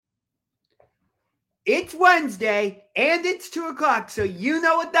It's Wednesday and it's 2:00, so you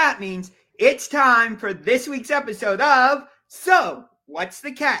know what that means. It's time for this week's episode of So What's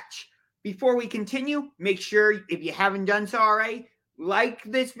the Catch? Before we continue, make sure if you haven't done so already, like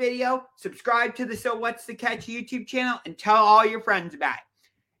this video, subscribe to the So What's the Catch YouTube channel, and tell all your friends about it.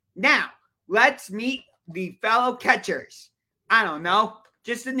 Now, let's meet the fellow catchers. I don't know,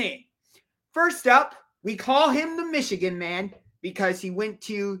 just a name. First up, we call him the Michigan Man because he went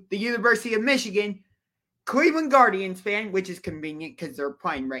to the University of Michigan. Cleveland Guardians fan, which is convenient because they're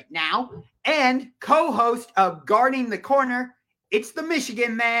playing right now, and co-host of Guarding the Corner. It's the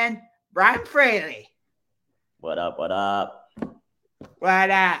Michigan Man, Bryan Fraley. What up, what up?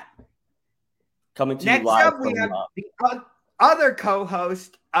 What up? Coming to Next you live up, we have the other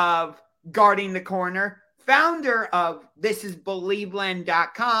co-host of Guarding the Corner, founder of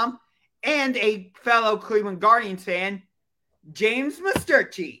thisisbelieveland.com, and a fellow Cleveland Guardians fan, James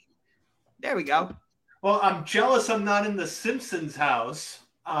Musterchi. There we go. Well, I'm jealous I'm not in the Simpsons house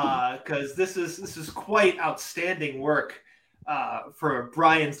because this is quite outstanding work for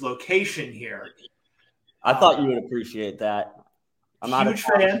Brian's location here. I thought you would appreciate that. I'm not huge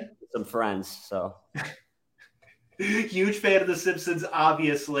fan. Some friends, so huge fan of the Simpsons,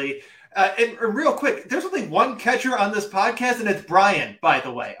 obviously. And real quick, there's only one catcher on this podcast, and it's Bryan, by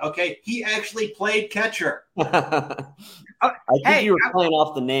the way. Okay, he actually played catcher. I think you were playing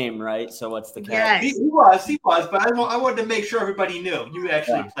off the name, right? So what's the catch? Yes. He was, but I wanted to make sure everybody knew you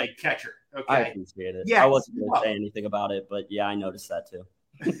actually played catcher. Okay, I appreciate it. Yes. I wasn't going to say anything about it, but yeah, I noticed that too.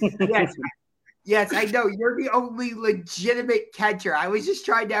 Yes, I know. You're the only legitimate catcher. I was just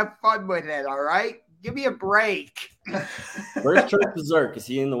trying to have fun with it, all right? Give me a break. Where's Churk Bezerk? Is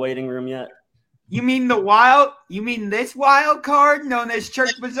he in the waiting room yet? You mean this wild card known as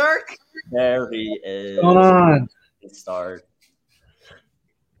Churk Bezerk? There he is. What's going on? Start.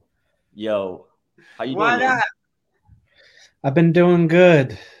 Yo, how you What doing? up? I've been doing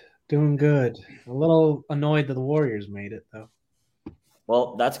good. A little annoyed that the Warriors made it, though.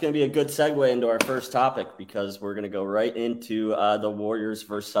 Well, that's going to be a good segue into our first topic because we're going to go right into the Warriors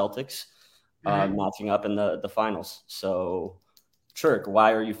versus Celtics matching up in the finals. So, Churk,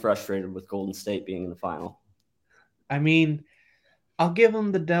 why are you frustrated with Golden State being in the final? I mean, I'll give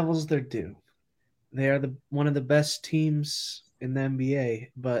them the Devils their due. They are one of the best teams in the NBA,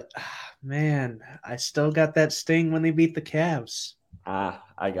 but man, I still got that sting when they beat the Cavs.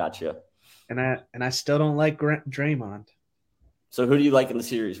 I got you. And I still don't like Draymond. So who do you like in the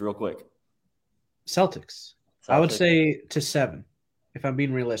series, real quick? Celtics. I would say to 7, if I'm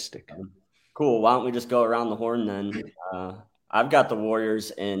being realistic. Cool. Why don't we just go around the horn then? I've got the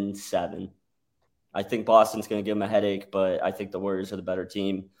Warriors in 7. I think Boston's going to give them a headache, but I think the Warriors are the better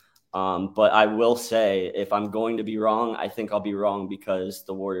team. But I will say, if I'm going to be wrong, I think I'll be wrong because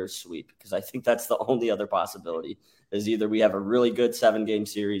the Warriors sweep. Because I think that's the only other possibility is either we have a really good 7-game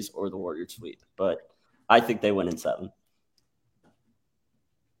series or the Warriors sweep. But I think they win in 7.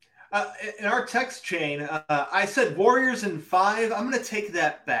 In our text chain, I said Warriors in 5. I'm going to take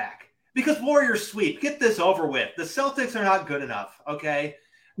that back because Warriors sweep. Get this over with. The Celtics are not good enough, okay?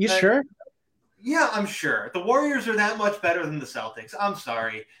 You sure? Yeah, I'm sure. The Warriors are that much better than the Celtics. I'm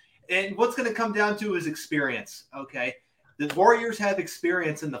sorry. And what's going to come down to is experience, okay? The Warriors have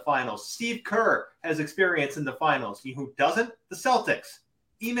experience in the finals. Steve Kerr has experience in the finals. You know who doesn't? The Celtics.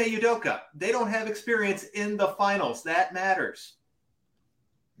 Ime Udoka. They don't have experience in the finals. That matters.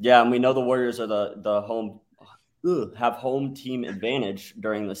 Yeah, and we know the Warriors are the home team advantage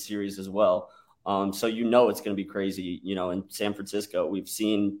during the series as well. So it's going to be crazy. In San Francisco, we've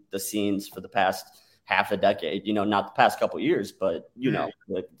seen the scenes for the past half a decade. Not the past couple of years, but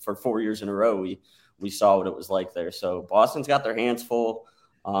like for 4 years in a row, we saw what it was like there. So Boston's got their hands full.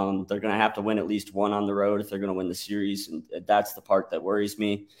 They're going to have to win at least one on the road if they're going to win the series, and that's the part that worries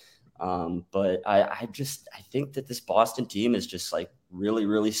me. But I think that this Boston team is just like really,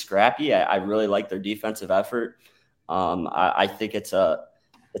 really scrappy. I really like their defensive effort. I think it's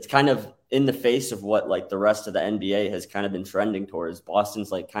kind of in the face of what like the rest of the NBA has kind of been trending towards.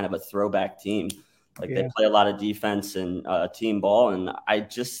 Boston's like kind of a throwback team. They play a lot of defense and team ball, and I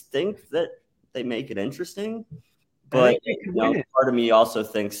just think that they make it interesting. But part of me also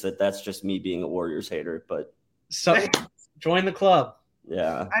thinks that that's just me being a Warriors hater. But so join the club.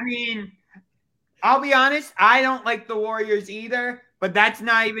 Yeah. I mean, I'll be honest, I don't like the Warriors either, but that's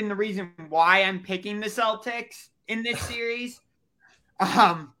not even the reason why I'm picking the Celtics in this series.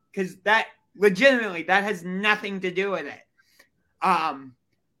 Because that has nothing to do with it.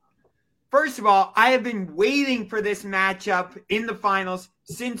 First of all, I have been waiting for this matchup in the finals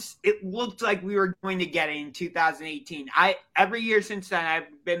since it looked like we were going to get it in 2018. Every year since then, I've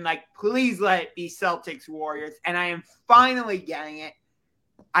been like, please let it be Celtics Warriors, and I am finally getting it.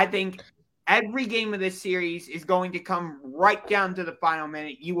 I think every game of this series is going to come right down to the final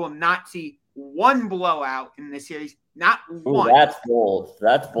minute. You will not see one blowout in this series, not one. That's bold.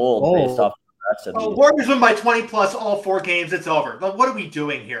 That's bold based off the rest of the Warriors win by 20 plus all 4 games. It's over. But what are we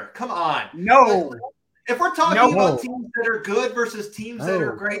doing here? Come on. No. If we're talking about teams that are good versus teams that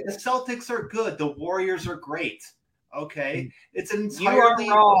are great, the Celtics are good. The Warriors are great. Okay? It's an entirely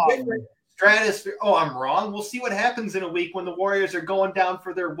different stratosphere. Oh, I'm wrong. We'll see what happens in a week when the Warriors are going down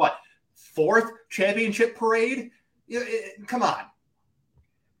for their, 4th championship parade? Come on. I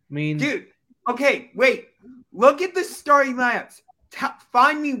mean, dude, okay, wait. Look at the starting lineups.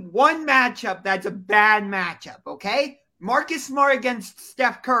 Find me one matchup that's a bad matchup, okay? Marcus Smart against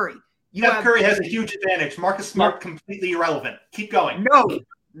Steph Curry. Steph Curry has a huge advantage. Marcus Smart completely irrelevant. Keep going. No,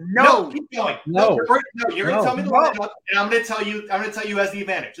 keep going. No, you're going to tell me the lineup, and I'm going to tell you who has the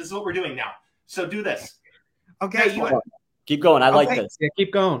advantage. This is what we're doing now. So do this. Okay, keep going. I like this. Yeah,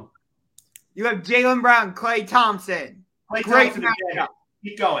 keep going. You have Jaylen Brown, Klay Thompson. Great matchup.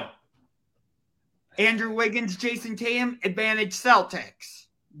 Keep going. Andrew Wiggins, Jayson Tatum, advantage Celtics.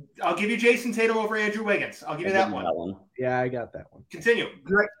 I'll give you Jayson Tatum over Andrew Wiggins. I'll give you that one. Yeah, I got that one. Continue.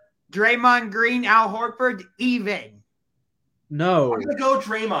 Draymond Green, Al Horford, even. No. I'm going to go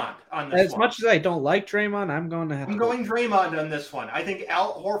Draymond on this one. As much as I don't like Draymond, I'm going Draymond on this one. I think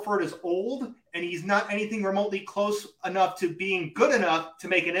Al Horford is old, and he's not anything remotely close enough to being good enough to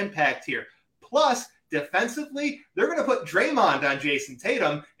make an impact here. Plus, defensively, they're going to put Draymond on Jayson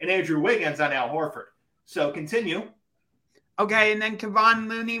Tatum and Andrew Wiggins on Al Horford. So continue. Okay, and then Kevon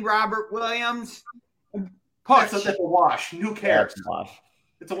Looney, Robert Williams. Push. That's a wash. Who cares?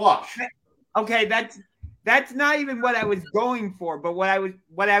 It's a wash. Okay, that's not even what I was going for. But what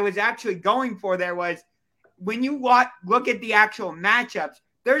I was actually going for there was when you look at the actual matchups,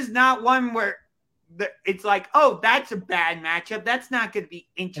 there's not one where it's like, oh, that's a bad matchup. That's not going to be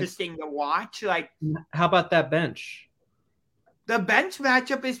interesting to watch. Like, how about that bench? The bench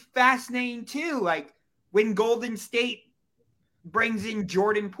matchup is fascinating too. Like when Golden State brings in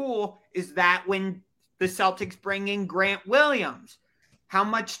Jordan Poole, is that when the Celtics bring in Grant Williams? How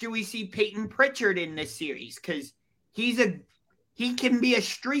much do we see Peyton Pritchard in this series? Because he can be a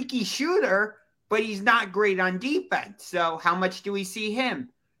streaky shooter, but he's not great on defense. So how much do we see him?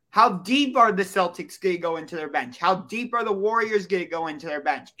 How deep are the Celtics going to go into their bench? How deep are the Warriors going to go into their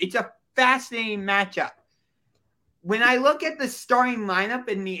bench? It's a fascinating matchup. When I look at the starting lineup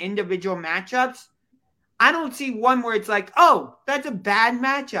in the individual matchups, I don't see one where it's like, oh, that's a bad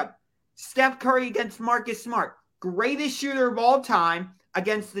matchup. Steph Curry against Marcus Smart, greatest shooter of all time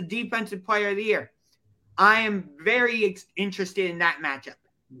against the defensive player of the year. I am very interested in that matchup.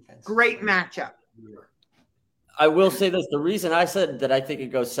 Great matchup. I will say this. The reason I said that I think it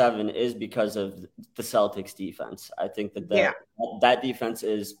goes 7 is because of the Celtics defense. I think that defense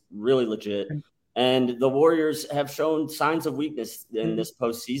is really legit. And the Warriors have shown signs of weakness in this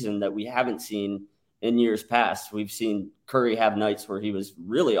postseason that we haven't seen in years past. We've seen Curry have nights where he was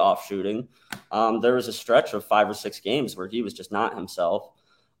really off shooting. There was a stretch of 5 or 6 games where he was just not himself.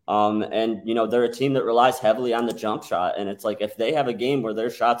 And, they're a team that relies heavily on the jump shot. And it's like if they have a game where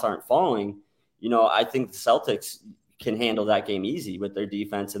their shots aren't falling, I think the Celtics can handle that game easy with their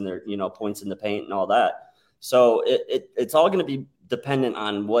defense and their, points in the paint and all that. So it's all going to be dependent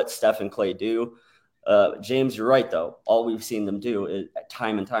on what Steph and Klay do. James, you're right, though. All we've seen them do is,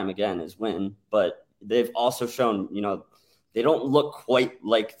 time and time again is win. But they've also shown, they don't look quite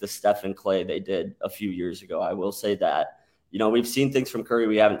like the Steph and Klay they did a few years ago. I will say that. We've seen things from Curry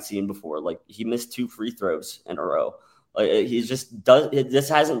we haven't seen before. Like he missed 2 free throws in a row. He just does. This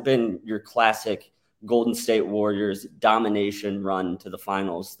hasn't been your classic Golden State Warriors domination run to the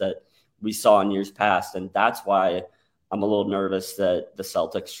finals that we saw in years past, and that's why I'm a little nervous that the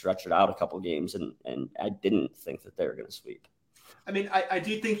Celtics stretch it out a couple games, and I didn't think that they were going to sweep. I mean, I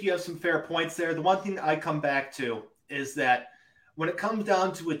do think you have some fair points there. The one thing I come back to is that when it comes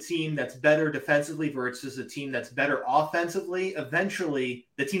down to a team that's better defensively versus a team that's better offensively, eventually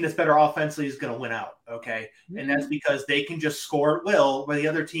the team that's better offensively is going to win out, okay? Mm-hmm. And that's because they can just score at will, where the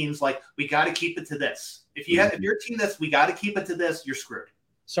other team's like, we got to keep it to this. If you're a team that's, we got to keep it to this, you're screwed.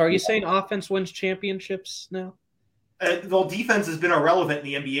 So are you saying offense wins championships now? Well, defense has been irrelevant in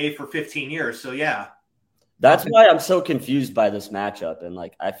the NBA for 15 years, so yeah. That's why I'm so confused by this matchup. And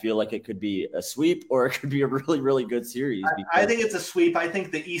I feel like it could be a sweep or it could be a really, really good series. I think it's a sweep. I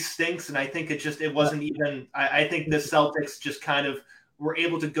think the East stinks. And I think it wasn't even, I think the Celtics just kind of were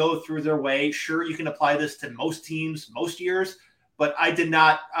able to go through their way. Sure, you can apply this to most teams, most years, but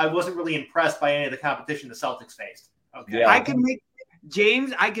I wasn't really impressed by any of the competition the Celtics faced. Okay. Yeah. I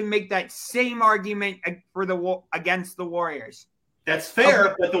can make that same argument against the Warriors. That's fair,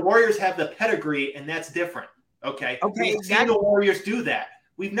 Okay. but the Warriors have the pedigree, and that's different. Okay. We've seen the Warriors do that.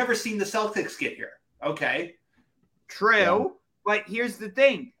 We've never seen the Celtics get here. Okay. True, Yeah. but here's the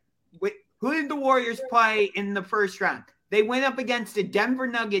thing. Who did the Warriors play in the first round? They went up against a Denver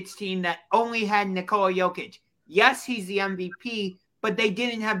Nuggets team that only had Nikola Jokic. Yes, he's the MVP, but they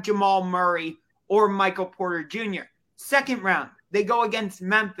didn't have Jamal Murray or Michael Porter Jr. Second round, they go against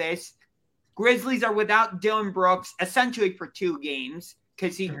Memphis. Grizzlies are without Dylan Brooks essentially for 2 games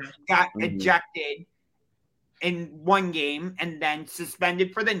because he got ejected in one game and then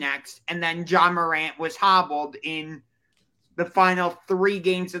suspended for the next. And then John Morant was hobbled in the final 3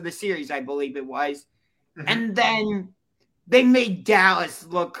 games of the series, I believe it was. And then they made Dallas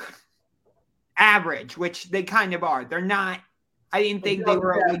look average, which they kind of are. They're not. I didn't think they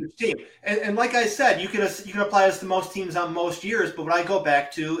were a weak team. And like I said, you can apply this to most teams on most years, but what I go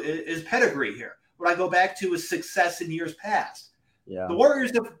back to is pedigree here. What I go back to is success in years past. Yeah. The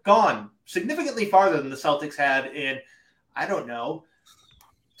Warriors have gone significantly farther than the Celtics had in, I don't know,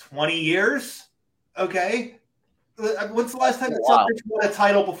 20 years. Okay. When's the last time the Celtics won a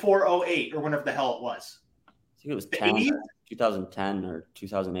title before 2008 or whenever the hell it was? I think it was 2010 or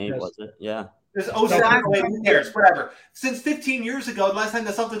 2008, was it? Yeah. There's 07, 08, who cares? Whatever. Since 15 years ago, the last time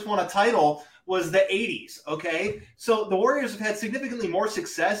the Celtics won a title was the 80s, okay? So the Warriors have had significantly more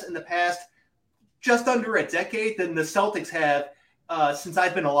success in the past just under a decade than the Celtics have since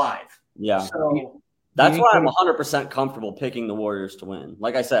I've been alive. Yeah. So that's why I'm 100% comfortable picking the Warriors to win.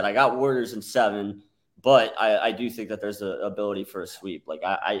 Like I said, I got Warriors in 7, but I do think that there's an ability for a sweep. Like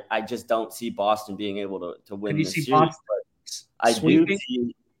I just don't see Boston being able to win this series. But I do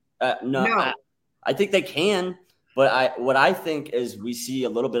see no. I think they can, but what I think is we see a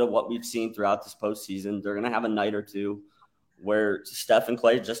little bit of what we've seen throughout this postseason. They're going to have a night or two where Steph and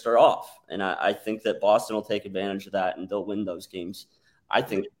Clay just are off, and I think that Boston will take advantage of that and they'll win those games. I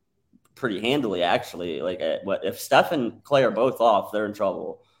think pretty handily, actually. Like, if Steph and Clay are both off, they're in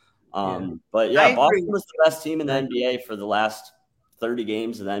trouble. But yeah, Boston was the best team in the NBA for the last 30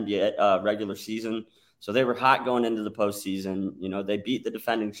 games of the NBA regular season. So they were hot going into the postseason. You know, they beat the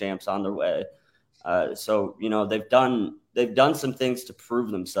defending champs on their way. So, you know, they've done some things to prove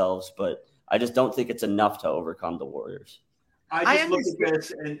themselves, but I just don't think it's enough to overcome the Warriors. I just look at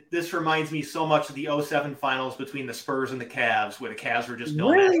this, and this reminds me so much of the 07 finals between the Spurs and the Cavs, where the Cavs were just no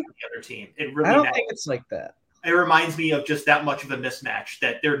match for the other team. I don't think it's like that. It reminds me of just that much of a mismatch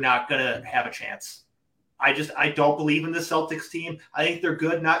that they're not going to have a chance. I don't believe in the Celtics team. I think they're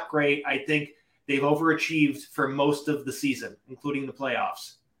good, not great. I think they've overachieved for most of the season, including the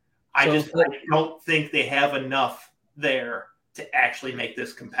playoffs. I don't think they have enough there to actually make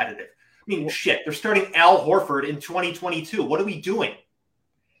this competitive. I mean, shit, they're starting Al Horford in 2022. What are we doing?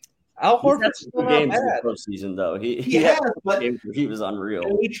 Al Horford's still not bad. Postseason, though. He was unreal.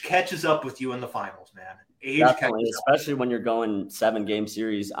 Age catches up with you in the finals, man. Definitely, especially when you're going 7-game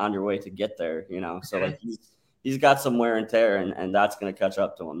series on your way to get there, you know. So like he's got some wear and tear, and that's going to catch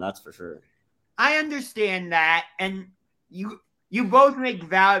up to him. That's for sure. I understand that, and you both make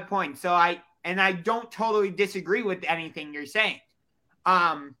valid points. So I don't totally disagree with anything you're saying.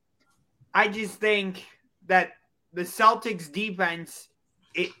 I just think that the Celtics defense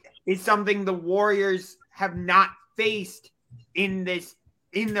is something the Warriors have not faced in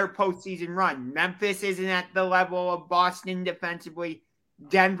their postseason run. Memphis isn't at the level of Boston defensively.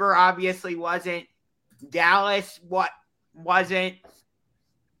 Denver obviously wasn't. Dallas wasn't.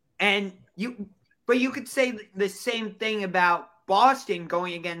 And you could say the same thing about Boston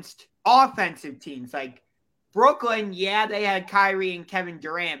going against offensive teams. Like Brooklyn, yeah, they had Kyrie and Kevin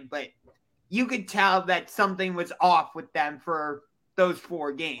Durant, but you could tell that something was off with them for those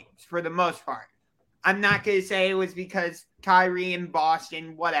 4 games for the most part. I'm not going to say it was because Kyrie and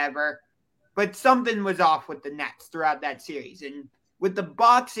Boston, whatever, but something was off with the Nets throughout that series. And with the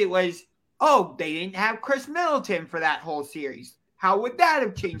Bucks, it was, they didn't have Chris Middleton for that whole series. How would that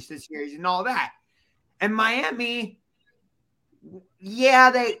have changed the series and all that? And Miami,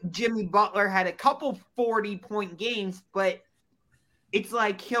 Jimmy Butler had a couple 40-point games, but it's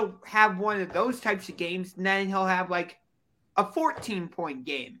like he'll have one of those types of games, and then he'll have like a 14-point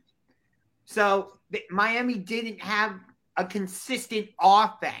game. So Miami didn't have a consistent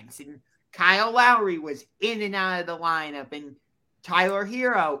offense, and Kyle Lowry was in and out of the lineup, and Tyler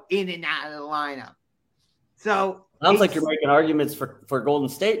Hero in and out of the lineup. So sounds like you're making arguments for Golden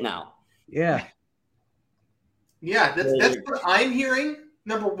State now. Yeah. Yeah, that's what I'm hearing,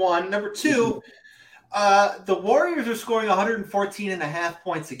 number one. Number two, The Warriors are scoring 114.5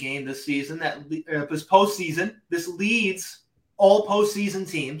 points a game this season. That was postseason. This leads all postseason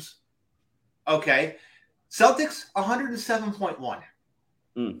teams. Okay. Celtics,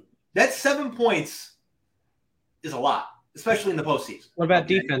 107.1. That's 7 points is a lot, especially in the postseason. What about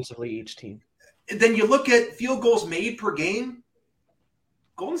defensively, each team? And then you look at field goals made per game.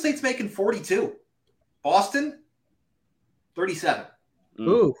 Golden State's making 42. Boston, 37.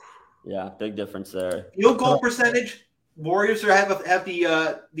 Ooh. Yeah, big difference there. Field goal percentage, Warriors have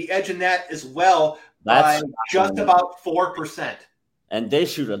the edge in that as well That's by just about 4%. And they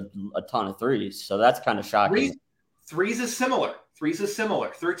shoot a ton of threes, so that's kind of shocking. Threes is similar.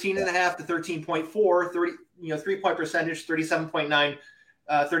 13.5 to 13.4, 30, 3-point percentage, 37.9,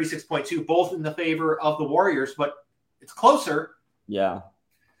 36.2, both in the favor of the Warriors, but it's closer. Yeah.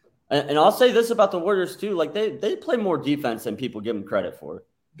 And I'll say this about the Warriors too, like they play more defense than people give them credit for.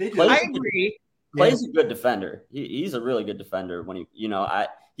 They do. I agree. Clay's a good defender. He's a really good defender. When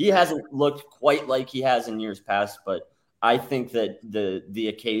he hasn't looked quite like he has in years past, but I think that the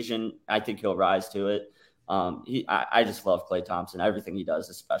occasion, I think he'll rise to it. I just love Klay Thompson. Everything he does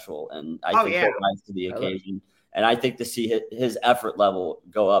is special, and I think he'll rise to the occasion. And I think to see his effort level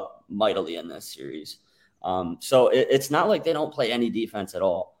go up mightily in this series. So it's not like they don't play any defense at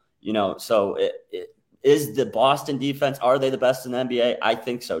all. So it is the Boston defense. Are they the best in the NBA? I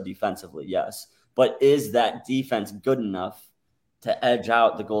think so defensively, yes. But is that defense good enough to edge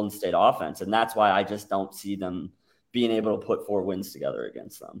out the Golden State offense? And that's why I just don't see them being able to put 4 wins together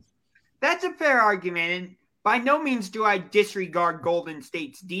against them. That's a fair argument. And by no means do I disregard Golden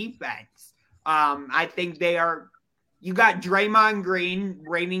State's defense. I think they are – you got Draymond Green,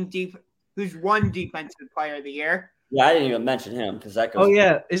 who's won Defensive Player of the Year. Yeah, I didn't even mention him because that goes. Oh,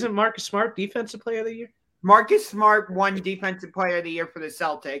 yeah. Isn't Marcus Smart Defensive Player of the Year? Marcus Smart won Defensive Player of the Year for the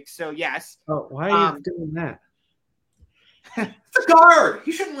Celtics, so yes. Oh, why are you doing that? It's a guard.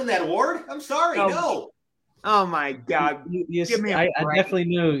 He shouldn't win that award. I'm sorry. No. Oh, my God. Give me a break. I definitely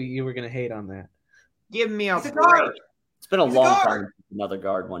knew you were going to hate on that. Give me a break. It's been a long time since another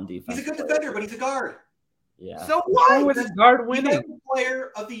guard won defense. He's a good defender, but he's a guard. Yeah. So what? With his guard winning? The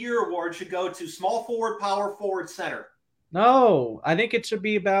Player of the Year award should go to small forward, power forward, center. No, I think it should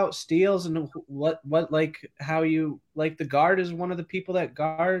be about steals and what how you like the guard is one of the people that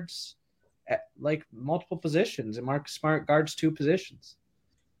guards at, multiple positions, and Marcus Smart guards 2 positions.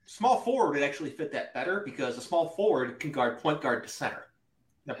 Small forward would actually fit that better because a small forward can guard point guard to center.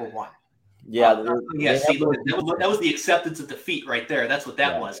 Number 1. Yeah, that was the acceptance of defeat right there. That's what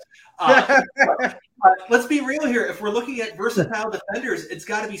that was. Let's be real here. If we're looking at versatile defenders, it's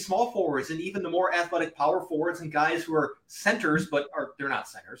got to be small forwards and even the more athletic power forwards and guys who are centers, but they're not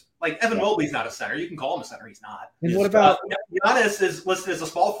centers. Like Evan Mobley's not a center. You can call him a center. He's not. And what about Giannis is listed as a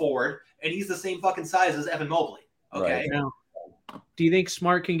small forward, and he's the same fucking size as Evan Mobley. Okay. Right. Now, do you think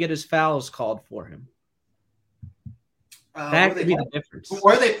Smart can get his fouls called for him? That could be the difference.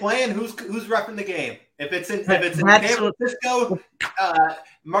 Where are they playing? Who's reffing the game? If it's in San Francisco,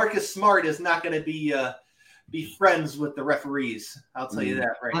 Marcus Smart is not going to be friends with the referees. I'll tell you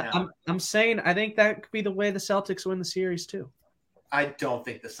that right now. I'm saying I think that could be the way the Celtics win the series too. I don't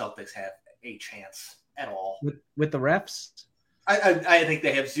think the Celtics have a chance at all with the refs. I think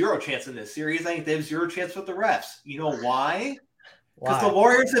they have 0 chance in this series. I think they have 0 chance with the refs. You know why? Because the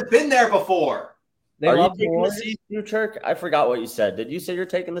Warriors have been there before. Are you taking the season, Churk? I forgot what you said. Did you say you're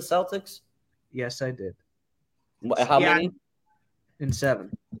taking the Celtics? Yes, I did. How many? In 7.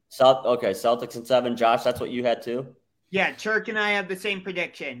 Okay, Celtics in 7. Josh, that's what you had too? Yeah, Churk and I have the same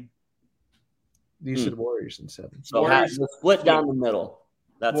prediction. You said Warriors in 7. So the split down the middle.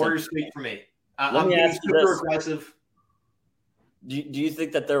 That's Warriors speak for me. I'm being super aggressive. Do you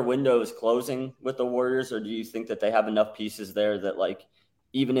think that their window is closing with the Warriors, or do you think that they have enough pieces there that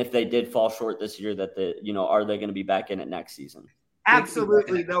even if they did fall short this year, that are they going to be back in it next season?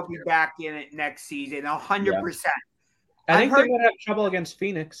 Absolutely, they'll be back in it next season, 100%. I think they're going to have trouble against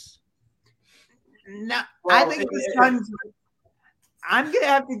Phoenix. No, I think the Suns. I'm going to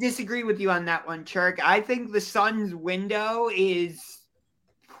have to disagree with you on that one, Churk. I think the Suns' window is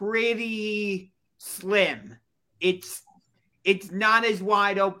pretty slim. It's not as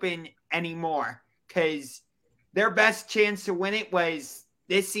wide open anymore because their best chance to win it was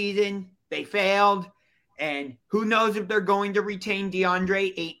this season. They failed, and who knows if they're going to retain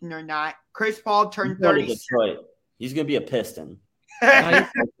DeAndre Ayton or not. Chris Paul turned 30. Detroit. He's going to be a Piston.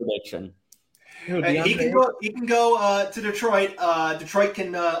 Prediction. He can go to Detroit. Detroit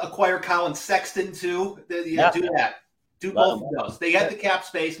can acquire Colin Sexton too. Do that. Do both of those. They got the cap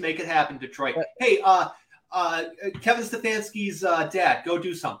space. Make it happen, Detroit. Hey, Kevin Stefanski's dad, go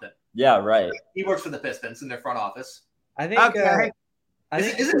do something. Yeah, right. He works for the Pistons in their front office. I think. Okay.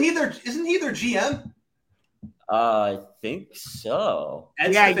 Isn't he their GM? I think so.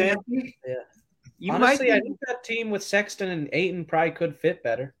 Ed Yeah, Stefanski? You Honestly, might I be- think that team with Sexton and Ayton probably could fit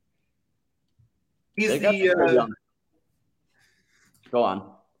better. He's They got the pretty young. Go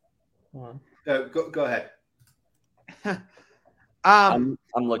on. go ahead. I'm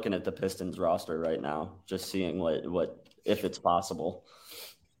looking at the Pistons roster right now, just seeing what if it's possible.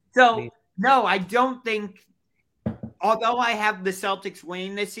 So, no, I don't think, although I have the Celtics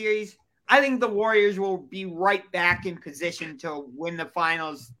winning this series, I think the Warriors will be right back in position to win the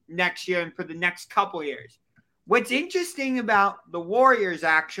finals next year and for the next couple years. What's interesting about the Warriors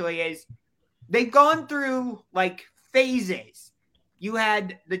actually is they've gone through like phases. You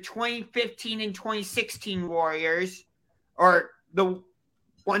had the 2015 and 2016 Warriors, or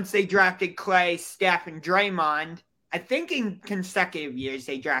once they drafted Clay, Steph, and Draymond. I think in consecutive years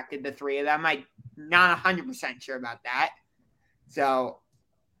they drafted the three of them. I'm not 100% sure about that. So,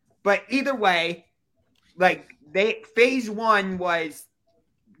 but either way, like phase one was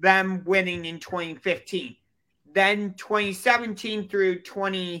them winning in 2015. Then 2017 through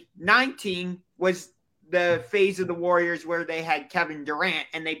 2019 was the phase of the Warriors where they had Kevin Durant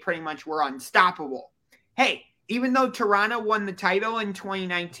and they pretty much were unstoppable. Hey, even though Toronto won the title in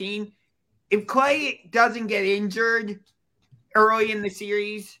 2019, if Clay doesn't get injured early in the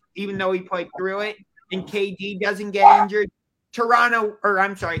series, even though he played through it, and KD doesn't get injured,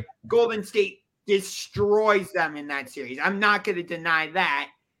 Golden State destroys them in that series. I'm not going to deny that.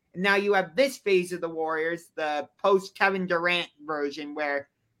 And now you have this phase of the Warriors, the post-Kevin Durant version, where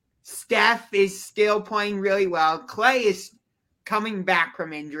Steph is still playing really well. Clay is coming back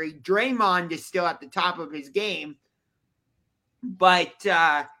from injury. Draymond is still at the top of his game. But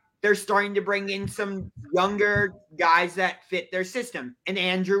they're starting to bring in some younger guys that fit their system. And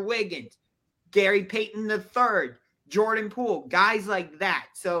Andrew Wiggins, Gary Payton III, Jordan Poole, guys like that.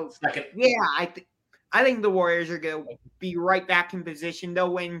 So, yeah, I think the Warriors are going to be right back in position.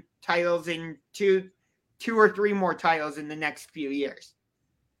 They'll win titles in two or three more titles in the next few years.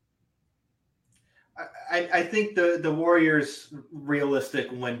 I think the Warriors'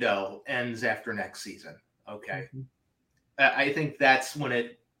 realistic window ends after next season. Okay. Mm-hmm. I think that's when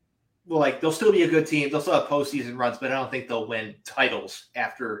they'll still be a good team. They'll still have postseason runs, but I don't think they'll win titles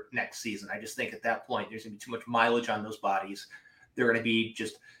after next season. I just think at that point, there's going to be too much mileage on those bodies. They're going to be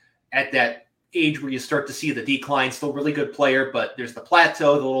just at that age where you start to see the decline. Still really good player, but there's the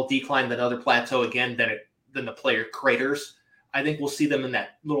plateau, the little decline, then another plateau again, then the player craters. I think we'll see them in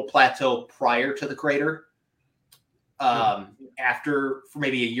that little plateau prior to the crater after for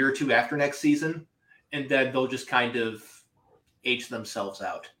maybe a year or two after next season. And then they'll just kind of age themselves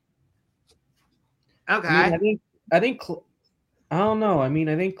out. Okay. I think I don't know. I mean,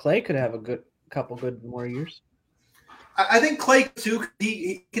 I think Clay could have a couple good more years. I think Clay too.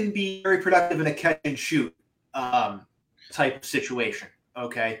 He can be very productive in a catch and shoot type of situation.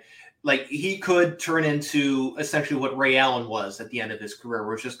 Okay, like he could turn into essentially what Ray Allen was at the end of his career,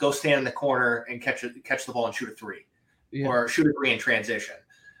 where it's just go stand in the corner and catch the ball and shoot a three, or shoot a three in transition.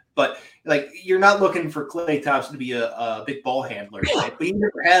 But like you're not looking for Klay Thompson to be a big ball handler, right? But he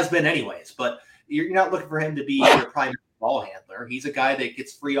never has been anyways. But you're not looking for him to be your primary ball handler. He's a guy that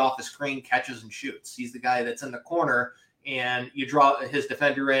gets free off the screen, catches and shoots. He's the guy that's in the corner and you draw his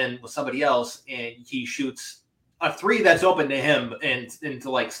defender in with somebody else and he shoots a three that's open to him and into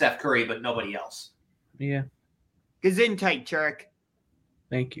like Steph Curry, but nobody else. Yeah. Gesundheit, Churk.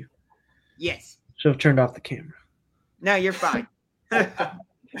 Thank you. Yes. Should have turned off the camera. No, you're fine.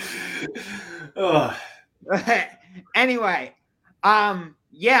 Oh. Anyway,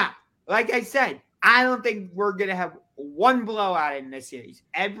 yeah, like I said, I don't think we're going to have one blowout in this series.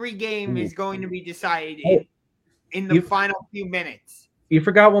 Every game is going to be decided in the final few minutes. You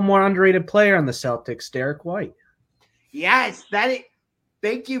forgot one more underrated player on the Celtics, Derek White. Yes,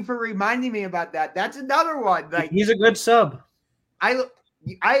 thank you for reminding me about that. That's another one. Like he's a good sub. I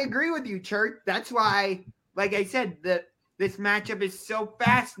agree with you, Church. That's why, like I said, this matchup is so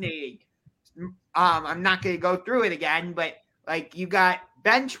fascinating. I'm not going to go through it again, but like you got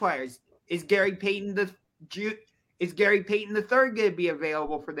bench players. Is Gary Payton III going to be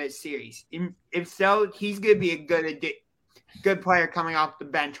available for this series? And if so, he's going to be a good player coming off the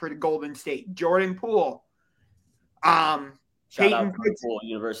bench for the Golden State. Jordan Poole. Shout out to Poole,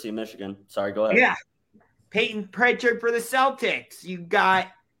 University of Michigan. Sorry, go ahead. Yeah. Peyton Pritchard for the Celtics. You got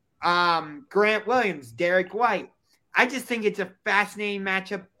Grant Williams, Derek White. I just think it's a fascinating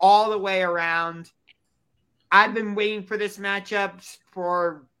matchup all the way around. I've been waiting for this matchup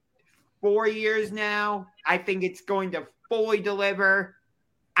for 4 years now. I think it's going to fully deliver.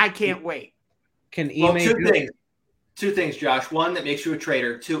 I can't wait. Can Well, Ime two things, Josh. One, that makes you a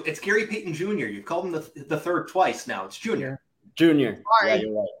traitor. Two, it's Gary Payton Jr. You've called him the third twice now. It's Junior. Junior. Sorry. Yeah,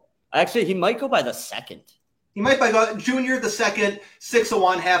 you're right. Actually, he might go by the second. He might go Junior the second, 6 of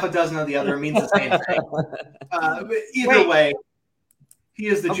one, half a dozen of the other. It means the same thing. But either way, he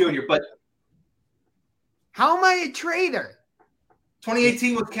is the junior. But how am I a traitor?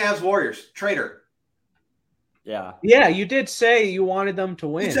 2018 with Cavs Warriors. Traitor. Yeah. Yeah, you did say you wanted them to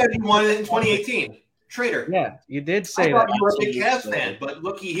win. You said you wanted it in 2018. Traitor. Yeah, you did I say thought that. you were a big Cavs fan, but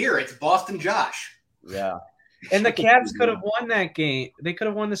looky here, it's Boston Josh. Yeah. And the Cavs could have won that game. They could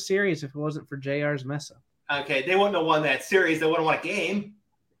have won the series if it wasn't for JR's mess up. Okay, they wouldn't have won that series. They would have won a game.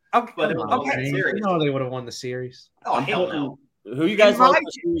 Okay, But they would have won that James, series. you know they would have won the series. Oh, hell no. Who you guys In my- like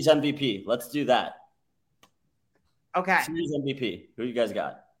for series MVP? Let's do that. okay. Series MVP. Who you guys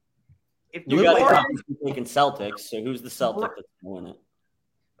got? If You the guys Warriors- are taking Celtics, so who's the Celtic that's going to win it?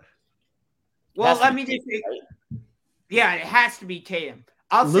 well, Has to let be me just say, Tatum, right? yeah, it has to be Tatum.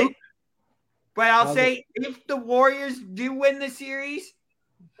 I'll Luke? say if the Warriors do win the series,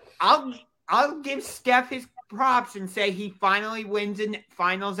 I'll give Steph his props and say he finally wins in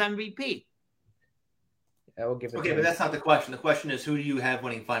Finals MVP. I will give it. Okay, to but him. that's not the question. The question is, who do you have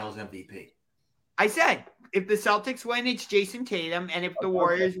winning Finals MVP? I said if the Celtics win, it's Jayson Tatum, and if the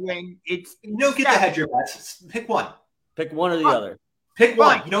Warriors win, it's You don't get to Steph. hedge your bets. Pick one. Pick one or the Fine. other. Pick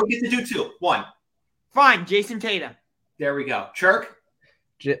one. Fine. You don't get to do two. One. Fine, Jayson Tatum. There we go. Churk?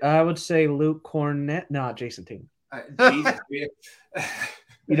 I would say Luke Cornett. No, Jayson Tatum. Jesus.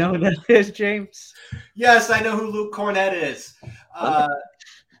 You know who that is, James? Yes, I know who Luke Cornett is.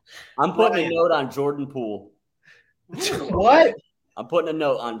 I'm putting Bryan. a note on Jordan Poole. What? I'm putting a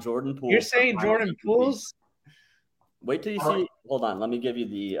note on Jordan Poole. You're saying Jordan Poole's? Wait till you see. Hold on. Let me give you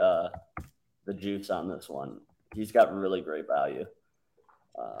the juice on this one. He's got really great value.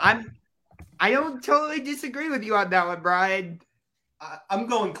 I don't totally disagree with you on that one, Brian. I'm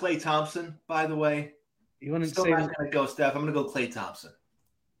going Klay Thompson, by the way. You want to Still say not going to go Steph. I'm going to go Klay Thompson.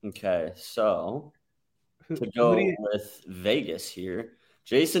 Okay, so who to go do you- with Vegas here,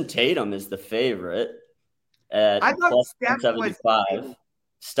 Jayson Tatum is the favorite at I thought plus Steph was- 175.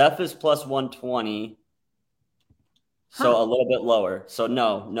 Steph is plus 120, so a little bit lower. So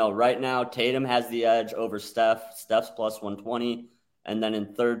no. Right now, Tatum has the edge over Steph. Steph's plus 120, and then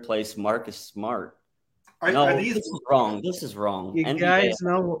in third place, Marcus Smart. Are these this is wrong. This is wrong. You NBA guys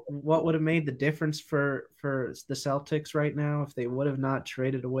know what would have made the difference for the Celtics right now if they would have not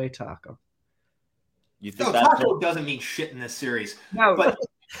traded away Taco? You think No, that's Taco doesn't mean shit in this series. No, But,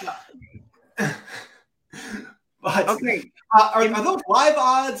 but okay. are those live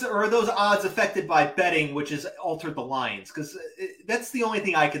odds or are those odds affected by betting, which has altered the lines? Because that's the only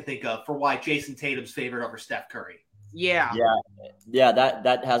thing I can think of for why Jayson Tatum's favored over Steph Curry. Yeah. Yeah,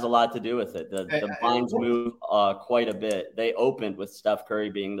 that has a lot to do with it. The lines move quite a bit. They opened with Steph Curry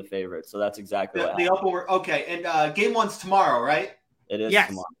being the favorite, so that's exactly what The happened. open were okay, and game one's tomorrow, right? It is Yes.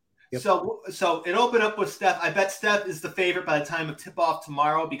 tomorrow. Yep. So it opened up with Steph. I bet Steph is the favorite by the time of tip off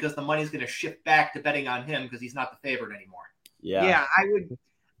tomorrow because the money's going to shift back to betting on him because he's not the favorite anymore. Yeah.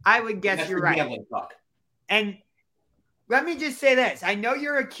 I would guess That's you're the right. gambling talk. And let me just say this. I know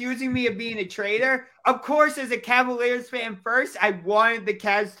you're accusing me of being a traitor. Of course, as a Cavaliers fan first, I wanted the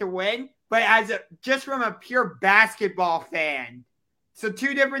Cavs to win, but just from a pure basketball fan. So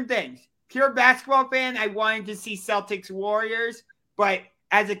two different things. Pure basketball fan, I wanted to see Celtics Warriors, but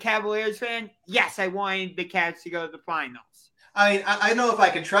as a Cavaliers fan, yes, I wanted the Cavs to go to the finals. I mean, I know if I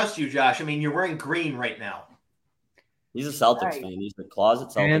can trust you, Josh. I mean, you're wearing green right now. He's a Celtics Right. fan. He's a closet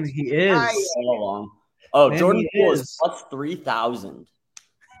Celtics And he is. I- fan all along. Oh, And Jordan he Poole is. is plus 3,000.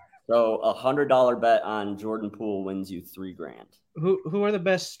 So a $100 bet on Jordan Poole wins you $3,000. Who are the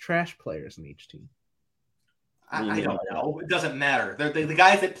best trash players in each team? I don't know. It doesn't matter. They're the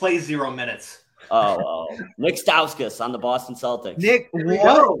guys that play 0 minutes. Oh, Nick Stauskas on the Boston Celtics. Nick, There we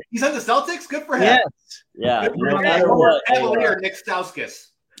what? go. He's on the Celtics. Good for him. Yes. Yeah, Good for no him. matter Former what, Cavalier Nick Stauskas.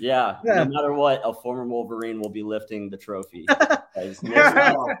 Yeah, Yeah. no matter what, a former Wolverine will be lifting the trophy. As Nick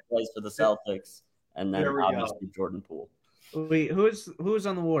Stauskas plays for the Celtics, and then There we go. obviously Jordan Poole. Wait, who's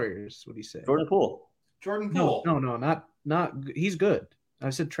on the Warriors? What do you say? Jordan Poole. Jordan No, Poole. not. He's good. I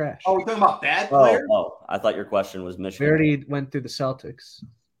said trash. Oh, we're talking about bad players? Oh, I thought your question was We Michigan. already went through the Celtics.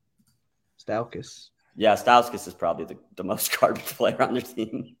 Stauskas. Yeah, Stauskas is probably the most garbage player on their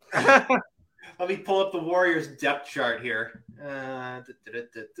team. Let me pull up the Warriors depth chart here.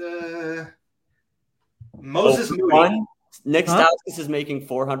 Moses Moody. One, Nick Huh? Stauskas is making Who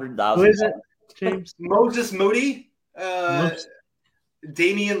 $400,000. is it, James? Moses Moody. Moses.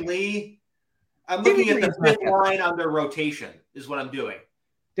 Damian Lee. I'm looking at Damian the Lee's not fifth that line on their rotation is what I'm doing.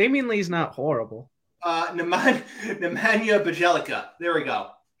 Damian Lee's not horrible. Nemanja Bjelica. There we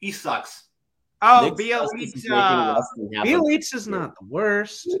go. He sucks. Oh, Nick Stauskas is making less than half of- Bjelica's not the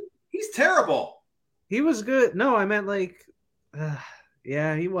worst. He's terrible. He was good. No, I meant like,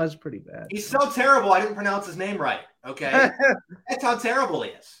 yeah, he was pretty bad. He's so terrible. I didn't pronounce his name right. Okay, that's how terrible he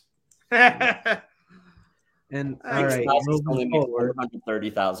is. And Nick all right, Stauskas moving only made forward.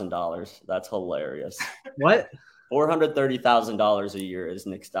 $430,000. That's hilarious. What? $430,000 a year is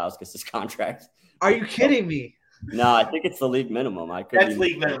Nick Stauskas' contract. Are you kidding me? No, I think it's the league minimum. That's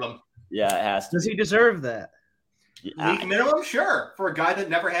league minimum. Yeah, it has to. Does he deserve that? Yeah. League minimum, sure, for a guy that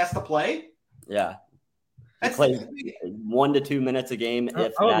never has to play. Yeah. He That's. plays 1 to 2 minutes a game. I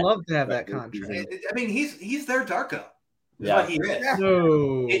would love to have that contract. I mean, he's their Darko. Is Yeah. what he is.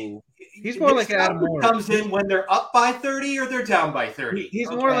 No. He's more like Adam Morrison. Comes in when they're up by 30 or they're down by 30. He's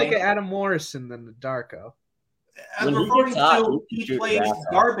more like an Adam Morrison than the Darko. I'm When he referring gets hot, to he he shoots plays his ass off.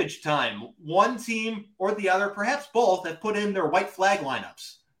 garbage time. One team or the other, perhaps both, have put in their white flag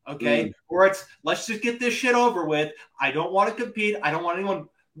lineups. Okay, or it's let's just get this shit over with. I don't want to compete. I don't want anyone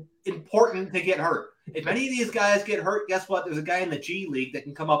important to get hurt. If any of these guys get hurt, guess what? There's a guy in the G League that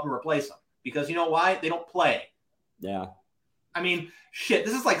can come up and replace them. Because you know why? They don't play. Yeah. I mean, shit,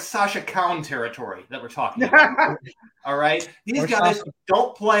 this is like Sasha Kaun territory that we're talking about. All right? These Or guys Sasha.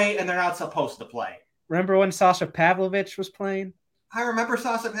 don't play, and they're not supposed to play. Remember when Sasha Pavlovich was playing? I remember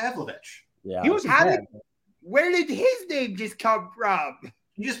Sasha Pavlovich. Yeah. He was How bad. Where did his name just come from?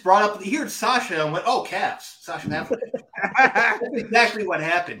 You just brought up, he heard Sasha and went, oh, Cavs. Sasha Pavlovich. That's exactly what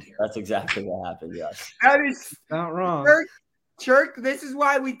happened here. That's exactly what happened, yes. That is Not wrong. Churk. This is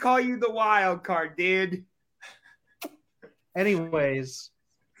why we call you the wild card, dude. Anyways,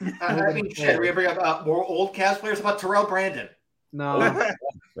 I mean, shit, we ever got more old Cavs players? About Terrell Brandon? no,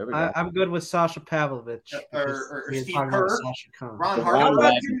 There we go. I'm good with Sasha Pavlovich. Or because he is Steve talking about Kerr, Sasha Khan. Ron Ron Harper?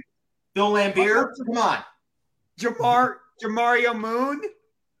 Wagner. Bill Lambier? Come on. Jamario Moon.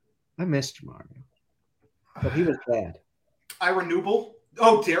 I missed Mario, but he was bad. Ira Newble?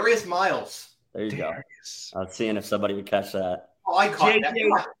 Oh, Darius Miles. There you go. Darius. I was seeing if somebody would catch that. Oh, I caught JJ. that.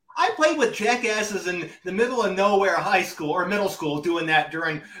 Come on. I played with jackasses in the middle of nowhere high school or middle school doing that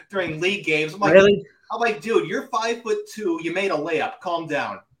during league games. I'm like, dude, you're 5'2". You made a layup. Calm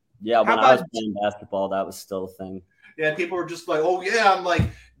down. Yeah, when How I was about- playing basketball, that was still a thing. Yeah, people were just like, oh, yeah. I'm like,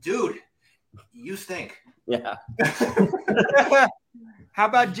 dude, you stink. Yeah. How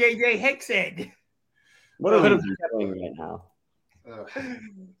about JJ Hickson? What are we doing right now?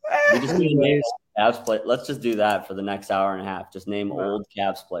 We just need to name Cavs play. Let's just do that for the next hour and a half. Just name old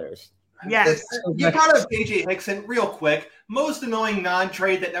Cavs players. Yes. You brought up JJ Hickson real quick. Most annoying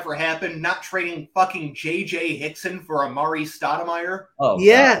non-trade that never happened, not trading fucking JJ Hickson for Amari Stoudemire. Oh,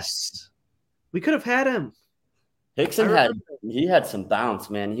 Yes, we could have had him. Hickson I had some bounce,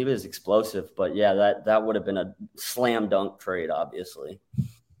 man. He was explosive, but yeah, that would have been a slam dunk trade, obviously.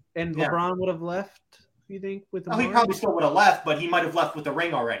 And Yeah. LeBron would have left. You think with the Oh, he probably still would have left, but he might have left with the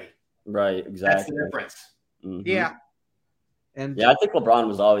ring already. Right, That's exactly. the difference. Mhm. Yeah. and Yeah, I think LeBron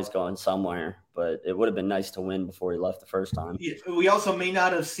was always going somewhere, but it would have been nice to win before he left the first time. We also may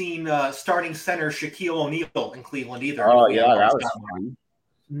not have seen starting center Shaquille O'Neal in Cleveland either. Oh, We yeah, have that was Stoudemire. fun.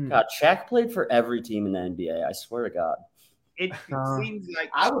 Hmm. God, Shaq played for every team in the NBA. I swear to God. It seems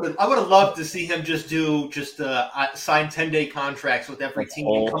like I would have loved to see him sign 10-day contracts with every team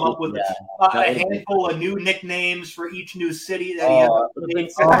and come up with a handful of new nicknames for each new city that he has.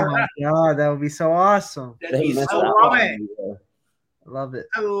 Oh my god, that would be so awesome. That'd be They missed so out love on it. the- I love it.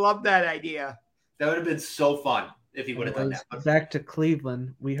 I love that idea. That would have been so fun if he would have done Anyways, that. back to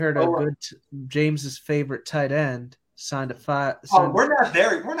Cleveland. We heard a good James's favorite tight end signed a five. We're not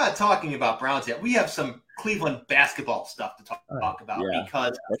there. We're not talking about Browns yet. We have some Cleveland basketball stuff to talk about Yeah.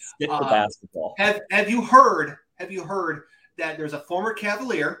 because Let's stick to basketball. have you heard that there's a former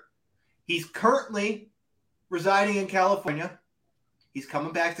Cavalier? He's currently residing in California. He's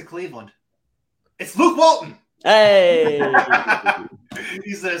coming back to Cleveland. It's Luke Walton. Hey!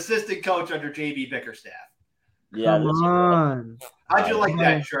 He's the assistant coach under JB Bickerstaff. Yeah, Come on. How'd you like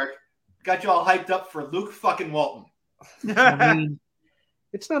that, Churk? Got you all hyped up for Luke fucking Walton. I mean,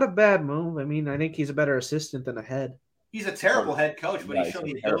 it's not a bad move. I mean, I think he's a better assistant than a head. He's a terrible head coach, but Yeah, he's shown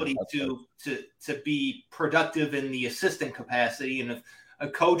he's the a terrible ability head to be productive in the assistant capacity. And if a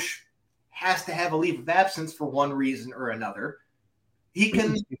coach has to have a leave of absence for one reason or another, he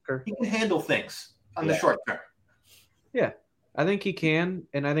can handle things on the short term. Yeah, I think he can,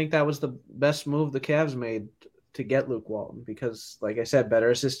 and I think that was the best move the Cavs made to get Luke Walton because, like I said,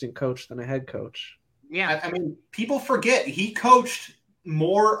 better assistant coach than a head coach. Yeah. I mean, people forget he coached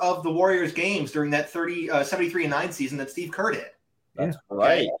more of the Warriors games during that 73-9 season that Steve Kerr did. That's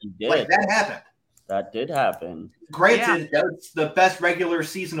right. Okay? He did. Like, that happened. That did happen. Granted, that was the best regular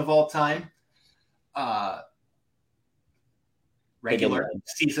season of all time. Regular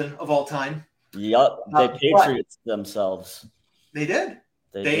season of all time. Yup. They Patriots themselves. They did.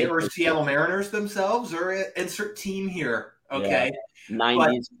 They were Seattle Mariners themselves, or insert team here. Okay. Yeah.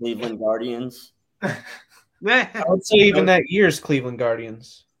 90s Cleveland Guardians. I would say even that year's Cleveland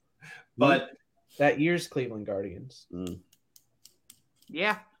Guardians. But that year's Cleveland Guardians.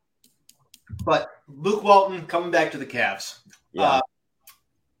 Yeah. But Luke Walton coming back to the Cavs. Yeah.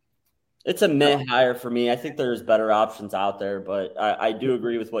 It's a meh hire for me. I think there's better options out there, but I do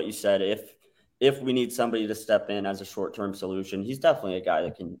agree with what you said. If we need somebody to step in as a short-term solution, he's definitely a guy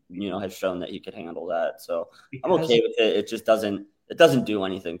that can, has shown that he could handle that. So I'm okay with it. It just doesn't do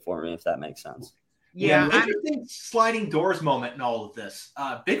anything for me, if that makes sense. Yeah, interesting sliding doors moment in all of this.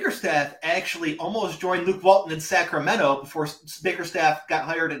 Bickerstaff actually almost joined Luke Walton in Sacramento before Bickerstaff got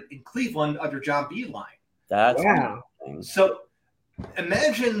hired in Cleveland under John Beilein. That's so.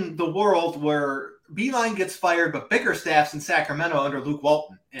 Imagine the world where Beilein gets fired, but Bickerstaff's in Sacramento under Luke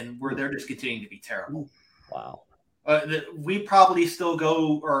Walton, and where they're just continuing to be terrible. Wow. We probably still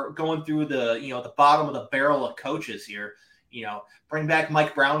going through the bottom of the barrel of coaches here. Bring back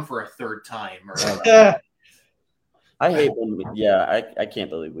Mike Brown for a third time. I hate when I can't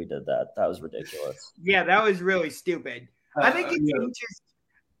believe we did that. That was ridiculous. Yeah, that was really stupid. I think it's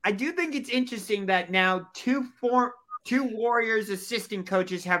I do think it's interesting that now two Warriors assistant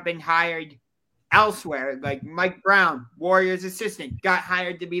coaches have been hired elsewhere. Like Mike Brown, Warriors assistant, got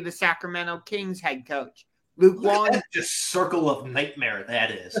hired to be the Sacramento Kings head coach. Luke Walton, that's just circle of nightmare.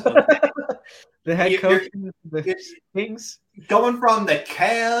 That is the head coach of the Kings, going from the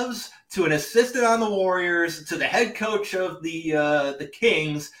Cavs to an assistant on the Warriors to the head coach of the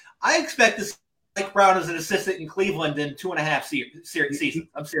Kings. I expect to see Mike Brown as an assistant in Cleveland in 2.5 seasons.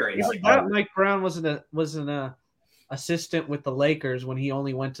 I'm serious. Mike Brown wasn't a assistant with the Lakers when he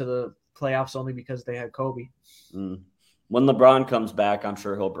only went to the playoffs only because they had Kobe. When LeBron comes back, I'm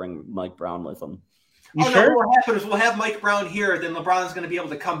sure he'll bring Mike Brown with him. Sure? No, what will happen is we'll have Mike Brown here, then LeBron's going to be able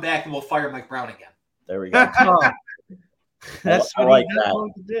to come back and we'll fire Mike Brown again. There we go. That's what like he's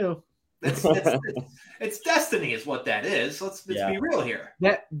going to do. It's destiny is what that is. Let's be real here.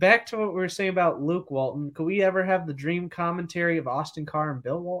 Back to what we were saying about Luke Walton. Could we ever have the dream commentary of Austin Carr and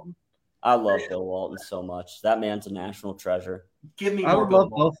Bill Walton? I love Bill Walton so much. That man's a national treasure. Give me I more. would love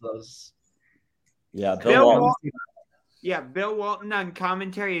both of those. Yeah, Bill Walton. Yeah, Bill Walton on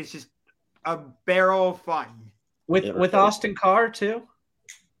commentary is just a barrel of fun. With Austin Carr too?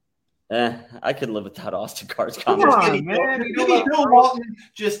 I could live without Austin Carr's commentary. Come on, man. Give me Bill Walton.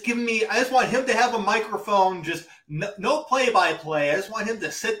 Just give me. I just want him to have a microphone. Just no play-by-play. I just want him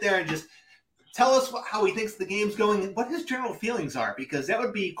to sit there and just tell us how he thinks the game's going and what his general feelings are, because that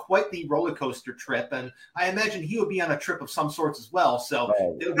would be quite the roller coaster trip. And I imagine he would be on a trip of some sorts as well. So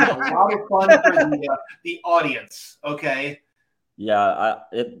it would be a lot of fun for the audience. Okay. Yeah,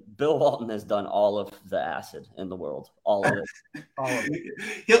 Bill Walton has done all of the acid in the world, all of it.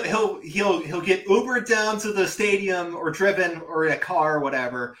 He'll get Ubered down to the stadium or driven or in a car or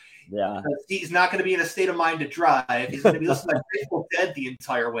whatever. Yeah, he's not going to be in a state of mind to drive. He's going to be listening to Grateful Dead the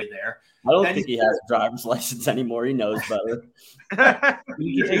entire way there. I don't think he has a driver's license anymore. He knows better.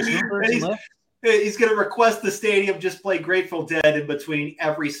 He's going to request the stadium just play Grateful Dead in between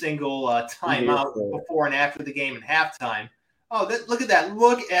every single timeout before and after the game and halftime. Oh, look at that.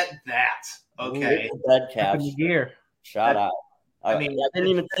 Look at that. Okay. Dead Cavs. Shout out. I didn't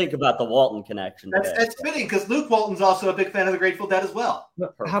even think about the Walton connection. That's fitting because Luke Walton's also a big fan of the Grateful Dead as well.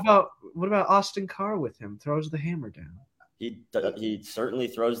 What about Austin Carr with him? Throws the hammer down. He certainly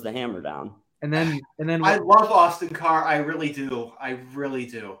throws the hammer down. And then I love Austin Carr. I really do.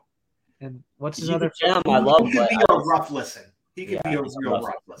 And what's his other? I love. He can be a rough listen. He can be a real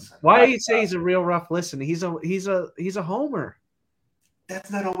rough listen. Why do you say he's a real rough listen? He's a homer. That's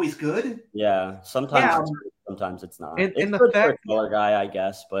not always good. Yeah, sometimes it's not. And the fact color guy, I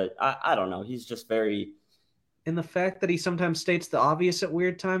guess, but I don't know. He's just very. And the fact that he sometimes states the obvious at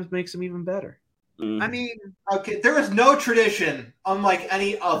weird times makes him even better. I mean, okay, there is no tradition, unlike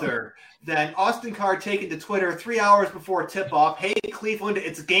any other, than Austin Carr taking to Twitter 3 hours before tip-off, "Hey, Cleveland,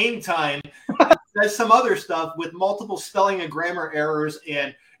 it's game time." Says some other stuff with multiple spelling and grammar errors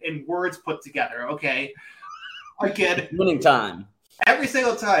and words put together, okay? Again, winning time. Every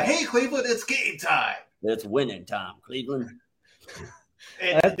single time, "Hey, Cleveland, it's game time." It's winning time, Cleveland.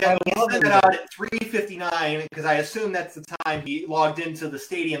 And then he sent it out at 3:59 because I assume that's the time he logged into the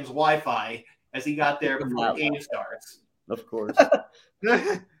stadium's Wi-Fi as he got there before the game starts. Of course.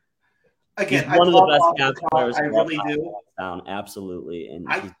 again, He's one of the best Austin Cavs Carr, players. I really do. Down, absolutely,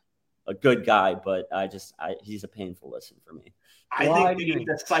 and he's a good guy, but he's a painful listen for me. I think we need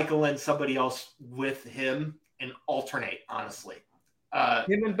to cycle in somebody else with him and alternate, honestly.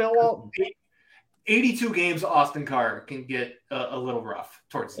 Him and Bill Walton. 82 games, Austin Carr can get a little rough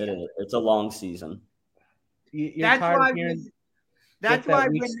towards the end. It's a long season. That's why when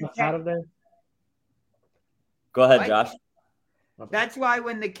the out of there. Go ahead, Josh. That's why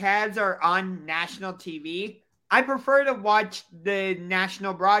when the Cavs are on national TV, I prefer to watch the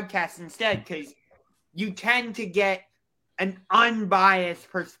national broadcast instead because you tend to get an unbiased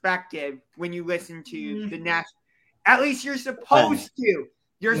perspective when you listen to the national. At least you're supposed to.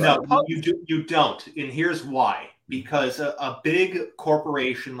 You don't. And here's why. Because a big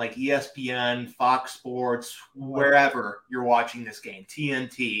corporation like ESPN, Fox Sports, wherever you're watching this game,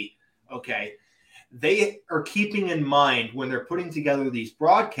 TNT, okay, they are keeping in mind when they're putting together these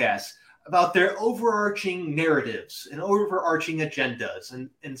broadcasts about their overarching narratives and overarching agendas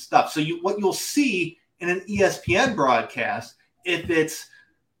and stuff. So what you'll see in an ESPN broadcast, if it's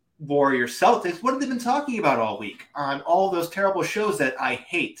Warriors Celtics, what have they been talking about all week on all those terrible shows that I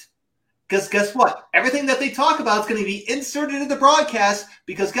hate? Because guess what? Everything that they talk about is going to be inserted in the broadcast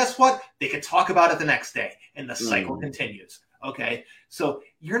because guess what? They can talk about it the next day and the cycle continues. Okay? So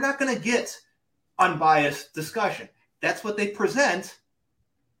you're not going to get unbiased discussion. That's what they present,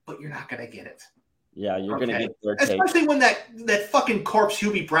 but you're not going to get it. Yeah, you're going to get their take. Especially when that fucking corpse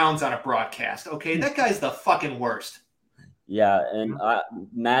Hubie Brown's on a broadcast. Okay? That guy's the fucking worst. Yeah, and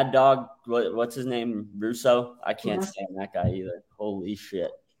Mad Dog, what's his name? Russo? I can't stand that guy either. Holy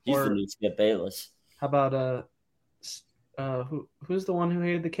shit. He's the new Skip Bayless. How about who's the one who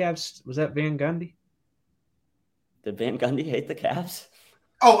hated the Cavs? Was that Van Gundy? Did Van Gundy hate the Cavs?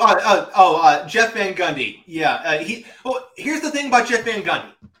 Jeff Van Gundy. Yeah. Here's the thing about Jeff Van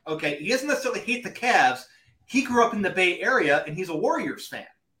Gundy. Okay, he doesn't necessarily hate the Cavs. He grew up in the Bay Area, and he's a Warriors fan.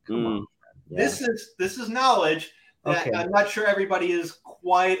 Come on. Yeah. This is knowledge that I'm not sure everybody is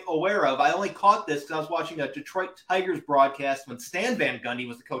quite aware of. I only caught this because I was watching a Detroit Tigers broadcast when Stan Van Gundy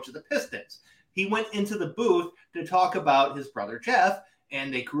was the coach of the Pistons. He went into the booth to talk about his brother Jeff,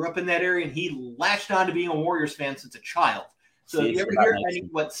 and they grew up in that area, and he latched on to being a Warriors fan since a child. So if you ever hear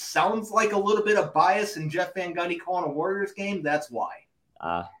what sounds like a little bit of bias in Jeff Van Gundy calling a Warriors game, that's why.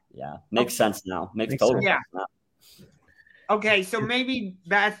 Yeah. Makes sense now. Makes total sense now. Okay, so maybe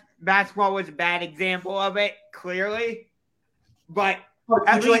basketball was a bad example of it, clearly. But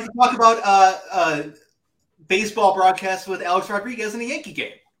would you like to talk about baseball broadcasts with Alex Rodriguez in the Yankee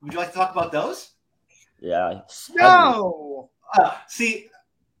game? Would you like to talk about those? Yeah. No. See,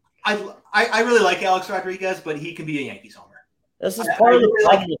 I really like Alex Rodriguez, but he can be a Yankees homer. This is part of the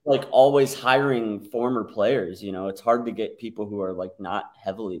problem with always hiring former players. You know, it's hard to get people who are not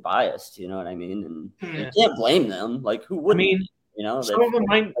heavily biased. You know what I mean? And you can't blame them. Who would? I mean, some of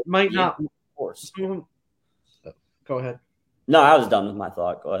them might not. Of course. Go ahead. No, I was done with my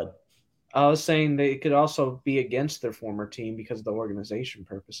thought. Go ahead. I was saying they could also be against their former team because of the organization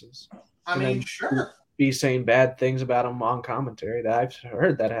purposes. I mean, sure. Be saying bad things about them on commentary. I've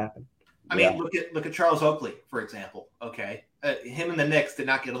heard that happen. I mean, look at Charles Oakley, for example. Okay, him and the Knicks did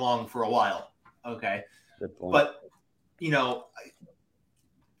not get along for a while. Okay, good point. But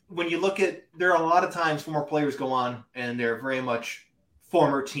when you look at, there are a lot of times former players go on and they're very much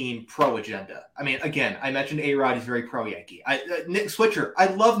former team pro agenda. I mean, again, I mentioned A-Rod is very pro Yankee. Nick Switcher, I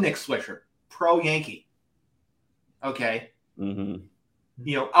love Nick Switcher, pro Yankee. Okay,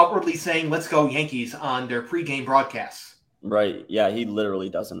 outwardly saying "Let's go Yankees" on their pregame broadcasts. Right. Yeah, he literally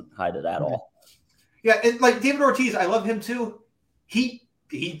doesn't hide it at all. Yeah, and David Ortiz, I love him too. He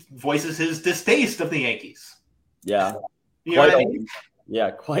voices his distaste of the Yankees. Yeah. You know what I mean? Yeah,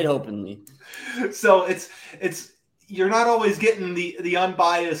 quite openly. So it's you're not always getting the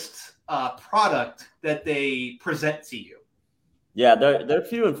unbiased product that they present to you. Yeah, they're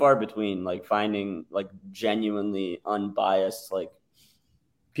few and far between, finding genuinely unbiased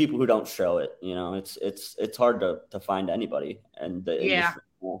people who don't show it. You know, it's hard to find anybody and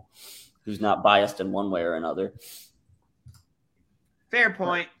who's not biased in one way or another. Fair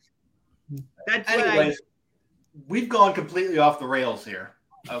point. Anyways, we've gone completely off the rails here.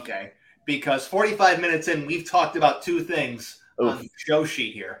 Okay, because 45 minutes in, we've talked about two things on the show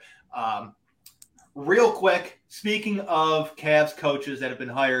sheet here. Real quick, speaking of Cavs coaches that have been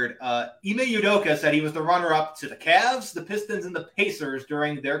hired, Ime Udoka said he was the runner-up to the Cavs, the Pistons, and the Pacers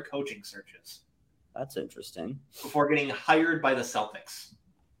during their coaching searches. That's interesting. Before getting hired by the Celtics.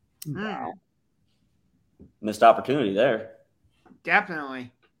 Wow. Missed opportunity there.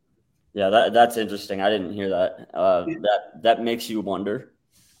 Definitely. Yeah, that's interesting. I didn't hear that. That makes you wonder.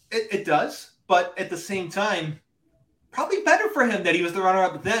 It does, but at the same time, probably better for him that he was the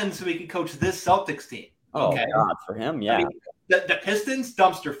runner-up then, so he could coach this Celtics team. Okay, God, for him, yeah. I mean, the Pistons,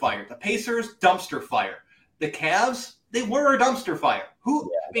 dumpster fire. The Pacers, dumpster fire. The Cavs, they were a dumpster fire. I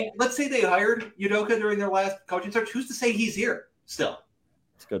mean, let's say they hired Udoka during their last coaching search. Who's to say he's here still?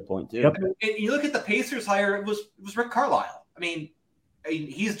 That's a good point, too. Yep. And you look at the Pacers hire, it was Rick Carlisle. I mean,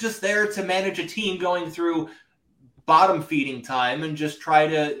 he's just there to manage a team going through bottom feeding time and just try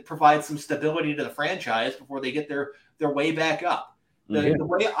to provide some stability to the franchise before they get their way back up. The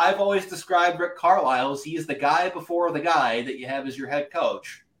way I've always described Rick Carlisle is he is the guy before the guy that you have as your head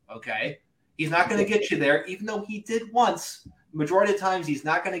coach. Okay. He's not going to get you there, even though he did once. The majority of times he's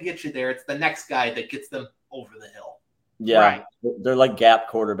not going to get you there. It's the next guy that gets them over the hill. Yeah, Right. They're like gap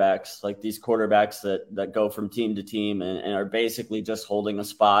quarterbacks, like these quarterbacks that go from team to team and are basically just holding a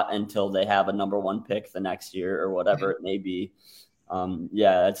spot until they have a number one pick the next year or whatever it may be.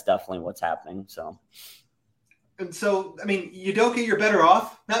 Yeah, that's definitely what's happening. So, And so, I mean, Udoka, you're better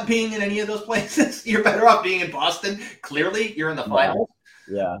off not being in any of those places. You're better off being in Boston. Clearly, you're in the finals.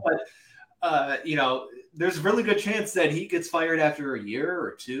 yeah. But, there's a really good chance that he gets fired after a year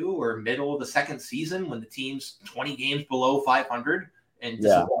or two or middle of the second season when the team's 20 games below 500 and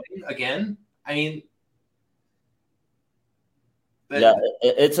disappointing again. I mean,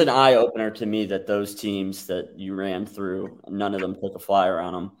 it's an eye opener to me that those teams that you ran through, none of them took a flyer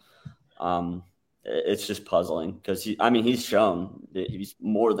on him. It's just puzzling because he's shown that he's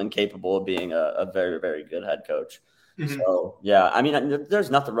more than capable of being a very, very good head coach. Mm-hmm. So, yeah, I mean, there's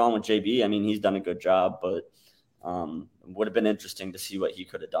nothing wrong with JB. I mean, he's done a good job, but it would have been interesting to see what he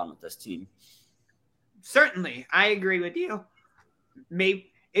could have done with this team. Certainly. I agree with you.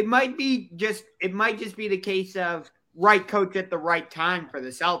 Maybe it might just be the case of right coach at the right time for the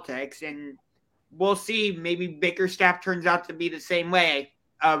Celtics, and we'll see. Maybe Bickerstaff turns out to be the same way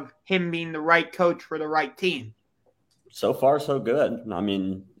of him being the right coach for the right team. So far, so good. I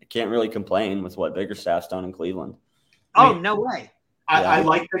mean, I can't really complain with what Bickerstaff's done in Cleveland. Oh, no way. I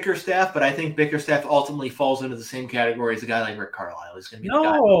like Bickerstaff, but I think Bickerstaff ultimately falls into the same category as a guy like Rick Carlisle. He's going to be the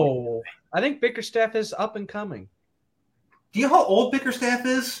guy. No, I think Bickerstaff is up and coming. Do you know how old Bickerstaff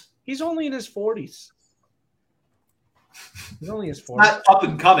is? He's only in his 40s. He's only in his 40s. Not up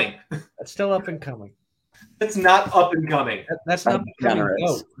and coming. That's still up and coming. It's not up and coming. That's not generous.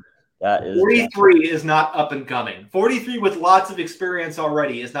 No. That is 43 is not up and coming. 43 with lots of experience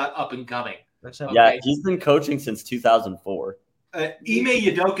already is not up and coming. Yeah, he's been coaching since 2004. Ime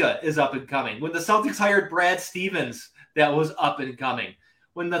Udoka is up and coming. When the Celtics hired Brad Stevens, that was up and coming.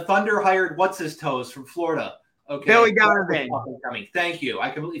 When the Thunder hired what's-his-toes from Florida, Billy Donovan. Up and coming. Thank you. I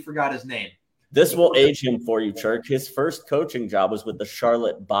completely forgot his name. This will age him for you, Churk. His first coaching job was with the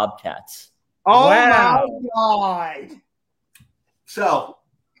Charlotte Bobcats. Oh, wow. my God. So,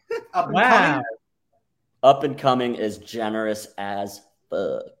 up and coming. Up and coming is generous as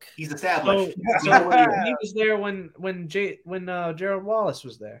fuck. He's established. So he was there when Gerald Wallace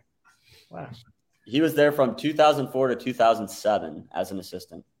was there. Wow. He was there from 2004 to 2007 as an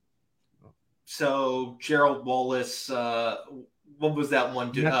assistant. So Gerald Wallace, what was that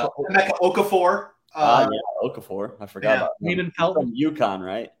one dude? Emeka Okafor. Okafor. I forgot about him. Raymond Felton. From UConn,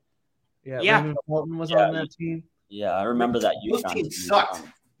 right? Yeah. Raymond Felton was on that team. Yeah, I remember that. Those teams sucked.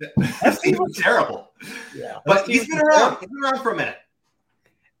 That team was terrible. Yeah. But he's been around. He's been around for a minute.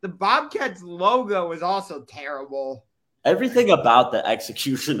 The Bobcats logo was also terrible. Everything about the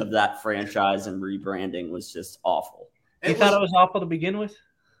execution of that franchise and rebranding was just awful. You thought it was awful to begin with?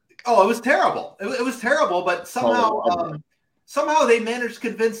 Oh, it was terrible. It was terrible, but somehow they managed to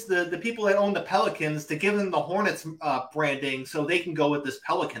convince the people that own the Pelicans to give them the Hornets branding so they can go with this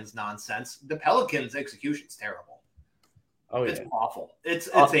Pelicans nonsense. The Pelicans execution's terrible. Oh, yeah. It's awful.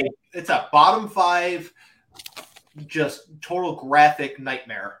 It's a bottom five, just total graphic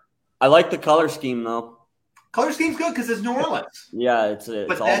nightmare. I like the color scheme though. Color scheme's good because it's New Orleans. Yeah, it's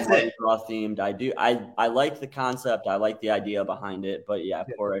all Mardi Gras themed. I like the concept. I like the idea behind it, but yeah,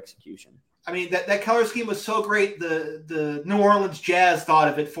 poor execution. I mean, that color scheme was so great. The New Orleans Jazz thought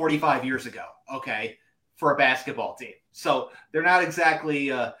of it 45 years ago. Okay, for a basketball team. So they're not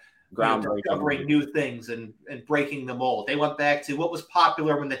exactly discovering new things and breaking the mold. They went back to what was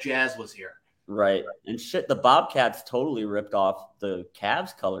popular when the Jazz was here. Right. And shit, the Bobcats totally ripped off the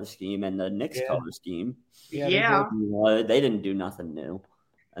Cavs color scheme and the Knicks color scheme. Yeah. They didn't do nothing new.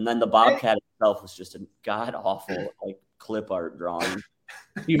 And then the Bobcat itself was just a god-awful clip art drawing.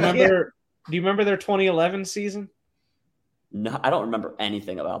 Do you remember their 2011 season? No, I don't remember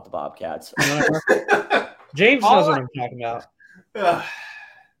anything about the Bobcats. James knows what I'm talking about.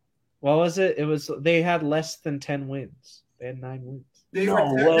 What was it? They had less than 10 wins. They had 9 wins.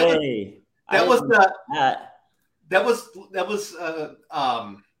 No way. That was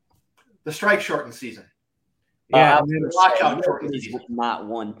the strike shortened season. Yeah, lockout shortened he's season. not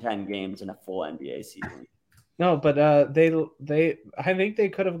won 10 games in a full NBA season. No, but they I think they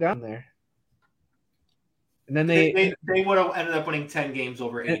could have gotten there. And then they would have ended up winning 10 games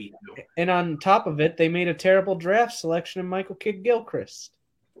over 82. And on top of it, they made a terrible draft selection of Michael Kidd-Gilchrist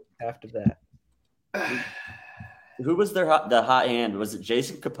after that. Who was the hot hand? Was it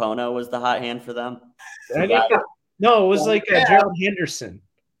Jason Capono was the hot hand for them? No, it was Gerald Henderson.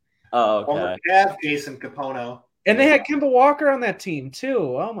 Oh, okay. Well, we have Jason Capono. And they had Kemba Walker on that team,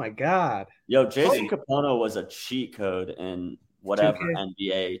 too. Oh, my God. Yo, Jason Capono was a cheat code in whatever 2K.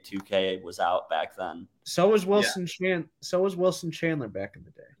 NBA 2K was out back then. So was Wilson Chandler back in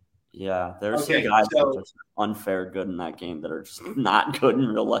the day. Yeah, there's some guys that are just unfair good in that game that are just not good in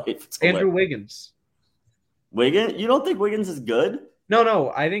real life. It's Andrew Wiggins. Wiggins? You don't think Wiggins is good?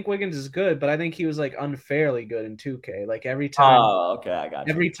 No. I think Wiggins is good, but I think he was unfairly good in 2K. Every time. Oh, okay, I got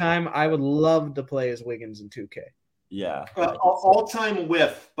you. Every time, I would love to play as Wiggins in 2K. Yeah. All-time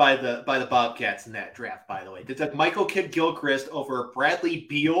whiff by the Bobcats in that draft, by the way. They took Michael Kidd-Gilchrist over Bradley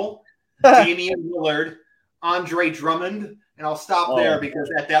Beal, Damian Lillard, Andre Drummond, and I'll stop there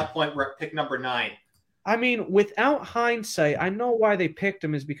because at that point we're at pick number 9. I mean, without hindsight, I know why they picked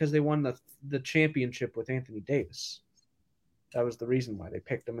him is because they won the championship with Anthony Davis. That was the reason why they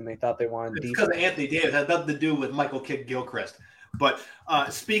picked him, and they thought they wanted defense. Because of Anthony Davis. It had nothing to do with Michael Kidd-Gilchrist. But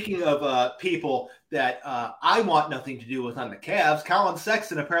speaking of people that I want nothing to do with on the Cavs, Colin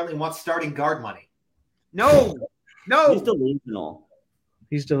Sexton apparently wants starting guard money. No. He's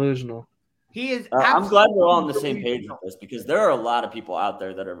delusional. He is. I'm glad we're all on the same page with this because there are a lot of people out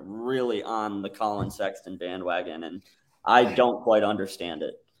there that are really on the Colin Sexton bandwagon, and I don't quite understand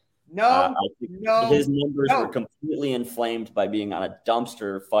it. No. His numbers were completely inflamed by being on a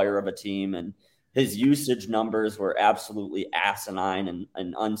dumpster fire of a team, and his usage numbers were absolutely asinine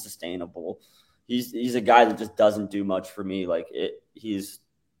and unsustainable. He's a guy that just doesn't do much for me. He's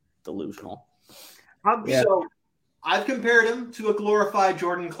delusional. So I've compared him to a glorified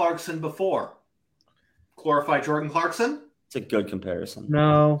Jordan Clarkson before. Glorified Jordan Clarkson? It's a good comparison.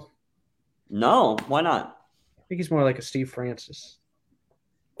 No, why not? I think he's more like a Steve Francis.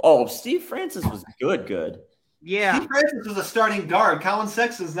 Oh, Steve Francis was good. Yeah. Steve Francis was a starting guard. Colin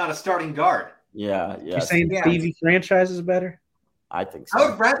Sexton is not a starting guard. Yeah. You're saying Stevie Franchise is better? I think so. I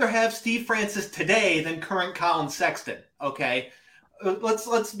would rather have Steve Francis today than current Colin Sexton. Okay,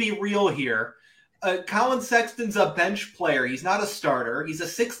 let's be real here. Colin Sexton's a bench player. He's not a starter. He's a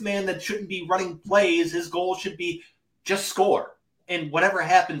sixth man that shouldn't be running plays. His goal should be just score, and whatever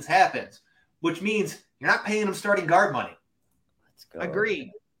happens, happens. Which means you're not paying him starting guard money. Let's go. Agreed.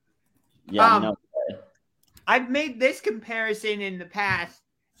 Yeah. No way. I've made this comparison in the past.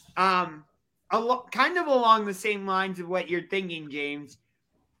 Kind of along the same lines of what you're thinking, James.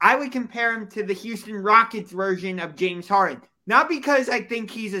 I would compare him to the Houston Rockets version of James Harden. Not because I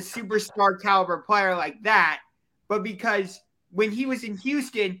think he's a superstar caliber player like that, but because when he was in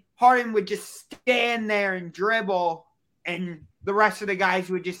Houston, Harden would just stand there and dribble, and the rest of the guys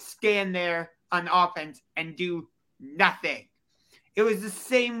would just stand there on offense and do nothing. It's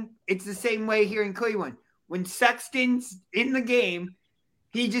the same way here in Cleveland. When Sexton's in the game,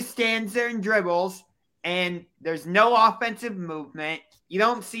 he just stands there and dribbles, and there's no offensive movement. You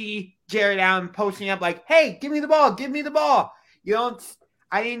don't see Jared Allen posting up like, hey, give me the ball.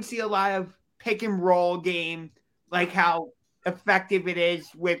 I didn't see a lot of pick and roll game like how effective it is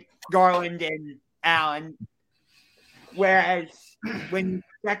with Garland and Allen. Whereas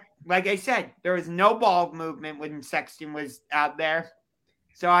like I said, there was no ball movement when Sexton was out there.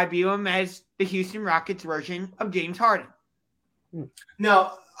 So I view him as the Houston Rockets version of James Harden.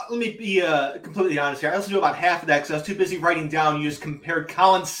 Now, let me be completely honest here. I listened to about half of that because I was too busy writing down. You just compared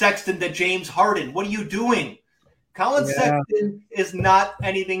Colin Sexton to James Harden. What are you doing? Colin Sexton is not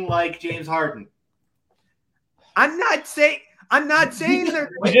anything like James Harden. I'm not saying that.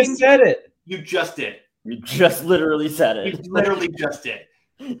 You just said it. You just did. You just literally said it. You literally just did.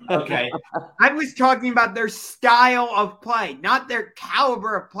 Okay. I was talking about their style of play, not their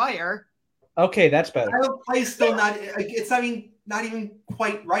caliber of player. Okay, that's better. Style of play still not. It's not even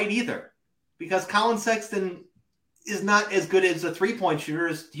quite right either, because Colin Sexton is not as good as a 3-point shooter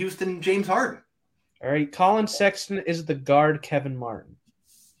as Houston James Harden. All right, Colin Sexton is the guard Kevin Martin.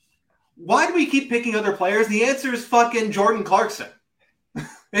 Why do we keep picking other players? The answer is fucking Jordan Clarkson.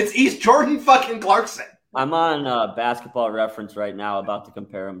 He's Jordan fucking Clarkson. I'm on Basketball Reference right now about to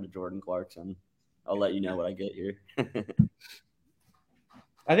compare him to Jordan Clarkson. I'll let you know what I get here.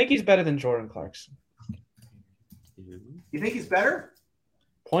 I think he's better than Jordan Clarkson. You think he's better?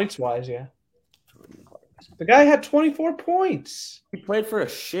 Points-wise, yeah. The guy had 24 points. He played for a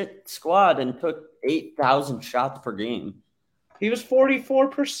shit squad and took 8,000 shots per game. He was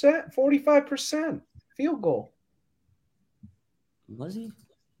 44%, 45% field goal. Was he?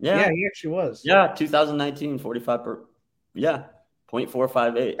 Yeah, he actually was. Yeah, 2019, 45 per. Yeah,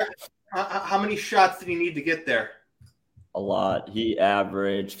 0.458. How many shots did he need to get there? A lot. He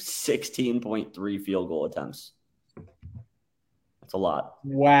averaged 16.3 field goal attempts. That's a lot.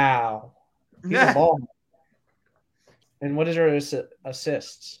 Wow. He's a ball. And what is our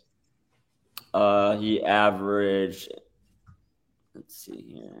assists? He averaged. Let's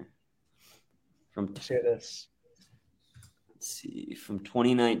see here. From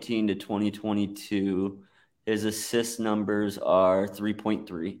 2019 to 2022, his assist numbers are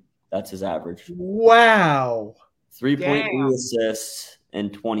 3.3. That's his average. Wow. 3.3 assists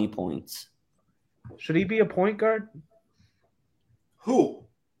and 20 points. Should he be a point guard? Who?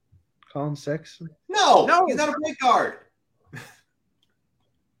 Colin Sexton? No, he's not a point guard.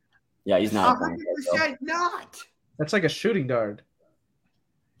 Yeah, he's not. 100% not. That's like a shooting guard.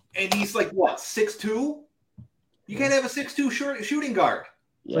 And he's like, what, 6'2"? You can't have a 6'2" shooting guard.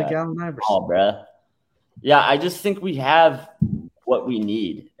 It's like Allen Iverson. Oh, bruh. Yeah, I just think we have what we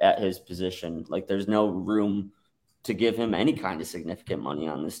need at his position. Like, there's no room to give him any kind of significant money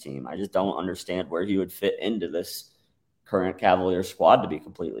on this team. I just don't understand where he would fit into this current Cavaliers squad, to be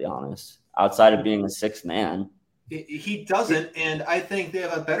completely honest, outside of being a sixth man. He doesn't, and I think they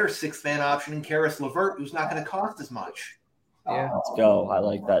have a better sixth man option in Karis LeVert, who's not going to cost as much. Yeah. Let's go. I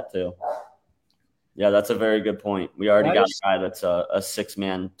like that too. Yeah, that's a very good point. We already got a guy that's a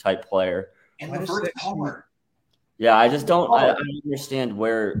six-man type player. And LeVert's taller. Yeah, I just don't I understand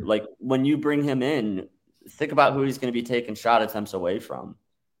where, like, when you bring him in, think about who he's going to be taking shot attempts away from.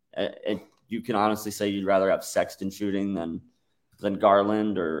 You can honestly say you'd rather have Sexton shooting than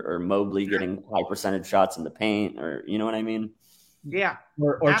Garland or Mobley getting high percentage shots in the paint, or you know what I mean? Yeah.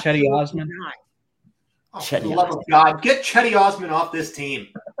 Or Chetty Osman. Oh, for the love of God, get Chetty Osman off this team.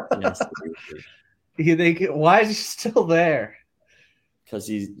 Yes, why is he still there? Because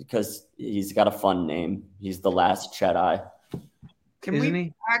he's got a fun name. He's the last Chet.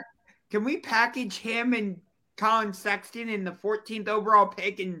 Can we package him and Colin Sexton in the 14th overall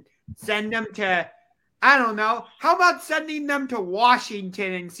pick and send them to, I don't know, how about sending them to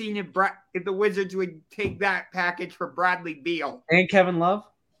Washington and seeing if the Wizards would take that package for Bradley Beal? And Kevin Love?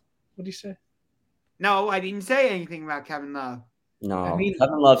 What do you say? No, I didn't say anything about Kevin Love. No,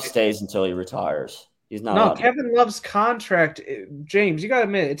 Kevin Love stays until he retires. He's not. No, Kevin Love's contract, James, you got to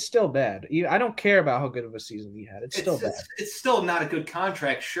admit, it's still bad. I don't care about how good of a season he had. It's still bad. It's still not a good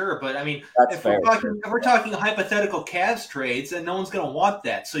contract, sure. But, I mean, if we're talking hypothetical Cavs trades, then no one's going to want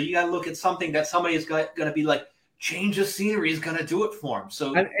that. So you got to look at something that somebody is going to be like, change of scenery is going to do it for him.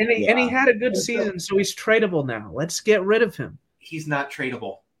 So and he had a good season, so he's tradable now. Let's get rid of him. He's not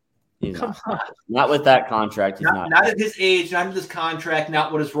tradable. Come on. Not with that contract. He's not at his age, not at his contract,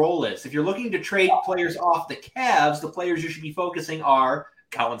 not what his role is. If you're looking to trade players off the Cavs, the players you should be focusing are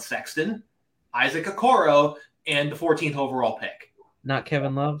Colin Sexton, Isaac Okoro, and the 14th overall pick. Not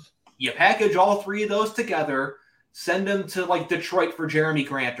Kevin Love? You package all three of those together, send them to like Detroit for Jeremy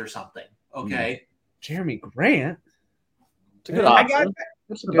Grant or something. Okay? Jeremy Grant? It's a good option.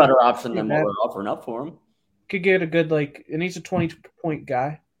 It's a better option than what we're offering up for him. Could get a good, and he's a 20-point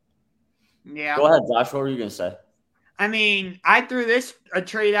guy. Yeah. Go ahead, Josh. What were you going to say? I mean, I threw a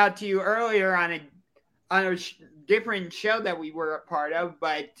trade out to you earlier on a different show that we were a part of,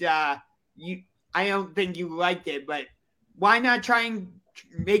 but I don't think you liked it. But why not try and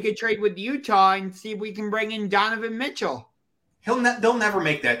make a trade with Utah and see if we can bring in Donovan Mitchell? They'll never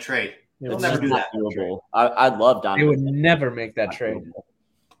make that trade. They'll never do that. I'd love Donovan. They would never make that trade.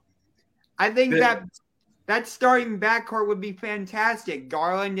 I think that starting backcourt would be fantastic.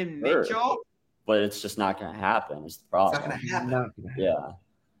 Garland and Mitchell. But it's just not going to happen. Is the problem. It's not going to happen. Yeah.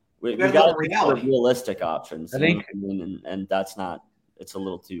 We got to look for realistic options. I think, and that's not. It's a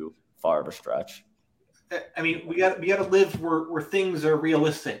little too far of a stretch. I mean, we got to live where things are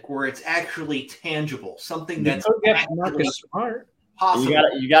realistic, where it's actually tangible, something that's Marcus Smart. Possible.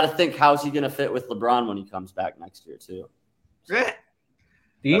 You got to think, how's he going to fit with LeBron when he comes back next year too? Do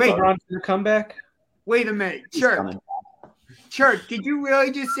you think LeBron's going to come back? Wait a minute, Churk, did you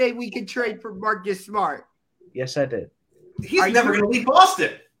really just say we could trade for Marcus Smart? Yes, I did. He's never going to leave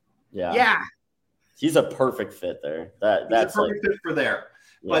Boston. Yeah. He's a perfect fit there. That's a perfect fit for there.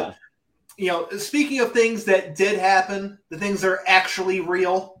 Yeah. But speaking of things that did happen, the things that are actually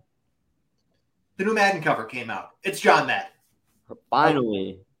real, the new Madden cover came out. It's John Madden.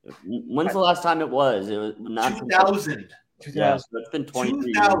 Finally. When's the last time it was? It was not 2000. Yeah, so it's been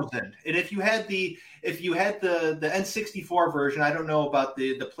 23 2000. And if you had the N64 version, I don't know about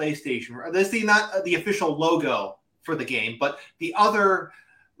the PlayStation. This is not the official logo for the game, but the other,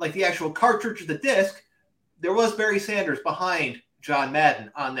 like the actual cartridge of the disc, there was Barry Sanders behind John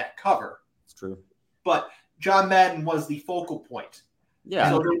Madden on that cover. It's true. But John Madden was the focal point. Yeah.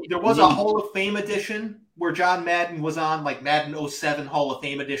 So there was a Hall of Fame edition where John Madden was on, like Madden 07 Hall of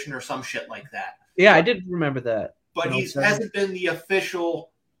Fame edition or some shit like that. Yeah, I did remember that. But he hasn't been the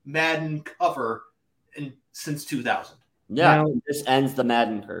official Madden cover since 2000. Yeah, this ends the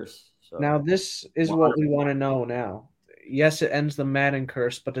Madden curse. So. Now, this is what we want to know now. Yes, it ends the Madden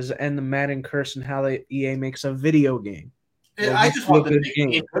curse, but does it end the Madden curse in how the EA makes a video game? I just want to make the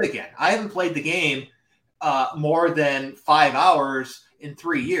game good again. I haven't played the game more than 5 hours in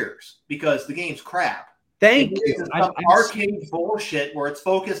 3 years because the game's crap. Thank you. Some arcade bullshit where it's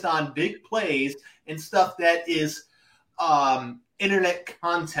focused on big plays and stuff that is internet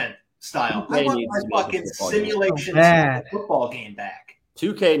content style. I want my fucking simulation football game back.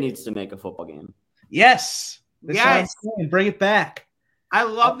 2K needs to make a football game. Yes. Yes. Bring it back. I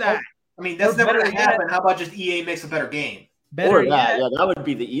love that. I mean, that's never going to happen. How about just EA makes a better game? Or that. Yeah, that would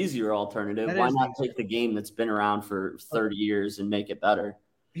be the easier alternative. Why not take the game that's been around for 30 years and make it better?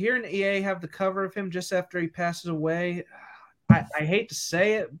 Hearing EA have the cover of him just after he passes away, I hate to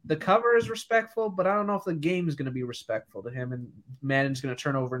say it. The cover is respectful, but I don't know if the game is going to be respectful to him, and Madden's going to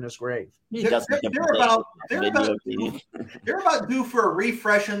turn over in his grave. They're about due for a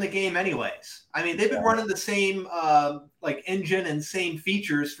refresh in the game anyways. I mean, they've been running the same engine and same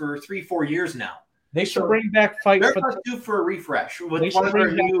features for 3-4 years now. They should bring back Fight. They're due for a refresh with one of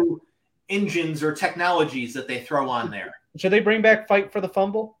their new engines or technologies that they throw on there. Should they bring back Fight for the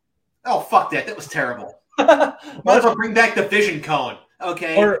Fumble? Oh, fuck that. That was terrible. Might as well bring back the Vision Cone,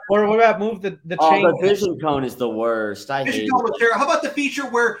 okay? Or what about move the chain? The Vision Cone is the worst. I hate it. How about the feature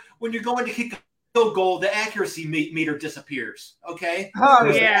where when you're going to kick a field goal, the accuracy meter disappears, okay?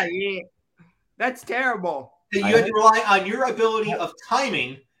 Oh, yeah. That's terrible. You had to rely on your ability of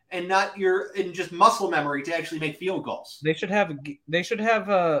timing and not just muscle memory to actually make field goals. They should have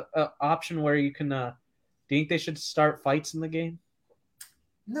a option where you can. Do you think they should start fights in the game?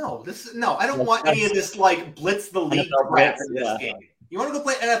 No, I don't want any of this like blitz the league crap in this game. You want to go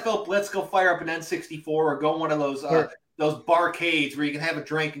play NFL Blitz? Go fire up an N64 or go one of those barcades where you can have a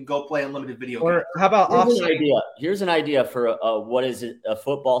drink and go play unlimited video games. Or how about Here's an idea for a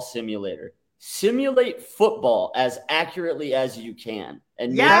football simulator. Simulate football as accurately as you can,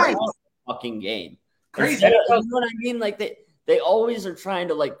 and make it a fucking game. Crazy, you know what I mean? Like they always are trying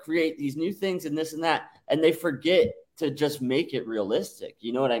to like create these new things and this and that, and they forget to just make it realistic.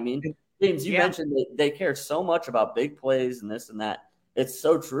 You know what I mean? James, you mentioned they care so much about big plays and this and that. It's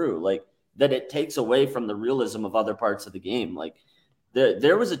so true. Like that it takes away from the realism of other parts of the game. Like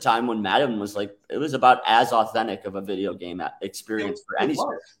there was a time when Madden was like, it was about as authentic of a video game experience for any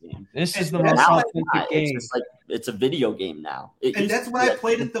sports game. This is the most authentic game. It's like it's a video game now. And that's when I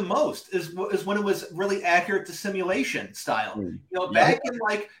played it the most is when it was really accurate to simulation style. You know, back in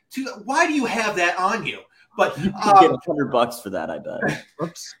why do you have that on you? But you can get $100 for that, I bet.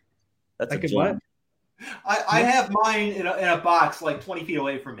 Oops. That's a gem. I have mine in a box like 20 feet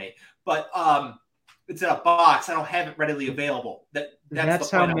away from me, but it's in a box. I don't have it readily available. That's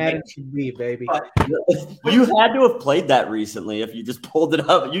how Madden should be, baby. But you had to have played that recently. If you just pulled it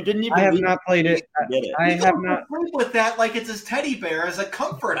up, you didn't even. I have not played it. I have not played with that like it's his teddy bear as a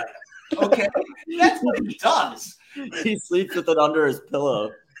comfort item. Okay, that's what he does. He sleeps with it under his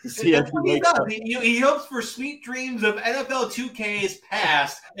pillow. That's what he does. He hopes for sweet dreams of NFL 2K's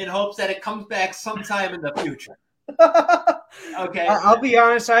past and hopes that it comes back sometime in the future. Okay. I'll be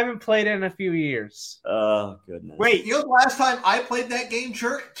honest, I haven't played it in a few years. Oh, goodness. Wait, you know the last time I played that game,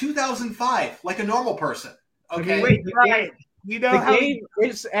 Churk? 2005, like a normal person. Okay. Wait, right. You know the game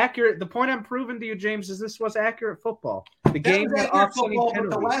is accurate. The point I'm proving to you, James, is this was accurate football. The game had offsetting penalties.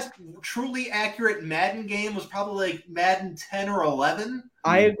 The last truly accurate Madden game was probably like Madden 10 or 11.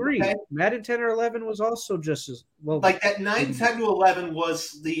 I agree. Okay. Madden 10 or 11 was also just as well. Like that 9, 10 to 11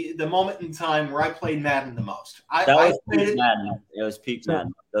 was the moment in time where I played Madden the most. That was peak Madden. It was peak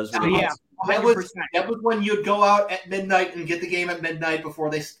Madden. Those were that was when you'd go out at midnight and get the game at midnight before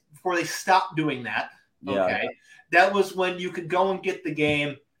they stopped doing that. Okay. Yeah. That was when you could go and get the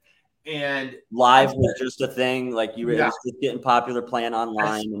game, and live was just a thing. Like it was just getting popular playing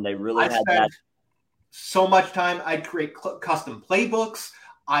online, and they really had that. So much time. I'd create custom playbooks.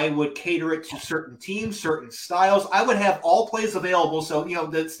 I would cater it to certain teams, certain styles. I would have all plays available. So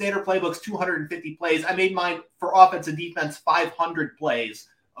the standard playbook's 250 plays. I made mine for offense and defense 500 plays.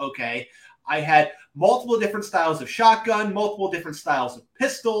 Okay. I had multiple different styles of shotgun, multiple different styles of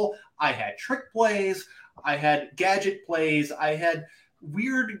pistol. I had trick plays. I had gadget plays. I had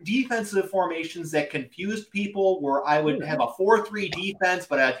weird defensive formations that confused people where I would have a 4-3 defense,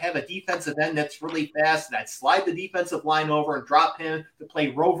 but I'd have a defensive end that's really fast, and I'd slide the defensive line over and drop him to play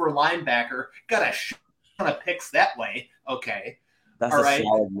rover linebacker. Got a ton of picks that way. Okay. That's All a right.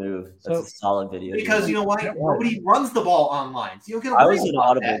 solid move. That's a solid video. Because you know what? Nobody runs the ball online. So you don't get I was an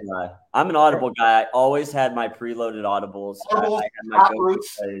Audible guy. I'm an Audible guy. I always had my preloaded Audibles. Audibles, I had my top go-to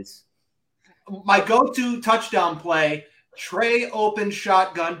routes. plays. My go-to touchdown play, Trey open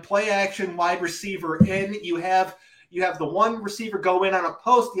shotgun, play action wide receiver in. You have the one receiver go in on a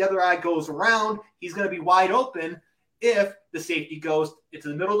post, the other guy goes around. He's going to be wide open. If the safety goes into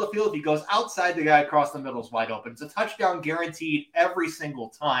the middle of the field, if he goes outside, the guy across the middle is wide open. It's a touchdown guaranteed every single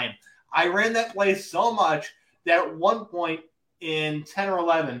time. I ran that play so much that at one point in 10 or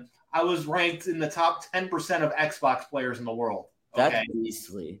 11, I was ranked in the top 10% of Xbox players in the world. That's Okay.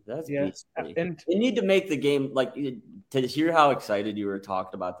 beastly. That's Yeah. beastly. And They need to make the game like to hear how excited you were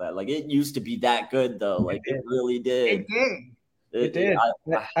talking about that. Like it used to be that good though. Like it really did. It did. it did.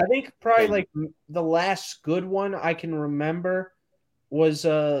 I think probably like the last good one I can remember was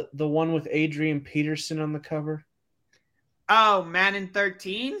the one with Adrian Peterson on the cover. Oh, Madden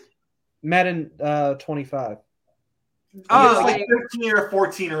 13? Madden 25. Oh, it was Oh, like 13 or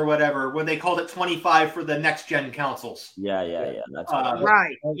 14 or whatever when they called it 25 for the next-gen consoles. Yeah. That's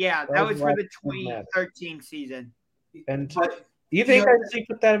right. Yeah, that was for the Madden. 2013 season. And But you think you know, I'd sleep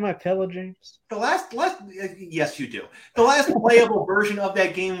with that in my pillow, James? the last yes, you do. The last playable version of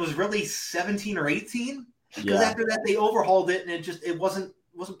that game was really 17 or 18. Because yeah. after that they overhauled it and it wasn't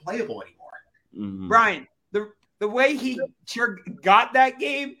playable anymore. Mhm. Brian, the way he sure got that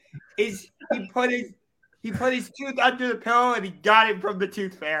game is he put his tooth under the pillow and he got it from the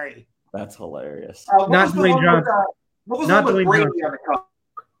Tooth Fairy. That's hilarious. Not Dwayne Johnson. What was Not the one with Dwayne Brady on the cover?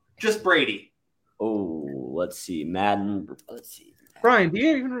 Just Brady. Oh, let's see. Madden. Let's see. Brian, do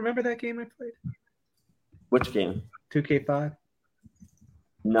you even remember that game I played? Which game? 2K5.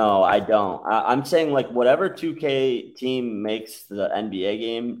 No, I don't. I'm saying like whatever 2K team makes the NBA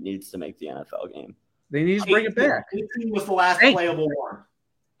game needs to make the NFL game. They need to bring it back. 18 was the last Hey. playable one.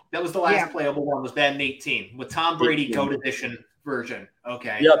 That was the last playable one. Was Madden 18 with Tom Brady 18. Goat Edition version?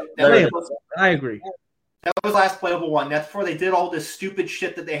 Okay. Yep. That was I agree. the last playable one. That's before they did all this stupid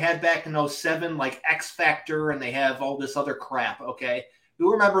shit that they had back in 07, like X Factor, and they have all this other crap. Okay.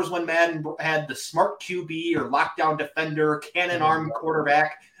 Who remembers when Madden had the smart QB or lockdown defender, cannon arm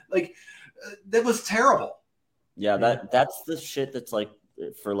quarterback? Like that was terrible. Yeah, that's the shit that's like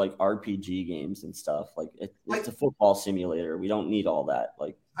for like RPG games and stuff. Like it's a football simulator. We don't need all that.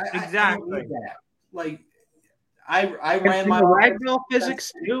 Like Exactly. I don't need that. Like I ran And my the ragdoll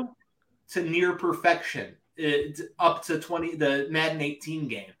physics too. to near perfection. It's up to the Madden 18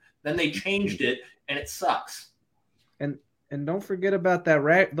 game. Then they changed it, and it sucks. And don't forget about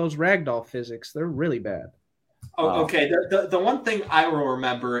that those ragdoll physics. They're really bad. Oh, okay. The one thing I will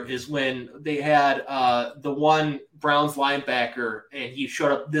remember is when they had the one Browns linebacker, and he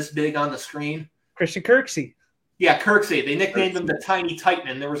showed up this big on the screen. Christian Kirksey. Yeah, Kirksey. They nicknamed him the Tiny Titan,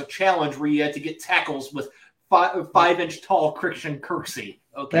 and there was a challenge where you had to get tackles with 5-inch tall Christian Kirksey.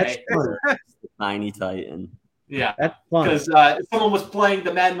 Okay, That's fun. Tiny Titan. yeah. That's fun. Because someone was playing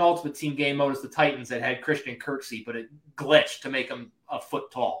the Madden Ultimate Team game mode as the Titans that had Christian Kirksey, but it glitched to make him a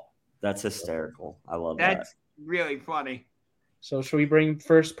foot tall. That's hysterical. I love that. That's really funny. So should we bring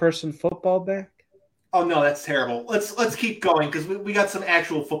first person football back? Oh no, that's terrible. Let's keep going because we got some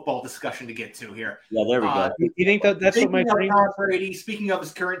actual football discussion to get to here. Yeah, there we go. You think that's what my dream? Tom Brady, speaking of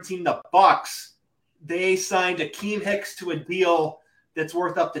his current team, the Bucks, they signed Akeem Hicks to a deal that's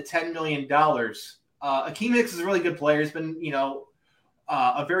worth up to $10 million. Akeem Hicks is a really good player. He's been,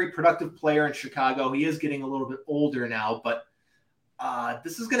 a very productive player in Chicago. He is getting a little bit older now, but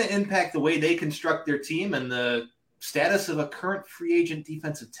this is going to impact the way they construct their team and the status of a current free agent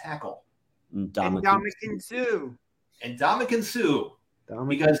defensive tackle. And Ndamukong Suh. And Ndamukong Suh,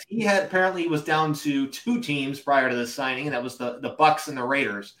 because he apparently was down to two teams prior to the signing, and that was the Bucks and the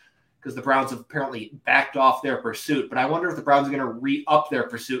Raiders, because the Browns have apparently backed off their pursuit. But I wonder if the Browns are going to re-up their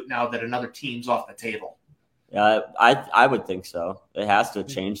pursuit now that another team's off the table. Yeah, I would think so. It has to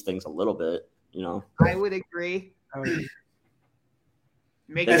change things a little bit, I would agree.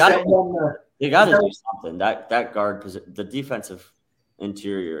 They got to do something. That guard, the defensive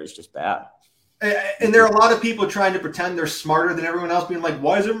interior is just bad. And there are a lot of people trying to pretend they're smarter than everyone else, being like,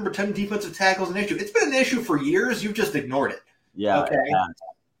 why is everyone pretending defensive tackle is an issue? It's been an issue for years. You've just ignored it. Yeah. Okay.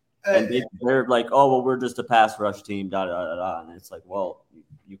 And they're like, oh, well, we're just a pass rush team, da, da, da, da. And it's like, well,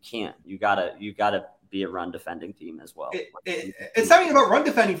 You can't. You gotta be a run defending team as well. It's not even about run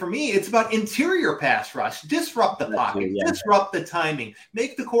defending for me. It's about interior pass rush. Disrupt the pocket. Disrupt the timing.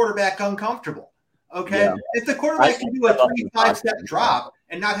 Make the quarterback uncomfortable. Okay? Yeah. If the quarterback can do a 3-5 step drop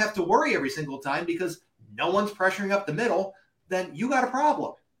and not have to worry every single time because no one's pressuring up the middle, then you got a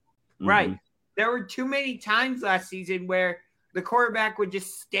problem. Right. Mm-hmm. There were too many times last season where the quarterback would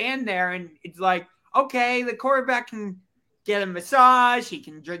just stand there and it's like, okay, the quarterback can get a massage, he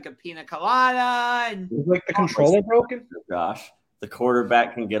can drink a pina colada, and was like the controller broken? Gosh, the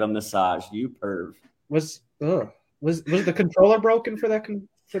quarterback can get a massage. You perv. Was the controller broken for that?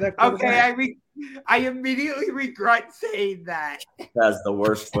 Okay, I immediately regret saying that. That's the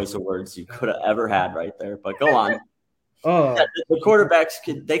worst choice of words you could have ever had right there. But go on. The quarterbacks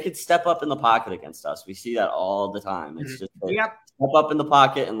could step up in the pocket against us. We see that all the time. It's just step up in the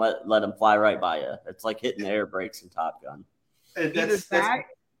pocket and let them fly right by you. It's like hitting air brakes in Top Gun.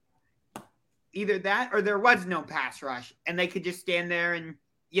 Either that or there was no pass rush and they could just stand there and,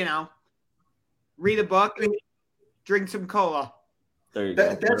 read a book and drink some cola. There you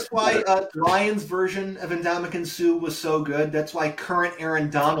go. That's why Bryan's version of Ndamukong Suh was so good. That's why current Aaron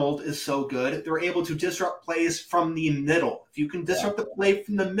Donald is so good. They're able to disrupt plays from the middle. If you can disrupt the play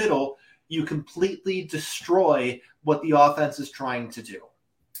from the middle, you completely destroy what the offense is trying to do.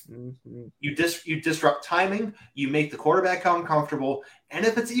 Mm-hmm. You disrupt timing. You make the quarterback uncomfortable. And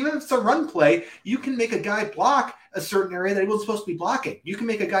if it's a run play, you can make a guy block a certain area that he wasn't supposed to be blocking. You can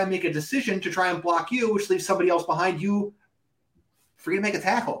make a guy make a decision to try and block you, which leaves somebody else behind you free to make a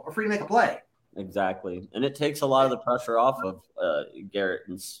tackle or free to make a play. Exactly. And it takes a lot of the pressure off of Garrett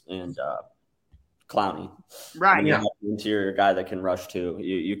and Clowney. Right. You have an interior guy that can rush too.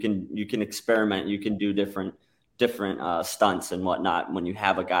 You can experiment. You can do different stunts and whatnot when you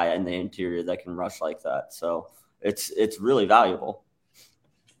have a guy in the interior that can rush like that. So it's really valuable.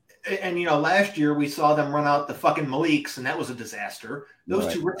 And, last year we saw them run out the fucking Maliks, and that was a disaster.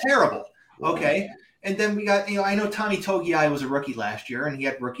 Those two were terrible. Okay. And then we got, I know Tommy Togiai was a rookie last year, and he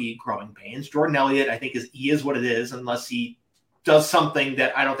had rookie growing pains. Jordan Elliott, I think, he is what it is, unless he does something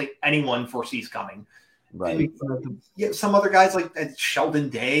that I don't think anyone foresees coming. Right. And, some other guys like Sheldon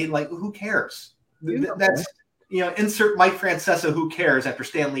Day, like, who cares? That's, insert Mike Francesa, who cares, after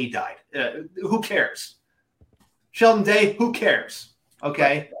Stan Lee died. Who cares? Sheldon Day, who cares?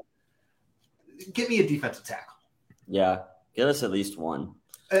 Okay? Get me a defensive tackle. Yeah, get us at least one.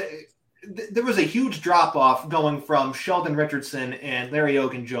 There was a huge drop-off going from Sheldon Richardson and Larry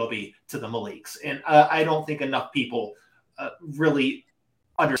Ogunjobi to the Maliks. And I don't think enough people really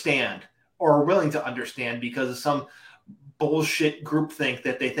understand or are willing to understand because of some bullshit groupthink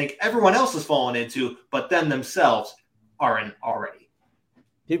that they think everyone else has fallen into, but then themselves are in already.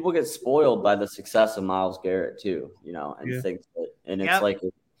 People get spoiled by the success of Myles Garrett too, and think that, and it's like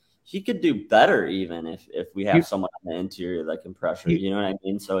he could do better even if we have someone on the interior that can pressure. You know what I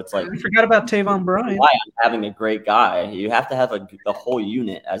mean? So it's like we forgot about Tavon Bryan. Why I'm having a great guy. You have to have the whole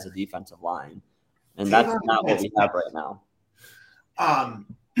unit as a defensive line, and that's not what we have right now.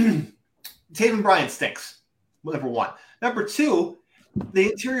 Tavon Bryan stinks. Number one. Number two,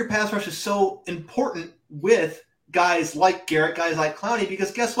 the interior pass rush is so important with guys like Garrett, guys like Clowney,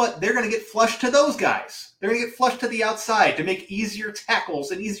 because guess what? They're going to get flushed to those guys. They're going to get flushed to the outside to make easier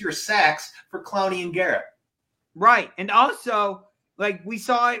tackles and easier sacks for Clowney and Garrett. Right. And also, like we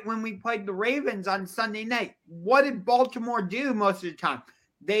saw it when we played the Ravens on Sunday night. What did Baltimore do most of the time?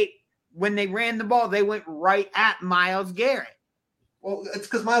 When they ran the ball, they went right at Myles Garrett. Well, it's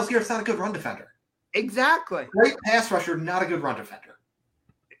because Myles Garrett's not a good run defender. Exactly. Great pass rusher, not a good run defender.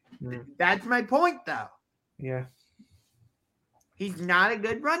 That's my point, though. Yeah. He's not a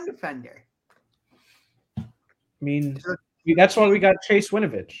good run defender. I mean, that's why we got Chase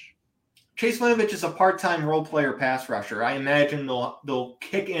Winovich. Chase Winovich is a part-time role player pass rusher. I imagine they'll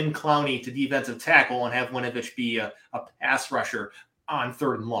kick in Clowney to defensive tackle and have Winovich be a pass rusher on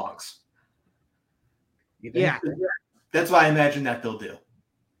 3rd and longs. Yeah. That's what I imagine that they'll do.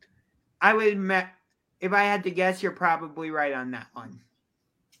 I would admit, if I had to guess, you're probably right on that one.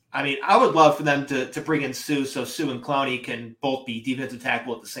 I mean, I would love for them to bring in Suh so Suh and Clowney can both be defensive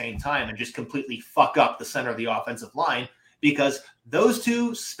tackle at the same time and just completely fuck up the center of the offensive line because those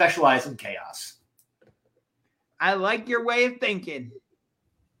two specialize in chaos. I like your way of thinking.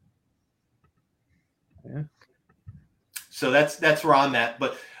 Yeah. So that's where I'm at.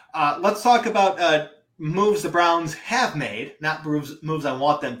 But let's talk about moves the Browns have made, not moves I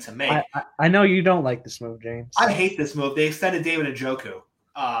want them to make. I know you don't like this move, James. I hate this move. They extended David Njoku.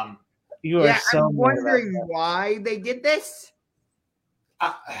 I'm wondering why they did this.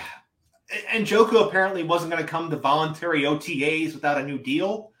 And Njoku apparently wasn't going to come to voluntary OTAs without a new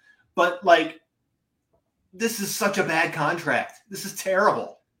deal. But, like, this is such a bad contract. This is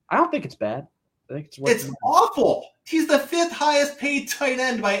terrible. I don't think it's bad. I think It's awful. He's the 5th highest paid tight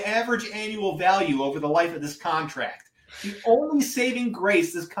end by average annual value over the life of this contract. The only saving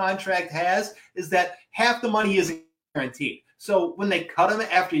grace this contract has is that half the money isn't guaranteed. So when they cut him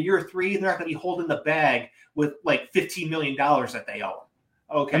after year 3, they're not going to be holding the bag with like $15 million that they owe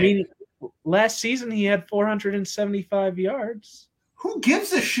him. Okay. I mean, last season he had 475 yards. Who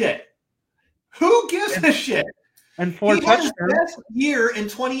gives a shit? Who gives a shit? And 4 he had his touchdowns. best year in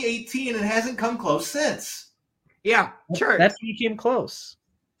 2018 and hasn't come close since. Yeah, sure. That's when he came close.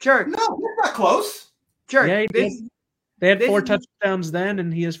 Sure. No, he's not close. Sure. Yeah, This they had this 4 is- touchdowns then,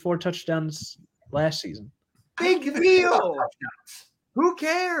 and he has 4 touchdowns last season. big give a shit about deal. touchdowns. Who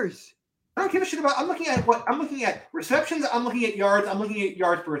cares? I don't give a shit about. I'm looking at receptions. I'm looking at yards. I'm looking at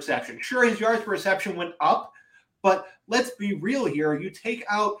yards per reception. Sure, his yards per reception went up, but let's be real here. You take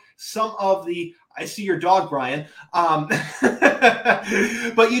out some of the. I see your dog, Bryan.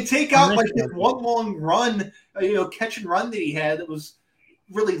 But you take out like that one long run, catch and run that he had that was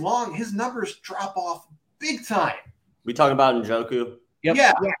really long. His numbers drop off big time. We talking about Njoku? Yep.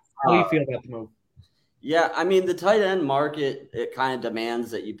 Yeah. How do you feel about the move? Yeah, I mean, the tight end market, it kind of demands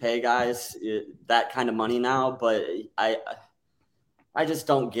that you pay guys that kind of money now, but I just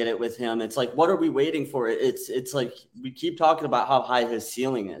don't get it with him. It's like, what are we waiting for? It's like we keep talking about how high his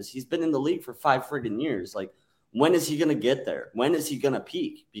ceiling is. He's been in the league for 5 friggin' years. Like, when is he going to get there? When is he going to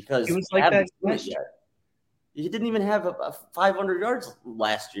peak? Because He was like that last yet. He didn't even have a 500 yards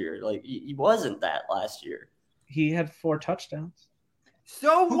last year. Like, he wasn't that last year. He had 4 touchdowns.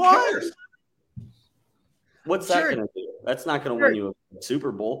 So Who what? cares? What's that Sure. going to do? That's not going to Sure. win you a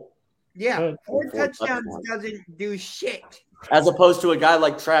Super Bowl. Yeah, Good. 4 Four touchdowns touchdowns. doesn't do shit. As opposed to a guy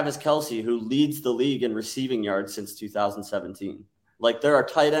like Travis Kelce, who leads the league in receiving yards since 2017. Like, there are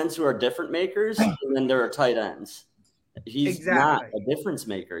tight ends who are difference makers, and then there are tight ends. He's not Exactly. a difference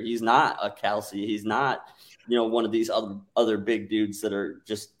maker. He's not a Kelce. He's not, one of these other big dudes that are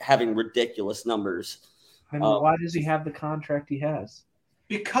just having ridiculous numbers. Then why does he have the contract he has?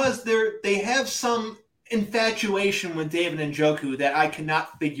 Because they have some infatuation with David Njoku that I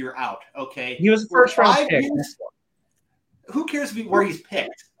cannot figure out. Okay, He was a For first-round 5 pick. years, who cares where he's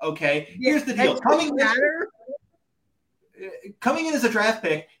picked? Okay, here's the deal. That doesn't matter. Coming in as a draft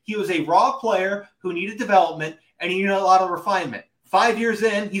pick, he was a raw player who needed development and he needed a lot of refinement. 5 years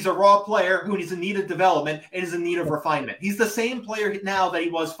in, he's a raw player who needs a need of development and is in need of refinement. He's the same player now that he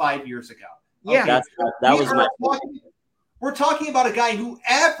was 5 years ago. Yeah. That was my We're talking about a guy who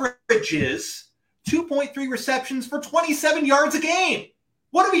averages 2.3 receptions for 27 yards a game.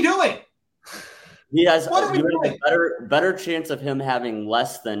 What are we doing? He has What are we doing? a better chance of him having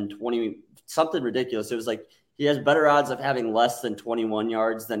less than 20, something ridiculous. It was like he has better odds of having less than 21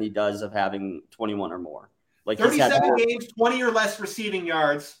 yards than he does of having 21 or more. Like, he's had 37 games, 20 or less receiving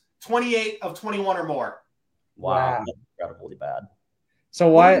yards, 28 of 21 or more. Wow, Wow. that's incredibly bad. So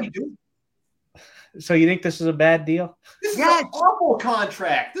What are why? we doing? So you think this is a bad deal? This is Yes. an awful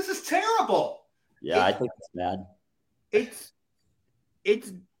contract. This is terrible. Yeah, I think it's bad.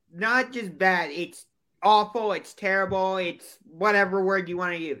 It's not just bad. It's awful. It's terrible. It's whatever word you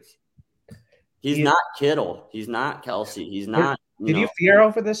want to use. He's Yeah. not Kittle. He's not Kelce. He's not. Did you fear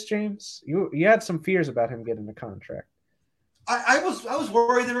over this, James? You had some fears about him getting a contract. I was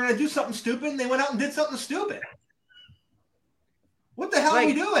worried they were going to do something stupid, and they went out and did something stupid. What the hell are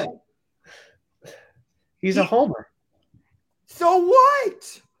we doing? He's a homer. So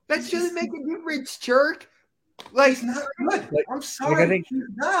what? That shouldn't make a difference, Churk. Like, He's not good. I'm sorry. Like, I think- He's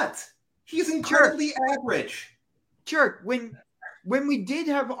not. He's incredibly average. Churk, when we did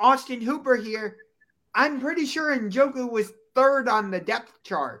have Austin Hooper here, I'm pretty sure Njoku was 3rd on the depth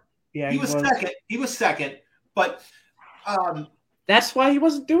chart. Yeah, He was second. He was second, but That's why he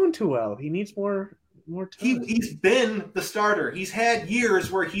wasn't doing too well. He needs more time. he's been the starter. He's had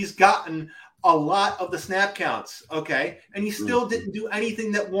years where he's gotten a lot of the snap counts, okay? And he still didn't do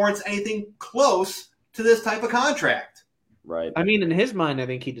anything that warrants anything close to this type of contract. Right. I mean, in his mind, I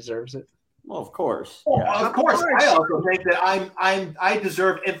think he deserves it. Well, of course. Well, Yeah. of course, I also think that I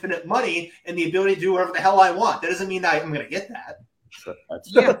deserve infinite money and the ability to do whatever the hell I want. That doesn't mean that I'm going to get that.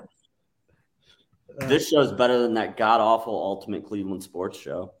 That's Yeah. This show's better than that god-awful Ultimate Cleveland Sports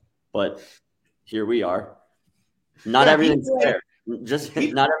Show. But here we are. Not Yeah, everything's people- fair.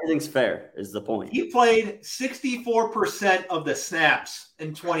 Not everything's fair is the point. He played 64% of the snaps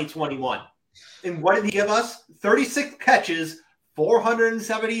in 2021. And what did he give us? 36 catches,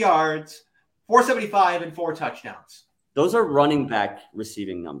 470 yards, 475, and 4 touchdowns. Those are running back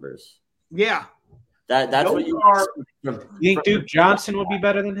receiving numbers. Yeah. That's Those what you are. You think Duke Johnson would be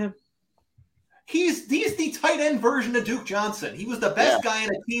better than him? He's the tight end version of Duke Johnson. He was the best guy in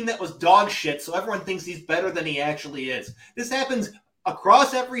a team that was dog shit, so everyone thinks he's better than he actually is. This happens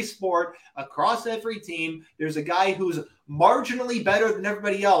across every sport, across every team. There's a guy who's marginally better than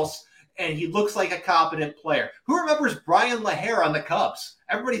everybody else, and he looks like a competent player. Who remembers Bryan LaHare on the Cubs?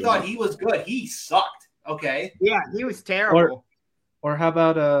 Everybody thought he was good. He sucked, okay? Yeah, he was terrible. Or how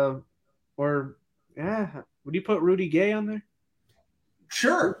about would you put Rudy Gay on there?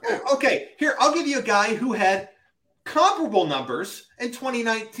 Sure. Okay, here, I'll give you a guy who had comparable numbers in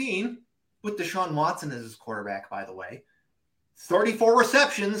 2019 with Deshaun Watson as his quarterback, by the way. 34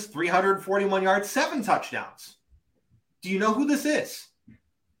 receptions, 341 yards, 7 touchdowns. Do you know who this is?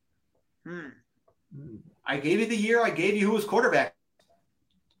 I gave you the year. I gave you who was quarterback.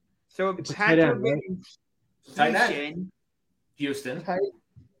 So It's a tight end, right? Tight end. Houston.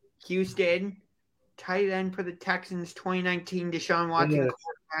 Tight end for the Texans, 2019, Deshaun Watson,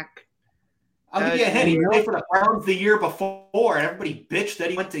 quarterback. I'll give you a hint. He played for the Browns the year before, and everybody bitched that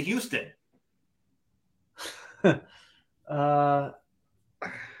he went to Houston.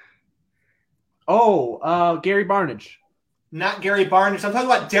 Gary Barnage. Not Gary Barnage. I'm talking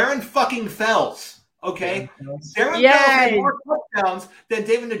about Darren fucking Fells. Okay? Darren Fells had more touchdowns than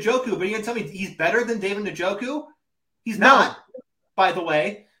David Njoku, but you're going to tell me he's better than David Njoku? He's not, by the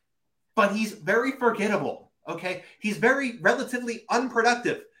way, but he's very forgettable. Okay? He's very relatively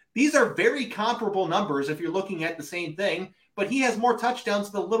unproductive. These are very comparable numbers if you're looking at the same thing, but he has more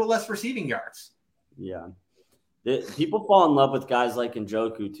touchdowns with a little less receiving yards. Yeah. People fall in love with guys like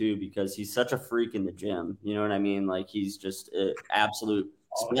Njoku too because he's such a freak in the gym. You know what I mean? Like he's just an absolute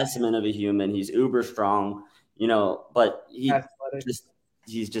specimen of a human. He's uber strong, but he's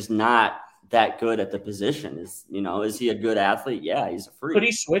just not that good at the position. Is he a good athlete? Yeah, he's a freak. Could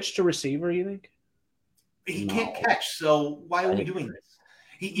he switch to receiver, you think? He can't catch, so why are we doing this?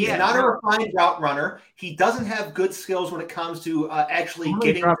 He's not a refined route runner. He doesn't have good skills when it comes to actually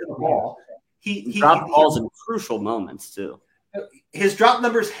getting to the ball. He dropped balls in crucial moments too. His drop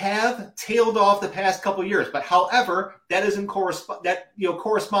numbers have tailed off the past couple of years, but however, that isn't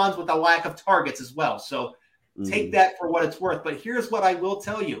corresponds with the lack of targets as well. So take that for what it's worth. But here's what I will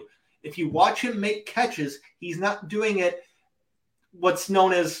tell you: if you watch him make catches, he's not doing it what's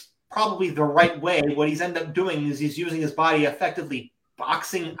known as probably the right way. What he's ended up doing is he's using his body effectively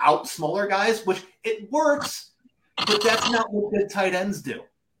boxing out smaller guys, which it works, but that's not what good tight ends do.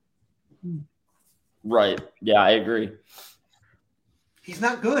 Right. Yeah, I agree. He's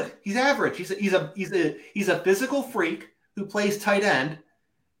not good. He's average. He's a physical freak who plays tight end,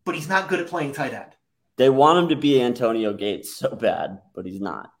 but he's not good at playing tight end. They want him to be Antonio Gates so bad, but he's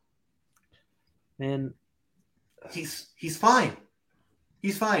not. Man, he's fine.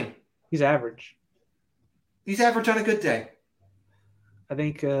 He's fine. He's average. He's average on a good day. I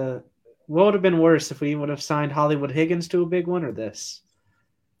think what would have been worse if we would have signed Hollywood Higgins to a big one or this?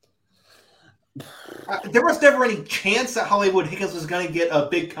 There was never any chance that Hollywood Higgins was going to get a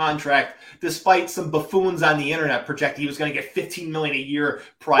big contract, despite some buffoons on the internet projecting he was going to get $15 million a year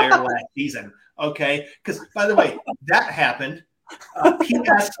prior to last season. Okay, because by the way, that happened.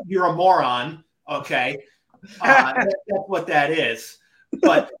 P.S. You're a moron. Okay, that's what that is.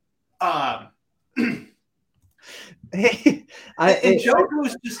 But Njoku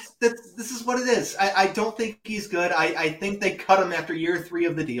is just this is what it is. I don't think he's good. I think they cut him after year 3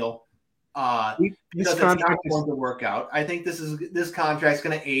 of the deal. Because it's not going to work out. I think this contract's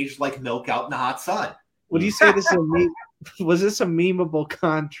going to age like milk out in the hot sun. Would you say this is was this a memeable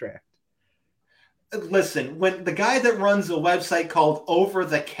contract? Listen, when the guy that runs a website called Over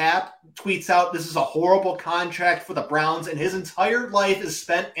the Cap tweets out this is a horrible contract for the Browns and his entire life is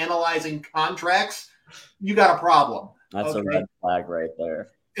spent analyzing contracts, you got a problem. That's a red flag right there.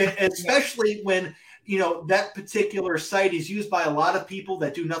 Especially when that particular site is used by a lot of people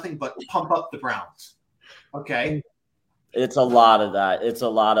that do nothing but pump up the Browns. Okay. It's a lot of that. It's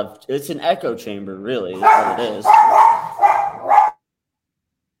an echo chamber, really, is what it is.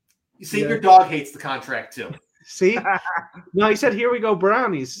 You see, your dog hates the contract too. See? No, he said, here we go,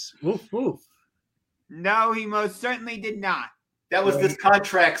 Brownies. Woof, woof. No, he most certainly did not. That was this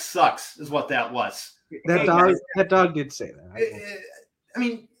contract sucks, is what that was. That dog did say that. I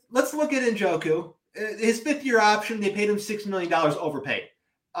mean, let's look at Njoku. His 5th-year option, they paid him $6 million overpaid.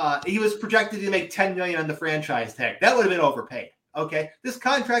 He was projected to make $10 million on the franchise tag. That would have been overpaid. Okay, this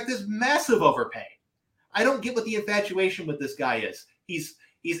contract is massive overpay. I don't get what the infatuation with this guy is. He's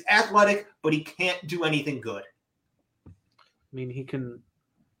athletic, but he can't do anything good. I mean, he can.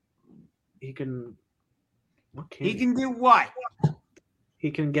 What can he can do what?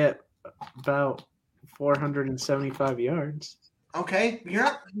 He can get about 475 yards. Okay, you're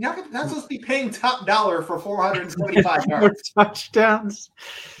not supposed to be paying top dollar for 475 More yards. touchdowns.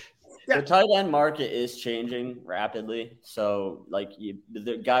 The tight end market is changing rapidly. So,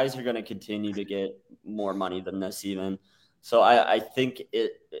 the guys are going to continue to get more money than this even. So I think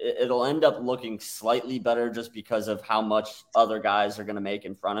it'll end up looking slightly better just because of how much other guys are going to make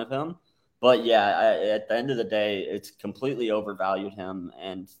in front of him. But, at the end of the day, it's completely overvalued him.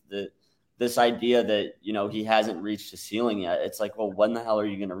 And this idea that, he hasn't reached the ceiling yet, it's like, well, when the hell are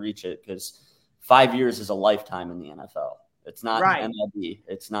you going to reach it? Because 5 years is a lifetime in the NFL. It's not MLB.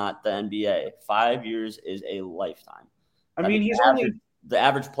 It's not the NBA. 5 years is a lifetime. I mean, the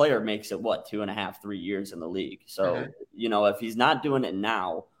average player makes it 2.5, 3 years in the league. So, if he's not doing it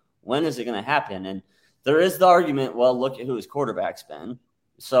now, when is it going to happen? And there is the argument, well, look at who his quarterback's been.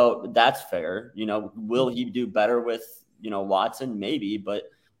 So that's fair. Will he do better with, Watson? Maybe, but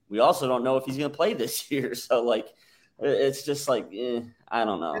we also don't know if he's going to play this year. So it's just I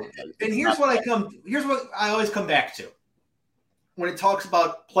don't know. And here's what I always come back to when it talks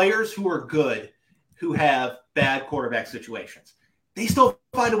about players who are good, who have bad quarterback situations. They still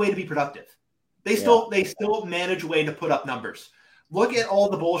find a way to be productive. They still manage a way to put up numbers. Look at all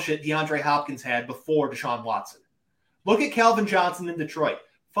the bullshit DeAndre Hopkins had before Deshaun Watson. Look at Calvin Johnson in Detroit.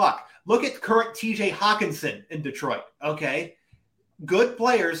 Look at current TJ Hawkinson in Detroit. Okay. Good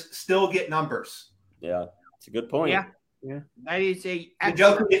players still get numbers. Yeah. It's a good point. Yeah. That is the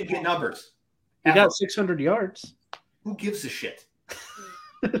Joker didn't get numbers. He got 600 yards. Who gives a shit?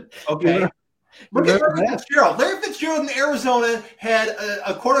 Okay. Look at Larry Fitzgerald. Larry Fitzgerald in Arizona had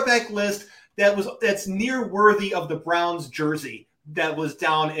a quarterback list that's near worthy of the Browns jersey that was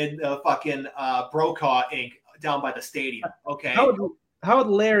down in fucking Brokaw Inc. down by the stadium. Okay. How would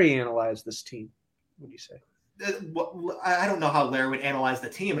Larry analyze this team? What do you say? I don't know how Larry would analyze the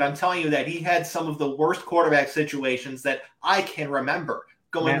team, but I'm telling you that he had some of the worst quarterback situations that I can remember.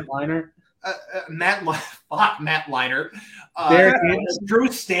 Matt Leinart? Matt Leinart.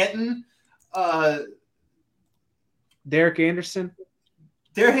 Drew Stanton. Derek Anderson.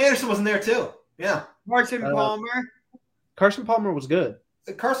 Derek Anderson wasn't there too. Yeah. Carson Palmer. Carson Palmer was good.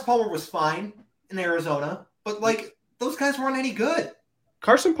 Carson Palmer was fine in Arizona, but those guys weren't any good.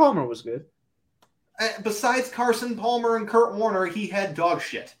 Carson Palmer was good. Besides Carson Palmer and Kurt Warner, he had dog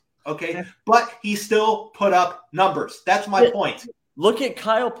shit. Okay. But he still put up numbers. That's my point. Look at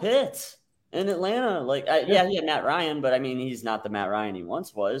Kyle Pitts in Atlanta. He had Matt Ryan, but I mean, he's not the Matt Ryan he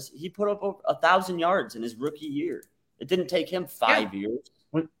once was. He put up 1,000 yards in his rookie year. It didn't take him 5 years.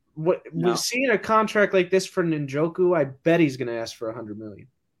 We're seeing a contract like this for Njoku. I bet he's going to ask for $100 million.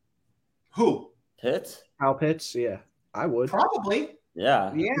 Who? Pitts? Kyle Pitts? Yeah, I would. Probably.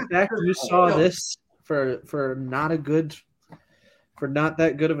 Yeah. Yeah. In fact, you saw this for not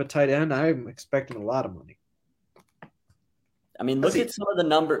that good of a tight end. I'm expecting a lot of money. I mean, look at some of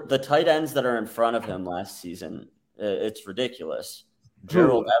the tight ends that are in front of him last season. It's ridiculous.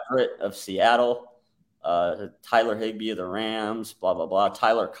 Gerald Everett of Seattle, Tyler Higbee of the Rams, blah, blah, blah.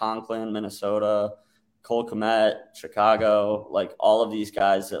 Tyler Conklin, Minnesota, Cole Kmet, Chicago, all of these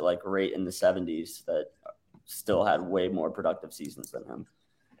guys that rate in the 70s that still had way more productive seasons than him.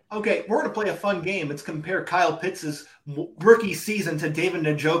 Okay, we're going to play a fun game. Let's compare Kyle Pitts' rookie season to David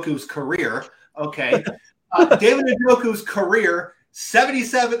Njoku's career. Okay. David Njoku's career,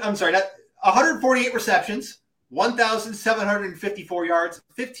 148 receptions, 1,754 yards,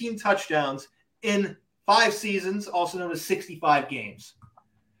 15 touchdowns in 5 seasons, also known as 65 games.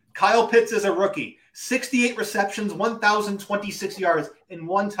 Kyle Pitts is a rookie, 68 receptions, 1,026 yards, and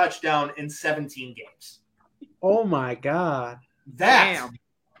 1 touchdown in 17 games. Oh, my God. That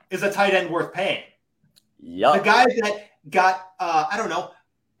is a tight end worth paying. Yep. The guy that got,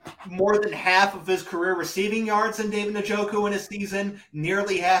 more than half of his career receiving yards than David Njoku in his season,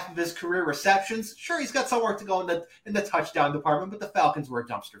 nearly half of his career receptions. Sure, he's got some work to go in the touchdown department, but the Falcons were a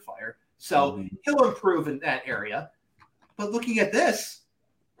dumpster fire. So he'll improve in that area. But looking at this,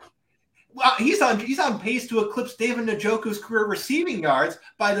 well, he's on pace to eclipse David Njoku's career receiving yards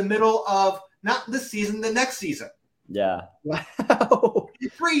by the middle of not this season, the next season. Yeah. Wow.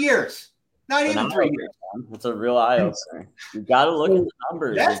 3 years. Not even 3 years. It's a real eye opener. You got to look at the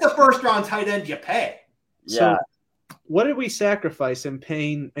numbers. That's the first round tight end you pay. Yeah. So, what did we sacrifice in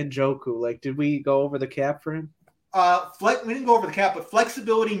paying Njoku? Did we go over the cap for him? We didn't go over the cap, but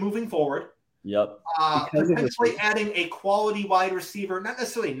flexibility moving forward. Yep. Potentially adding a quality wide receiver, not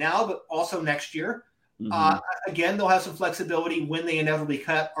necessarily now, but also next year. Mm-hmm. Again, they'll have some flexibility when they inevitably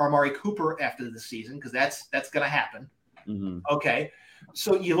cut Amari Cooper after the season, because that's going to happen. Mm-hmm. Okay.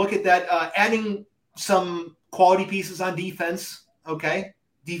 So you look at that, adding some quality pieces on defense. Okay.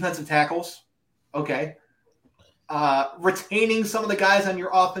 defensive tackles. Okay. Retaining some of the guys on your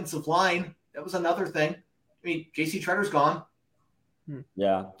offensive line. That was another thing. I mean, J.C. Tretter's gone.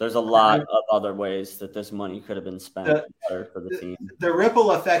 Yeah, there's a lot of other ways that this money could have been spent better for the team. The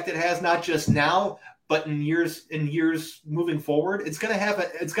ripple effect it has, not just now, but in years moving forward, it's going to have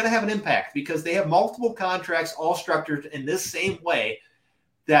an impact because they have multiple contracts all structured in this same way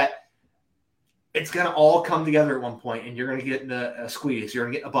that it's going to all come together at one point, and you're going to get in a squeeze. You're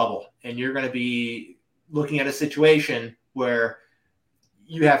going to get in a bubble, and you're going to be looking at a situation where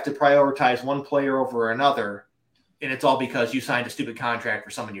you have to prioritize one player over another, and it's all because you signed a stupid contract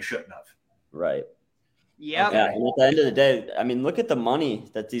for someone you shouldn't have. Right. Yep. Yeah. And at the end of the day, I mean, look at the money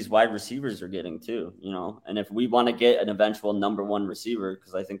that these wide receivers are getting too, and if we want to get an eventual number one receiver,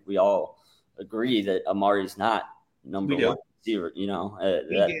 because I think we all agree that Amari's not number one receiver, We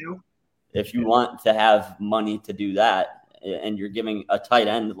do. If you want to have money to do that and you're giving a tight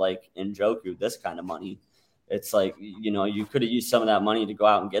end like Njoku this kind of money, it's like, you could have used some of that money to go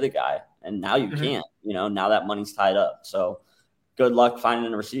out and get a guy, and now you can't, now that money's tied up. So good luck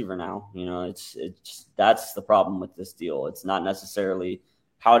finding a receiver now. It's that's the problem with this deal. It's not necessarily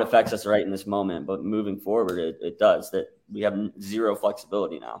how it affects us right in this moment, but moving forward, it does. That we have zero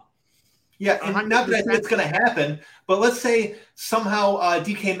flexibility now. Yeah, and not that I think it's going to happen, but let's say somehow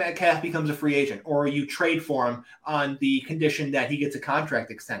DK Metcalf becomes a free agent, or you trade for him on the condition that he gets a contract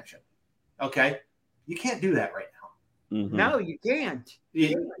extension. Okay? You can't do that right now. Mm-hmm. No, you can't.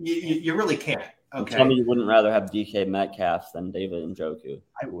 You really can't. Okay. Tell me you wouldn't rather have DK Metcalf than David Njoku.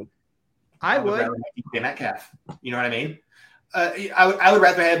 I would. I would. rather have DK Metcalf. You know what I mean? I would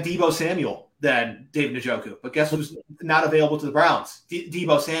rather have Deebo Samuel than David Njoku. But guess who's not available to the Browns?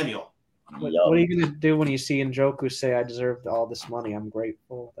 Deebo Samuel. What are you going to do when you see Njoku say, I deserved all this money? I'm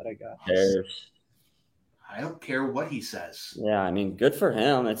grateful that I got this. I don't care what he says. Yeah, I mean, good for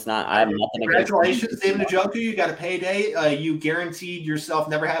him. It's not. I have nothing. Congratulations, David Njoku. You got a payday. You guaranteed yourself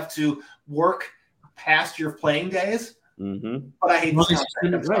never have to work past your playing days. Mm-hmm. But I hate this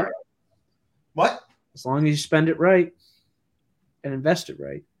contract. Right. What? As long as you spend it right and invest it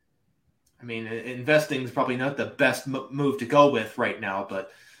right. I mean, investing is probably not the best move to go with right now,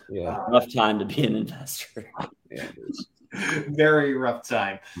 but rough time to be an investor. Yeah, it is. Very rough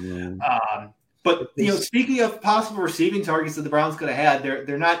time. Yeah. But speaking of possible receiving targets that the Browns could have had,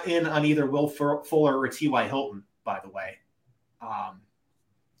 they're not in on either Will Fuller or T.Y. Hilton, by the way.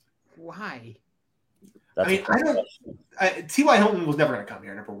 Why? T.Y. Hilton was never going to come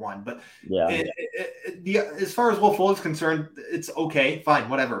here, number one. But as far as Will Fuller's concerned, it's okay, fine,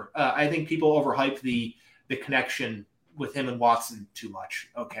 whatever. I think people overhype the connection with him and Watson too much.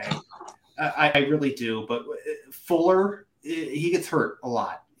 Okay, I really do. But Fuller, he gets hurt a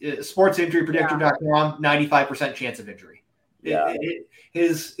lot. SportsInjuryPredictor.com, 95% chance of injury. Yeah.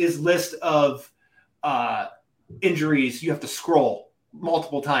 His list of injuries, you have to scroll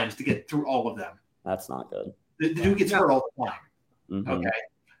multiple times to get through all of them. That's not good. The dude gets hurt all the time. Mm-hmm. Okay.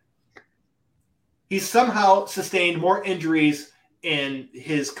 He's somehow sustained more injuries in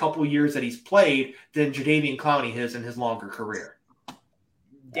his couple years that he's played than Jadeveon Clowney has in his longer career.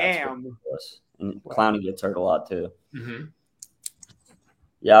 Damn. And Clowney gets hurt a lot too. Mm-hmm.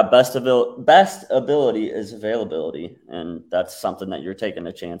 Yeah, best ability is availability, and that's something that you're taking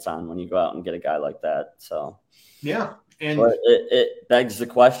a chance on when you go out and get a guy like that. So yeah, and but it begs the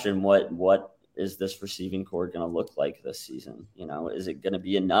question: what is this receiving core going to look like this season? Is it going to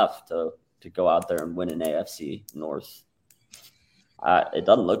be enough to go out there and win an AFC North? It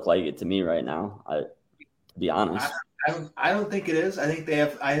doesn't look like it to me right now. To be honest, I don't think it is. I think they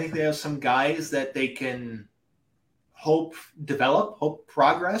have some guys that they can hope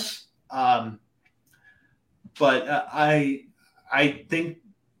progress. But I think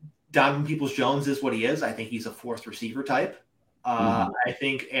Donovan Peoples-Jones is what he is. I think he's a fourth receiver type. I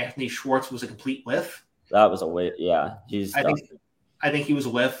think Anthony Schwartz was a complete whiff. That was a whiff. Yeah, I think he was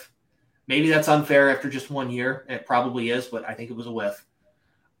a whiff. Maybe that's unfair after just 1 year. It probably is, but I think it was a whiff.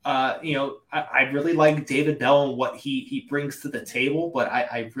 I really like David Bell and what he brings to the table, but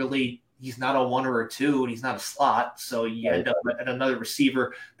he's not a 1 or a 2, and he's not a slot. So you end up at another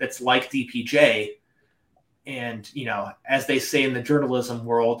receiver that's like DPJ. And, as they say in the journalism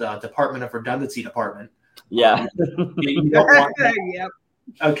world, Department of Redundancy Department. Yeah. You don't want that. Yep.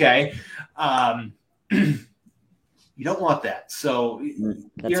 Okay. You don't want that. So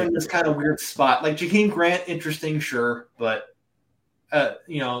you're in this kind of weird spot. Like Jakeem Grant, interesting, sure. But,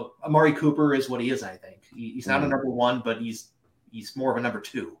 Amari Cooper is what he is, I think. He's not a number 1, but he's more of a number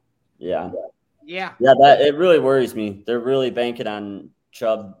 2. Yeah. That it really worries me. They're really banking on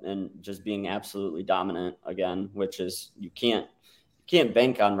Chubb and just being absolutely dominant again, which is you can't can't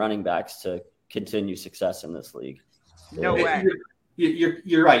bank on running backs to continue success in this league. No way.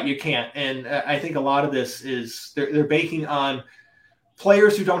 You're right. You can't. And I think a lot of this is they're banking on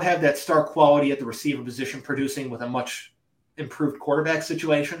players who don't have that star quality at the receiver position producing with a much improved quarterback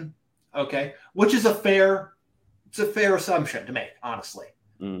situation. Okay. Which is a fair assumption to make, honestly.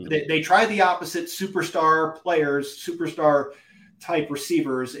 They tried the opposite, superstar players, superstar type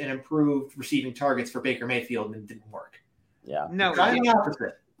receivers, and improved receiving targets for Baker Mayfield, and it didn't work. Yeah. No. Try the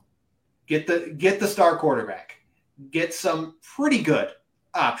opposite. Get the star quarterback. Get some pretty good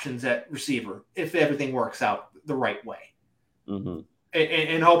options at receiver if everything works out the right way.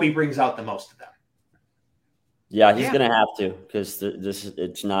 And hope he brings out the most of them. Yeah, he's going to have to, because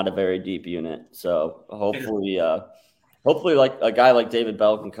it's not a very deep unit. So hopefully like a guy like David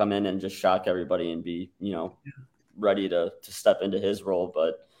Bell can come in and just shock everybody and be, ready to step into his role.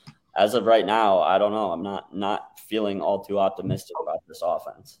 But as of right now, I don't know. I'm not feeling all too optimistic about this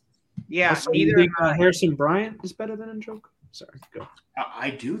offense. Yeah, also, you think Harrison Bryant is better than Njoku? Sorry, go.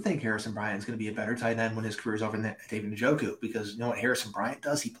 I do think Harrison Bryant is going to be a better tight end when his career is over than David Njoku, because you know what Harrison Bryant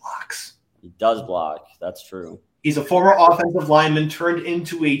does? He blocks. He does block. That's true. He's a former offensive lineman turned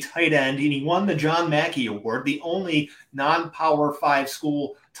into a tight end, and he won the John Mackey Award, the only non-Power 5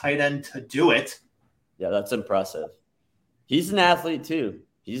 school tight end to do it. Yeah, that's impressive. He's an athlete too.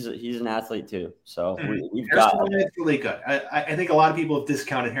 He's an athlete too. So we've got. Harrison Bryant's really good. I think a lot of people have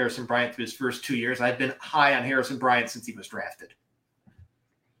discounted Harrison Bryant through his first 2 years. I've been high on Harrison Bryant since he was drafted.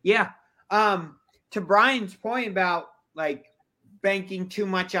 Yeah. To Brian's point about like banking too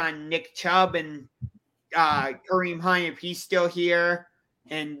much on Nick Chubb and Kareem Hunt if he's still here,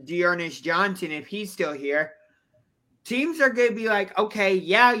 and Dearness Johnson if he's still here, teams are going to be like, okay,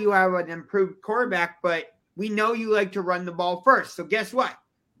 yeah, you have an improved quarterback, but we know you like to run the ball first. So guess what?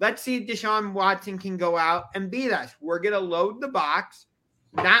 Let's see if Deshaun Watson can go out and beat us. We're going to load the box,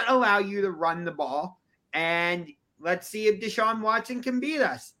 not allow you to run the ball, and let's see if Deshaun Watson can beat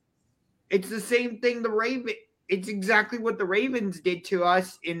us. It's the same thing it's exactly what the Ravens did to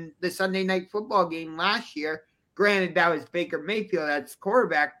us in the Sunday Night Football game last year. Granted, that was Baker Mayfield as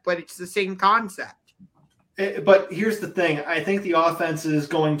quarterback, but it's the same concept. But here's the thing. I think the offense is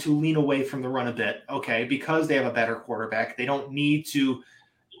going to lean away from the run a bit, okay, because they have a better quarterback. They don't need to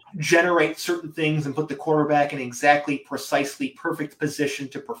generate certain things and put the quarterback in exactly, precisely perfect position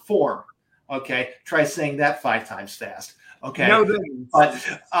to perform, okay? Try saying that 5 times fast, okay? No, but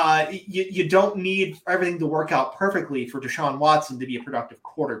you don't need everything to work out perfectly for Deshaun Watson to be a productive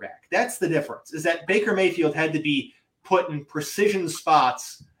quarterback. That's the difference, is that Baker Mayfield had to be put in precision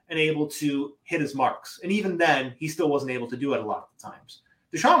spots and able to hit his marks. And even then, he still wasn't able to do it a lot of the times.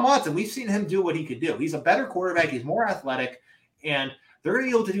 Deshaun Watson, we've seen him do what he could do. He's a better quarterback. He's more athletic. And they're going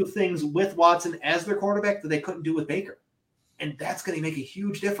to be able to do things with Watson as their quarterback that they couldn't do with Baker. And that's going to make a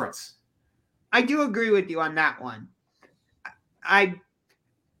huge difference. I do agree with you on that one. I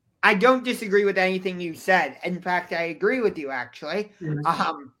don't disagree with anything you said. In fact, I agree with you, actually.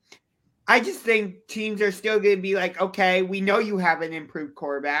 Mm-hmm. I just think teams are still going to be like, okay, we know you have an improved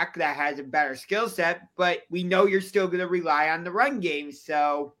quarterback that has a better skill set, but we know you're still going to rely on the run game.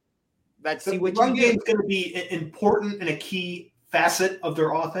 So let's see what you do. The run game is going to be important and a key facet of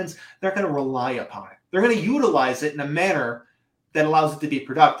their offense. They're going to rely upon it. They're going to utilize it in a manner that allows it to be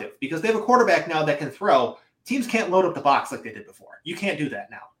productive, because they have a quarterback now that can throw. Teams can't load up the box like they did before. You can't do that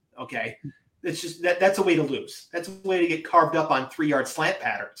now. Okay. It's just that's a way to lose. That's a way to get carved up on 3-yard slant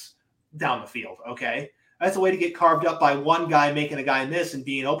patterns down the field, okay? That's a way to get carved up by one guy making a guy miss and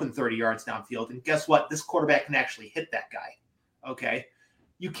being open 30 yards downfield. And guess what? This quarterback can actually hit that guy, okay?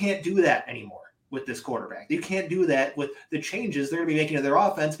 You can't do that anymore with this quarterback. You can't do that with the changes they're going to be making to their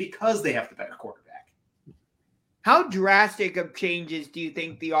offense because they have the better quarterback. How drastic of changes do you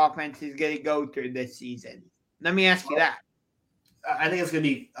think the offense is going to go through this season? Let me ask you that. I think it's going to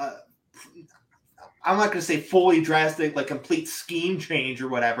be I'm not going to say fully drastic, like complete scheme change or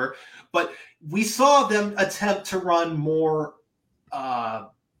whatever, but we saw them attempt to run more, high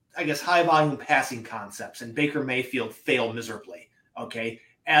volume passing concepts, and Baker Mayfield failed miserably, okay,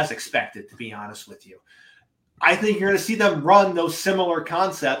 as expected, to be honest with you. I think you're going to see them run those similar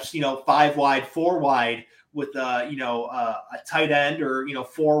concepts, 5 wide, 4 wide with, a tight end, or,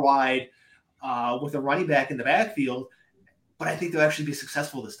 4 wide with a running back in the backfield, but I think they'll actually be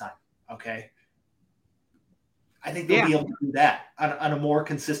successful this time, okay? I think they'll be able to do that on a more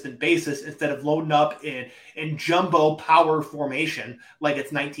consistent basis instead of loading up in jumbo power formation like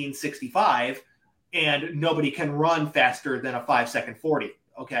it's 1965 and nobody can run faster than a 5-second 40.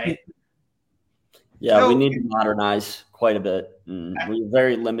 Okay. Yeah, we need to modernize quite a bit. We're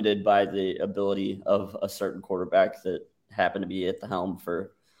very limited by the ability of a certain quarterback that happened to be at the helm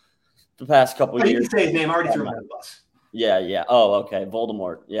for the past couple I years. didn't say his name. I already threw him under the bus. Yeah. Oh, okay.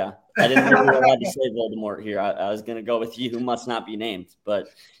 Voldemort. Yeah. I didn't know we were allowed to say Voldemort here. I was going to go with you who must not be named. But,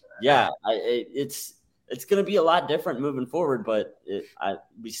 yeah, it's going to be a lot different moving forward. But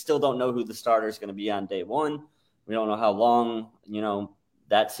we still don't know who the starter is going to be on day one. We don't know how long,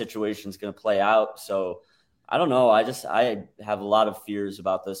 that situation is going to play out. So, I don't know. I have a lot of fears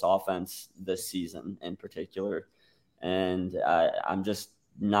about this offense this season in particular. And I'm just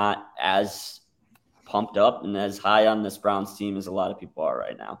not as pumped up and as high on this Browns team as a lot of people are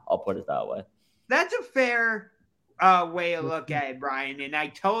right now. I'll put it that way. That's a fair way to look at it, Brian, and I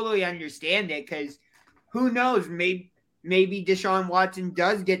totally understand it because who knows, maybe Deshaun Watson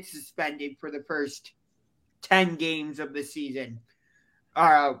does get suspended for the first 10 games of the season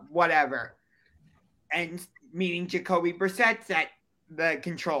or whatever, and meaning Jacoby Brissett's at the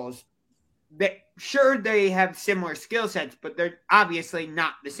controls. Sure, they have similar skill sets, but they're obviously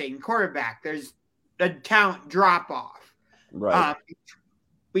not the same quarterback. There's a talent drop-off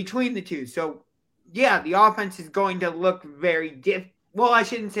between the two. So, yeah, the offense is going to look very different. Well, I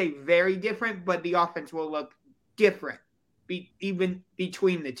shouldn't say very different, but the offense will look different even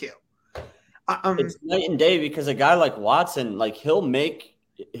between the two. It's night and day because a guy like Watson, like he'll make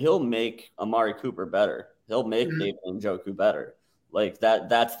Amari Cooper better. He'll make David Njoku better. Like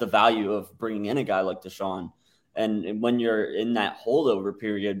that's the value of bringing in a guy like Deshaun. And when you're in that holdover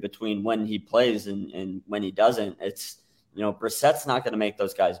period between when he plays and when he doesn't, it's, Brissett's not going to make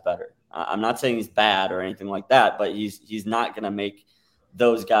those guys better. I'm not saying he's bad or anything like that, but he's not going to make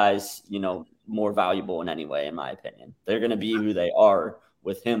those guys, more valuable in any way, in my opinion. They're going to be who they are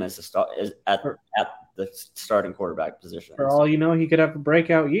with him as at the starting quarterback position. For all you know, he could have a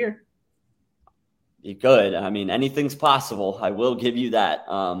breakout year. He could. I mean, anything's possible. I will give you that.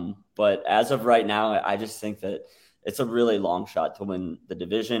 But as of right now, I just think that it's a really long shot to win the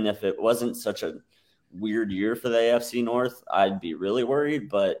division. If it wasn't such a weird year for the AFC North, I'd be really worried.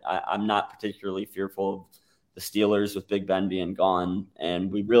 But I'm not particularly fearful of the Steelers with Big Ben being gone.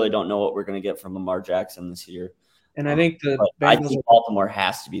 And we really don't know what we're going to get from Lamar Jackson this year. And I think I think Baltimore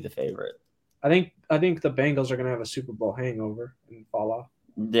has to be the favorite. I think the Bengals are going to have a Super Bowl hangover and fall off.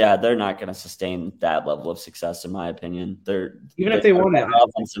 Yeah, they're not going to sustain that level of success, in my opinion. Even if they won it,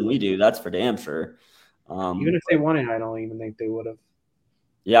 offense than we do, that's for damn sure. Even if they won it, I don't even think they would have.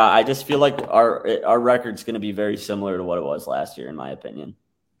 Yeah, I just feel like our record's going to be very similar to what it was last year, in my opinion.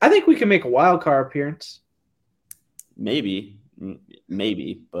 I think we can make a wild card appearance. Maybe,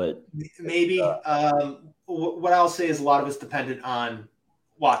 but maybe. What I'll say is a lot of it's dependent on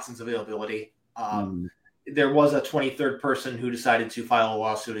Watson's availability. There was a 23rd person who decided to file a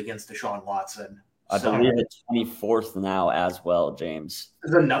lawsuit against Deshaun Watson. I believe it's 24th now as well, James.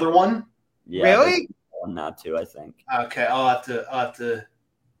 There's another one? Yeah, really? One, not two, I think. Okay, I'll have to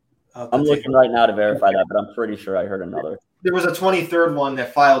I'm looking right now to verify that, but I'm pretty sure I heard another. There was a 23rd one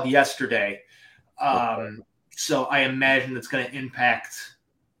that filed yesterday. So I imagine it's going to impact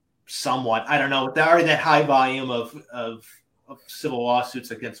somewhat. I don't know. With already that high volume of civil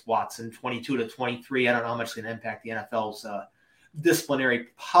lawsuits against Watson, 22 to 23. I don't know how much it's going to impact the NFL's disciplinary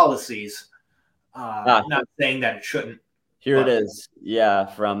policies. Not saying that it shouldn't. Here it is. Yeah,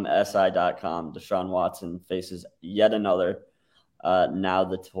 from SI.com. Deshaun Watson faces yet another. Now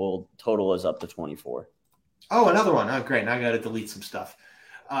the total is up to 24. Oh, another one. Oh, great. Now I got to delete some stuff.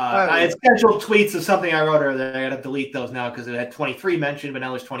 I had scheduled tweets of something I wrote earlier. I got to delete those now because it had 23 mentioned, but now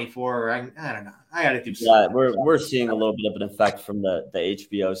there's 24. I don't know. I got to do something. Yeah, we're seeing a little bit of an effect from the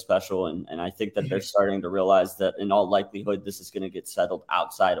HBO special, and I think that they're starting to realize that in all likelihood this is going to get settled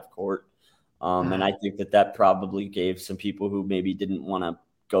outside of court. And I think that probably gave some people who maybe didn't want to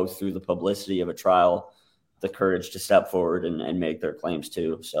go through the publicity of a trial the courage to step forward and make their claims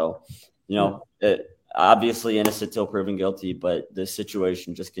too. So, obviously innocent till proven guilty, but the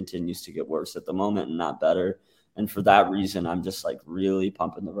situation just continues to get worse at the moment and not better. And for that reason, I'm just like really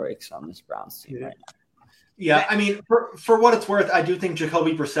pumping the brakes on this Browns team right now. Yeah, I mean, for what it's worth, I do think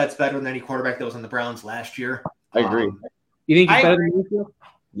Jacoby Brissett's better than any quarterback that was on the Browns last year. I agree. You think he's better than Mayfield?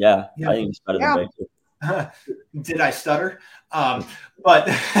 Yeah, I think he's better than Baker. Did I stutter? But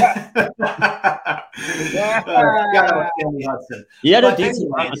he had a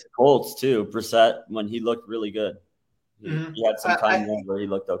decent run with the Colts too. Brissett, when he looked really good, he had some time where he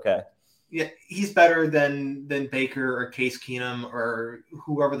looked okay. Yeah, he's better than Baker or Case Keenum or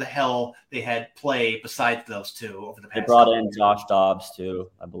whoever the hell they had play besides those two over the past. They brought in Josh Dobbs too,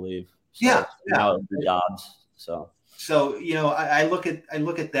 I believe. So Dobbs. So I look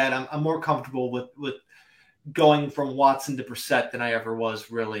at that. I'm more comfortable with going from Watson to Brissett than I ever was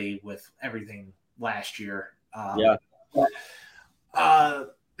really with everything last year. Uh,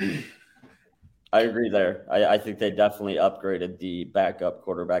 I agree there. I think they definitely upgraded the backup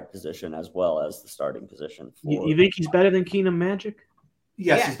quarterback position as well as the starting position. You think he's better than Keenum Magic?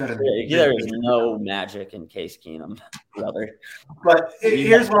 yes, Yeah. he's better than There is no magic in Case Keenum, brother. But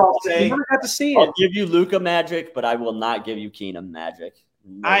here's what I'll say. You never got to see it. I'll give you Luka magic, but I will not give you Keenum magic.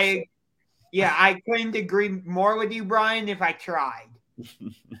 No, I couldn't agree more with you, Brian, if I tried.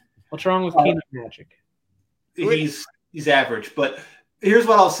 What's wrong with Keenum Magic? He's average. But here's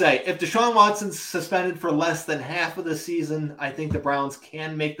what I'll say. If Deshaun Watson's suspended for less than half of the season, I think the Browns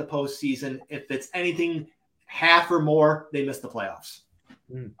can make the postseason. If it's anything half or more, they miss the playoffs.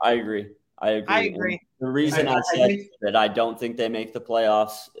 I agree. And the reason I said that I don't think they make the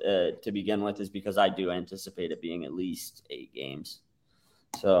playoffs to begin with is because I do anticipate it being at least 8 games.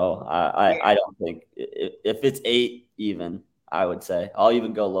 So I don't think if it's 8 even, I would say I'll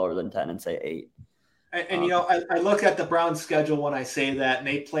even go lower than 10 and say 8. And I look at the Browns' schedule when I say that, and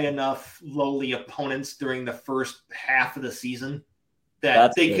they play enough lowly opponents during the first half of the season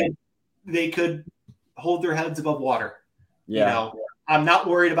that they could hold their heads above water. Yeah. I'm not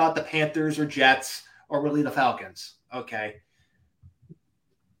worried about the Panthers or Jets or really the Falcons. Okay.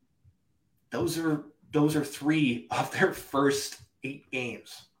 Those are 3 of their first 8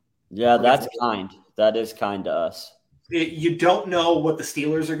 games. Yeah, that's kind. That is kind to us. You don't know what the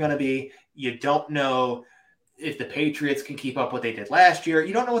Steelers are going to be. You don't know if the Patriots can keep up what they did last year.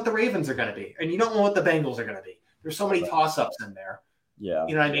 You don't know what the Ravens are going to be. And you don't know what the Bengals are going to be. There's so many toss-ups in there. Yeah.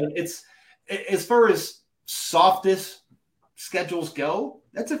 You know what I mean? It's as far as softest schedules go,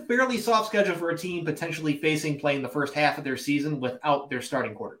 that's a fairly soft schedule for a team potentially playing the first half of their season without their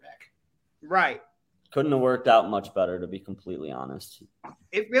starting quarterback. Right. Couldn't have worked out much better, to be completely honest.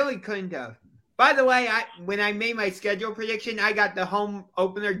 It really couldn't have. By the way, when I made my schedule prediction, I got the home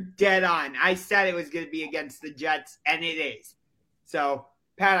opener dead on. I said it was going to be against the Jets, and it is. So,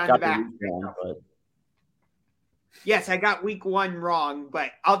 pat on the back. Yes, I got week 1 wrong,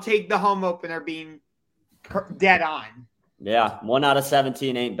 but I'll take the home opener being dead on. Yeah, 1 out of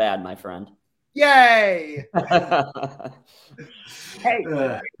 17 ain't bad, my friend. Yay!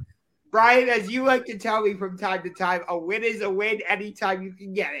 Hey, Brian, as you like to tell me from time to time, a win is a win anytime you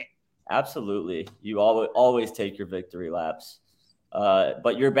can get it. Absolutely. You always take your victory laps.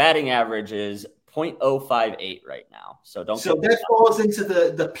 But your batting average is .058 right now. So that falls into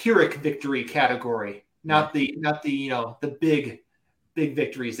the Pyrrhic victory category, not the big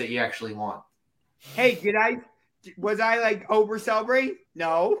victories that you actually want. Hey, was I like over celebrating?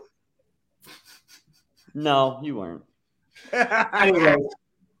 No. No, you weren't. Anyway,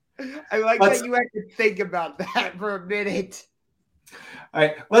 I like that you had to think about that for a minute. All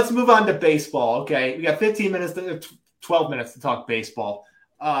right, let's move on to baseball. Okay, we got 12 minutes to talk baseball.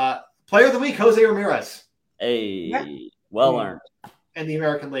 Player of the week, Jose Ramirez. Hey, well earned. In the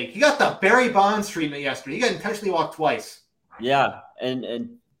American League. He got the Barry Bonds treatment yesterday. He got intentionally walked twice. Yeah,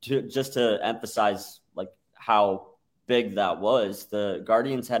 and just to emphasize like how big that was, the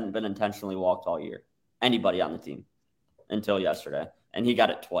Guardians hadn't been intentionally walked all year. Anybody on the team until yesterday. And he got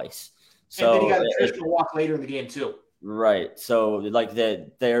it twice. So and then he got an intentional walk later in the game too. Right. So like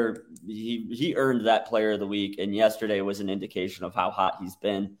he earned that player of the week, and yesterday was an indication of how hot he's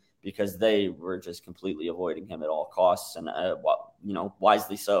been because they were just completely avoiding him at all costs, and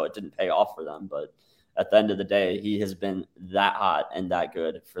wisely so. It didn't pay off for them, but at the end of the day, he has been that hot and that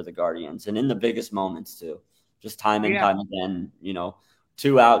good for the Guardians, and in the biggest moments too, just time and time again.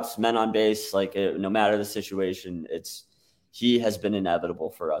 2 outs, men on base, no matter the situation, he has been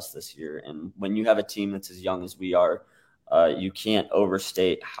inevitable for us this year. And when you have a team that's as young as we are, you can't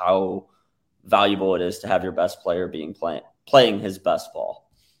overstate how valuable it is to have your best player playing his best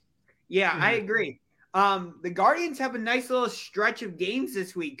ball. Yeah, I agree. The Guardians have a nice little stretch of games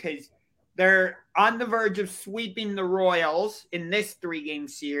this week because they're on the verge of sweeping the Royals in this 3-game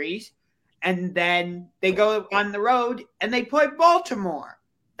series. And then they go on the road and they play Baltimore.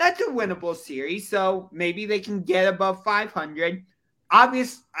 That's a winnable series, so maybe they can get above 500.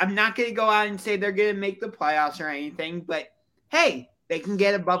 Obviously, I'm not going to go out and say they're going to make the playoffs or anything, but hey, they can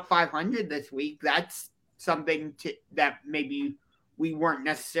get above 500 this week. That's something that maybe we weren't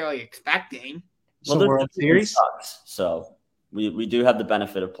necessarily expecting. Well, the World Series sucks, so we do have the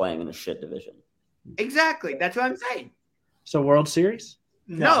benefit of playing in a shit division. Exactly, that's what I'm saying. So World Series?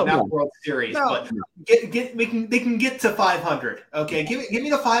 No, not World Series. No. But they can get to 500. Okay, give me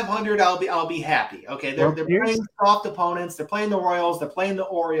the 500. I'll be happy. Okay, they're playing soft opponents. They're playing the Royals. They're playing the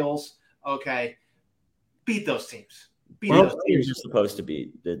Orioles. Okay, beat those teams. Those teams you're supposed to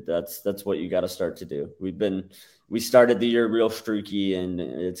beat. That's what you got to start to do. We started the year real streaky, and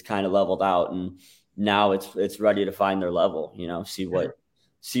it's kind of leveled out. And now it's ready to find their level, see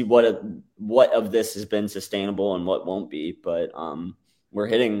what of this has been sustainable and what won't be. But we're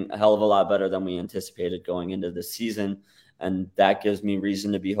hitting a hell of a lot better than we anticipated going into this season. And that gives me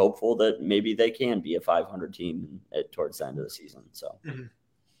reason to be hopeful that maybe they can be a 500 team towards the end of the season. So,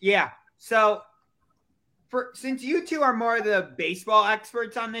 yeah. So since you two are more the baseball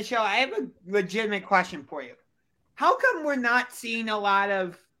experts on this show, I have a legitimate question for you. How come we're not seeing a lot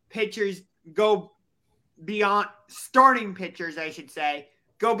of pitchers go beyond starting pitchers, I should say,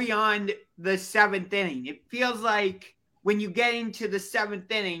 go beyond the seventh inning? It feels like when you get into the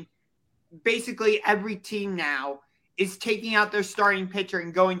seventh inning, basically every team now is taking out their starting pitcher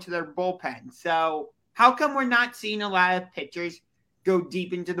and going to their bullpen. So how come we're not seeing a lot of pitchers go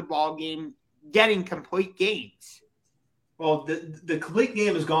deep into the ball game, getting complete games? Well, the complete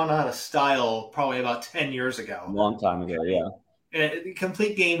game has gone out of style probably about 10 years ago. A long time ago, yeah. And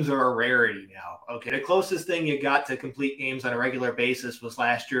complete games are a rarity now. Okay, the closest thing you got to complete games on a regular basis was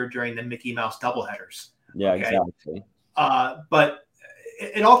last year during the Mickey Mouse doubleheaders. Yeah, okay? Exactly. But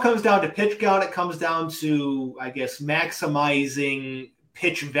it all comes down to pitch count. It comes down to, I guess, maximizing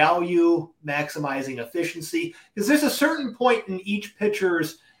pitch value, maximizing efficiency. Because there's a certain point in each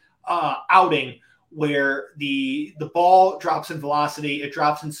pitcher's outing where the ball drops in velocity, it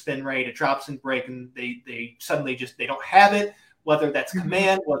drops in spin rate, it drops in break, and they suddenly they don't have it. Whether that's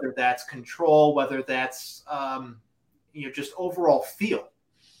command, whether that's control, whether that's just overall feel.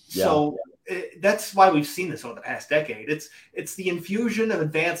 Yeah. So that's why we've seen this over the past decade. It's the infusion of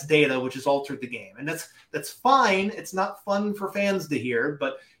advanced data which has altered the game, and that's fine. It's not fun for fans to hear,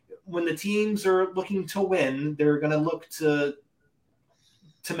 but when the teams are looking to win, they're going to look to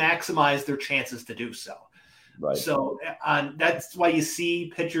maximize their chances to do so. Right. So that's why you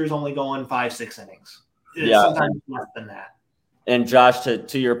see pitchers only going 5-6 innings. Yeah. Sometimes less than that. And Josh,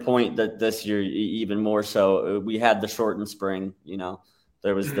 to your point, that this year even more so, we had the shortened spring.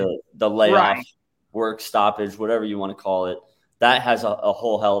 There was the layoff, right, work stoppage, whatever you want to call it. That has a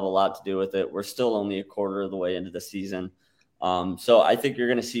whole hell of a lot to do with it. We're still only a quarter of the way into the season, so I think you're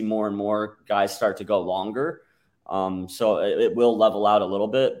going to see more and more guys start to go longer. So it will level out a little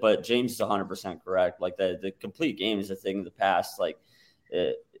bit. But James is 100% correct. Like the complete game is a thing of the past. Like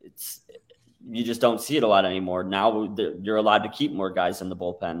it's. You just don't see it a lot anymore. Now you're allowed to keep more guys in the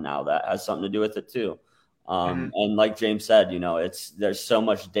bullpen now. That has something to do with it too. And like James said, there's so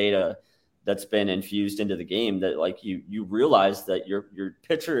much data that's been infused into the game that like you realize that your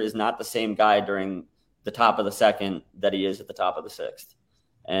pitcher is not the same guy during the top of the second that he is at the top of the sixth.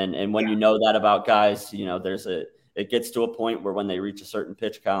 And when you know that about guys, it gets to a point where when they reach a certain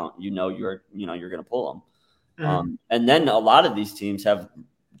pitch count, you're going to pull them. And then a lot of these teams have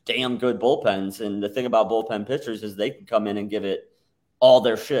damn good bullpens. And the thing about bullpen pitchers is they can come in and give it all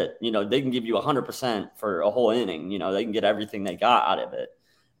their shit. They can give you 100% for a whole inning. They can get everything they got out of it.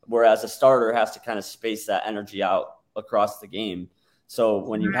 Whereas a starter has to kind of space that energy out across the game. So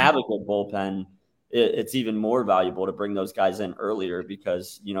when you have a good bullpen, it's even more valuable to bring those guys in earlier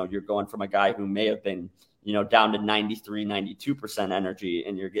because, you're going from a guy who may have been, down to 93, 92% energy,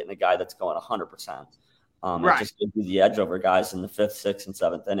 and you're getting a guy that's going 100%. Right. It just gives you the edge over guys in the 5th, 6th, and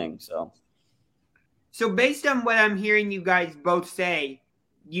 7th inning. So based on what I'm hearing you guys both say,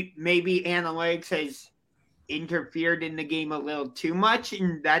 maybe analytics has interfered in the game a little too much,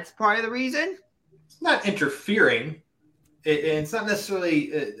 and that's part of the reason? It's not interfering. It's not necessarily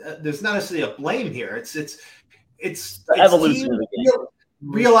there's not necessarily a blame here. It's the evolution of the game.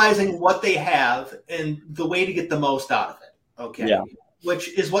 Realizing what they have and the way to get the most out of it. Okay. Yeah. Which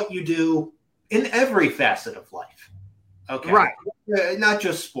is what you do in every facet of life. Okay. Right. Not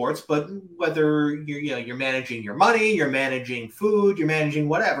just sports, but whether you're managing your money, you're managing food, you're managing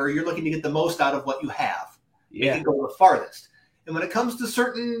whatever, you're looking to get the most out of what you have. Yeah. You can go the farthest. And when it comes to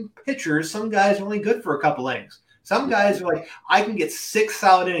certain pitchers, some guys are only good for a couple innings. Some guys are like, I can get 6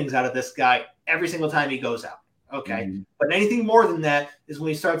 solid innings out of this guy every single time he goes out. Okay. Mm-hmm. But anything more than that is when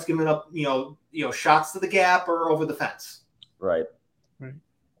he starts giving up, shots to the gap or over the fence. Right.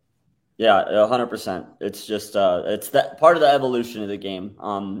 Yeah, 100%. It's just it's that part of the evolution of the game.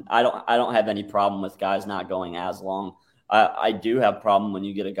 I don't have any problem with guys not going as long. I do have problem when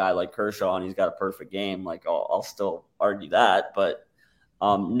you get a guy like Kershaw and he's got a perfect game. Like I'll still argue that, but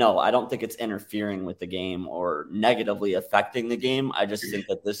no, I don't think it's interfering with the game or negatively affecting the game. I just think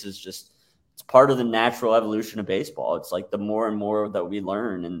that this is it's part of the natural evolution of baseball. It's like the more and more that we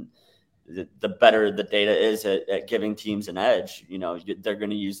learn and the better the data is at giving teams an edge, they're going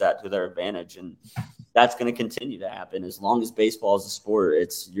to use that to their advantage. And that's going to continue to happen. As long as baseball is a sport,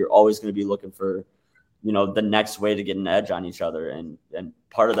 you're always going to be looking for, the next way to get an edge on each other. And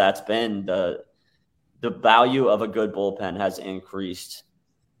part of that's been the the value of a good bullpen has increased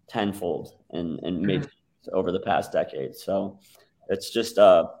tenfold in major leagues over the past decade. So it's just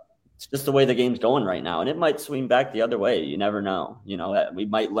the way the game's going right now, and it might swing back the other way. You never know. We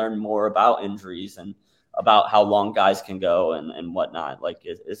might learn more about injuries and about how long guys can go and whatnot. Like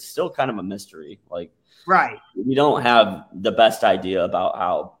it's still kind of a mystery. Like, right. We don't have the best idea about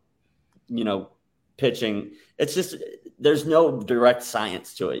how, pitching. It's just, there's no direct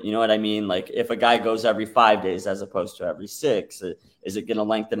science to it. You know what I mean? Like if a guy goes every 5 days as opposed to every 6, is it going to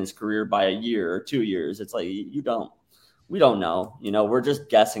lengthen his career by a year or 2 years? It's like, we don't know. We're just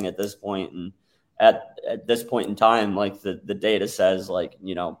guessing at this point. And at this point in time, like the data says, like,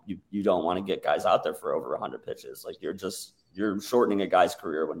 you don't want to get guys out there for over 100 pitches. Like you're shortening a guy's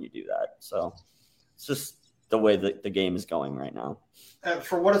career when you do that. So it's just the way that the game is going right now.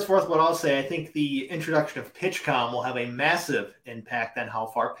 For what it's worth, what I'll say, I think the introduction of PitchCom will have a massive impact on how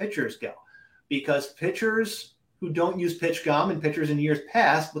far pitchers go, because pitchers who don't use PitchCom and pitchers in years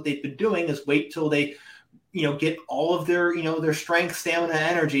past, what they've been doing is wait till they, get all of their, their strength, stamina,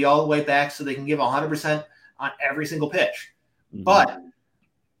 energy all the way back so they can give 100% on every single pitch. Mm-hmm. But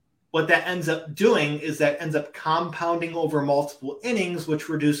what that ends up doing is that ends up compounding over multiple innings, which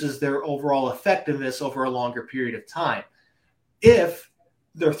reduces their overall effectiveness over a longer period of time. If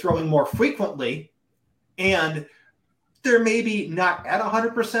they're throwing more frequently and they're maybe not at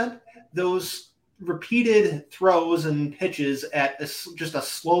 100%, those repeated throws and pitches at just a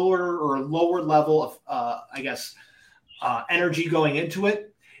slower or lower level of, energy going into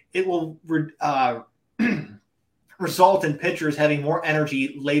it, it will result in pitchers having more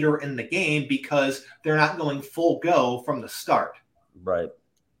energy later in the game because they're not going full go from the start. Right.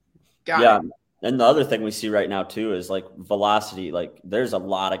 Got it. And the other thing we see right now too is like velocity. Like there's a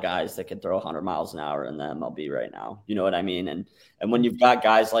lot of guys that can throw 100 miles an hour in the MLB right now. You know what I mean? And when you've got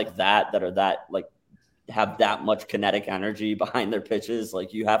guys like that are that like have that much kinetic energy behind their pitches,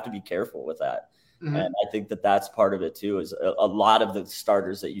 like you have to be careful with that. Mm-hmm. And I think that that's part of it too, is a lot of the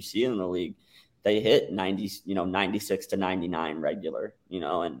starters that you see in the league, they hit 96 to 99 regular,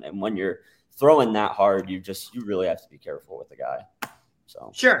 and when you're throwing that hard, you really have to be careful with the guy.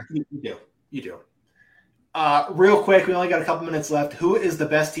 So sure. You do. Real quick, we only got a couple minutes left. Who is the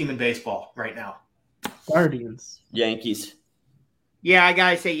best team in baseball right now? Guardians. Yankees. Yeah, I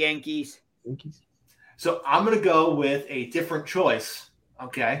gotta say Yankees. So I'm gonna go with a different choice.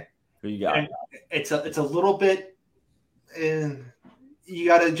 Okay. Who you got? And it's a little bit. You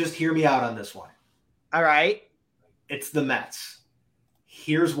got to just hear me out on this one. All right. It's the Mets.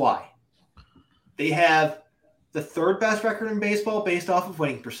 Here's why. They have the third best record in baseball based off of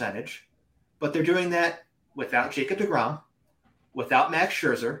winning percentage, but they're doing that without Jacob deGrom, without Max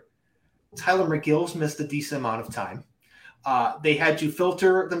Scherzer. Tyler McGill's missed a decent amount of time. They had to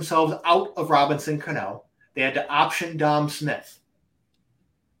filter themselves out of Robinson Cano. They had to option Dom Smith.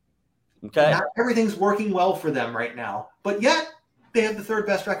 Okay. Not everything's working well for them right now, but yet they have the third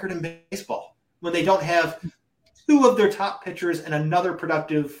best record in baseball when they don't have two of their top pitchers and another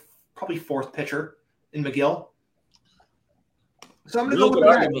productive, probably fourth pitcher in McGill. So I'm going to go with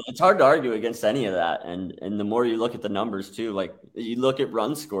that. It's hard to argue against any of that. And the more you look at the numbers too, like you look at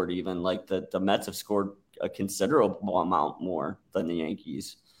runs scored, even like the Mets have scored a considerable amount more than the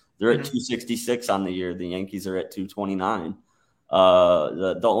Yankees. They're at 266 on the year. The Yankees are at 229.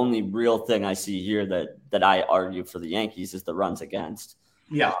 The only real thing I see here that I argue for the Yankees is the runs against.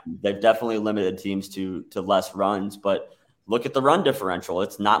 Yeah. They've definitely limited teams to less runs, but look at the run differential.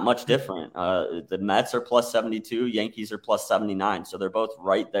 It's not much different. The Mets are plus 72, Yankees are plus 79. So they're both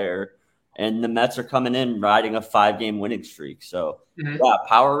right there. And the Mets are coming in riding a 5-game winning streak. So yeah,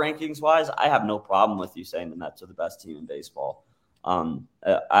 power rankings wise, I have no problem with you saying the Mets are the best team in baseball.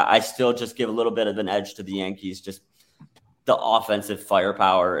 I still just give a little bit of an edge to the Yankees, just the offensive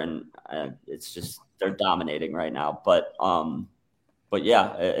firepower, and it's just they're dominating right now. But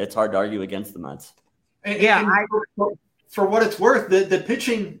yeah, it's hard to argue against the Mets. For what it's worth, the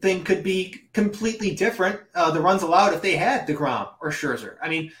pitching thing could be completely different. The runs allowed if they had DeGrom or Scherzer. I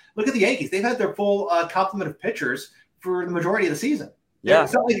mean, look at the Yankees; they've had their full complement of pitchers for the majority of the season. Yeah,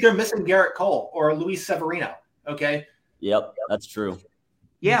 it's not like they're missing Garrett Cole or Luis Severino. Okay. Yep, that's true.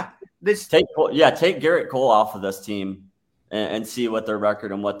 Yeah, take Garrett Cole off of this team and see what their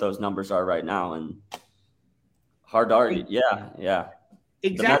record and what those numbers are right now. And hard to argue. Yeah.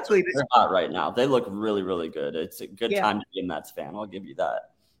 Exactly. They're hot right now. They look really, really good. It's a good time to be a Mets fan. I'll give you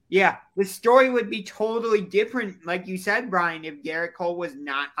that. Yeah, the story would be totally different, like you said, Brian, if Garrett Cole was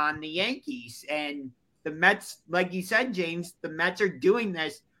not on the Yankees. And the Mets, like you said, James, the Mets are doing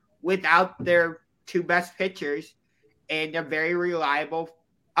this without their two best pitchers and a very reliable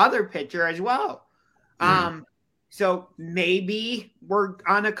other pitcher as well. So maybe we're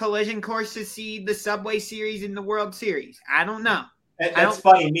on a collision course to see the Subway Series in the World Series. I don't know. That's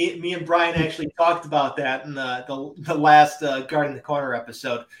funny. Me and Bryan actually talked about that in the last Guarding the Corner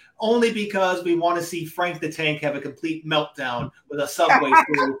episode, only because we want to see Frank the Tank have a complete meltdown with a Subway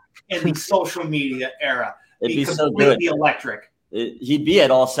Series in the social media era. It'd be so good. Electric. He'd be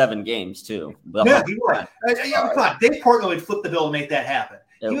at all 7 games too. Yeah, he would. Come on. Dave Portnoy would flip the bill to make that happen.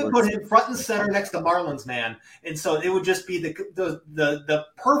 He would put him front and center next to Marlins man, and so it would just be the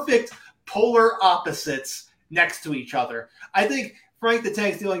perfect polar opposites next to each other. I think Frank the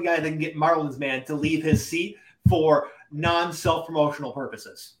Tank's the only guy that can get Marlins man to leave his seat for non-self-promotional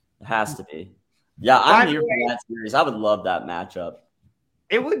purposes. It has to be. Yeah, I'm here for that series. I would love that matchup.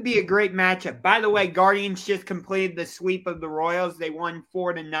 It would be a great matchup. By the way, Guardians just completed the sweep of the Royals. They won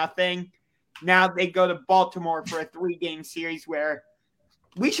 4-0. Now they go to Baltimore for a 3-game series where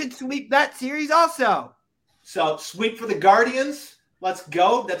we should sweep that series also. So sweep for the Guardians. Let's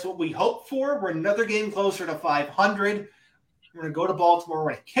go. That's what we hope for. We're another game closer to 500. We're going to go to Baltimore.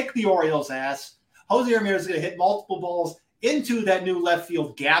 We're going to kick the Orioles' ass. Jose Ramirez is going to hit multiple balls into that new left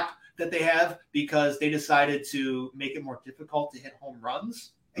field gap that they have because they decided to make it more difficult to hit home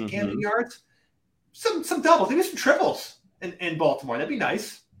runs at Camden Yards. Some doubles, maybe some triples in Baltimore. That'd be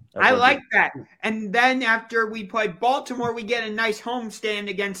nice. I like that. And then after we play Baltimore, we get a nice homestand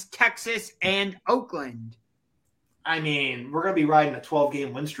against Texas and Oakland. I mean, we're going to be riding a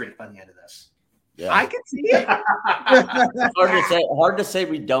 12-game win streak by the end of this. Yeah. I can see it. Hard to say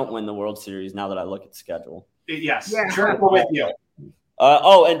we don't win the World Series now that I look at the schedule. Yes. Yeah. Sure, we're with you.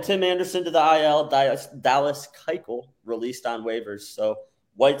 And Tim Anderson to the IL, Dallas Keuchel released on waivers. So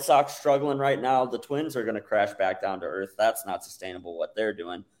White Sox struggling right now. The Twins are going to crash back down to earth. That's not sustainable what they're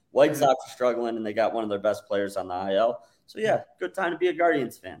doing. White Sox are struggling, and they got one of their best players on the IL. So, yeah, good time to be a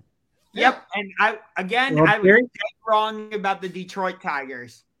Guardians fan. Yep. And I was dead wrong about the Detroit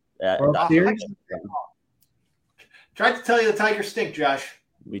Tigers. Yeah, tried to tell you the Tigers stink, Josh.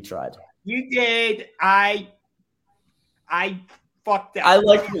 We tried. You did. I fucked up. I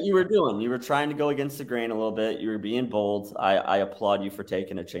liked what you were doing. You were trying to go against the grain a little bit. You were being bold. I applaud you for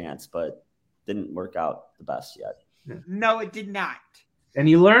taking a chance, but didn't work out the best yet. No, it did not. And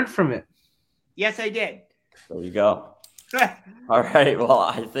you learned from it. Yes, I did. There you go. All right. Well,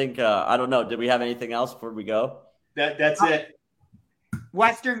 I think, I don't know. Did we have anything else before we go? That's it.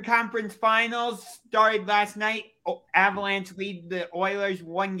 Western Conference Finals started last night. Avalanche lead the Oilers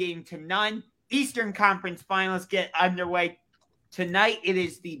 1-0. Eastern Conference Finals get underway tonight. It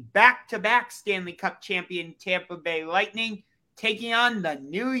is the back-to-back Stanley Cup champion Tampa Bay Lightning taking on the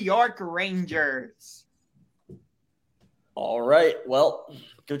New York Rangers. All right. Well,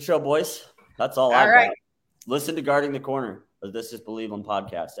 good show, boys. That's all I've got. Listen to Guarding the Corner, the This Is Believeland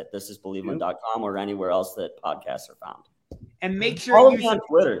podcast at thisisbelieveland.com or anywhere else that podcasts are found. And make sure follow me on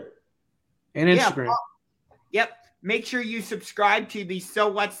Twitter and Instagram. Yep. Make sure you subscribe to the So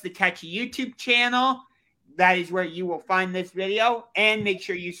What's the Catch YouTube channel. That is where you will find this video. And make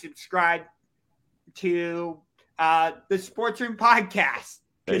sure you subscribe to the Sports Room podcast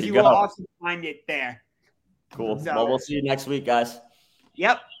because you will also find it there. Cool. So, well, we'll see you next week, guys.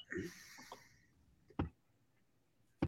 Yep.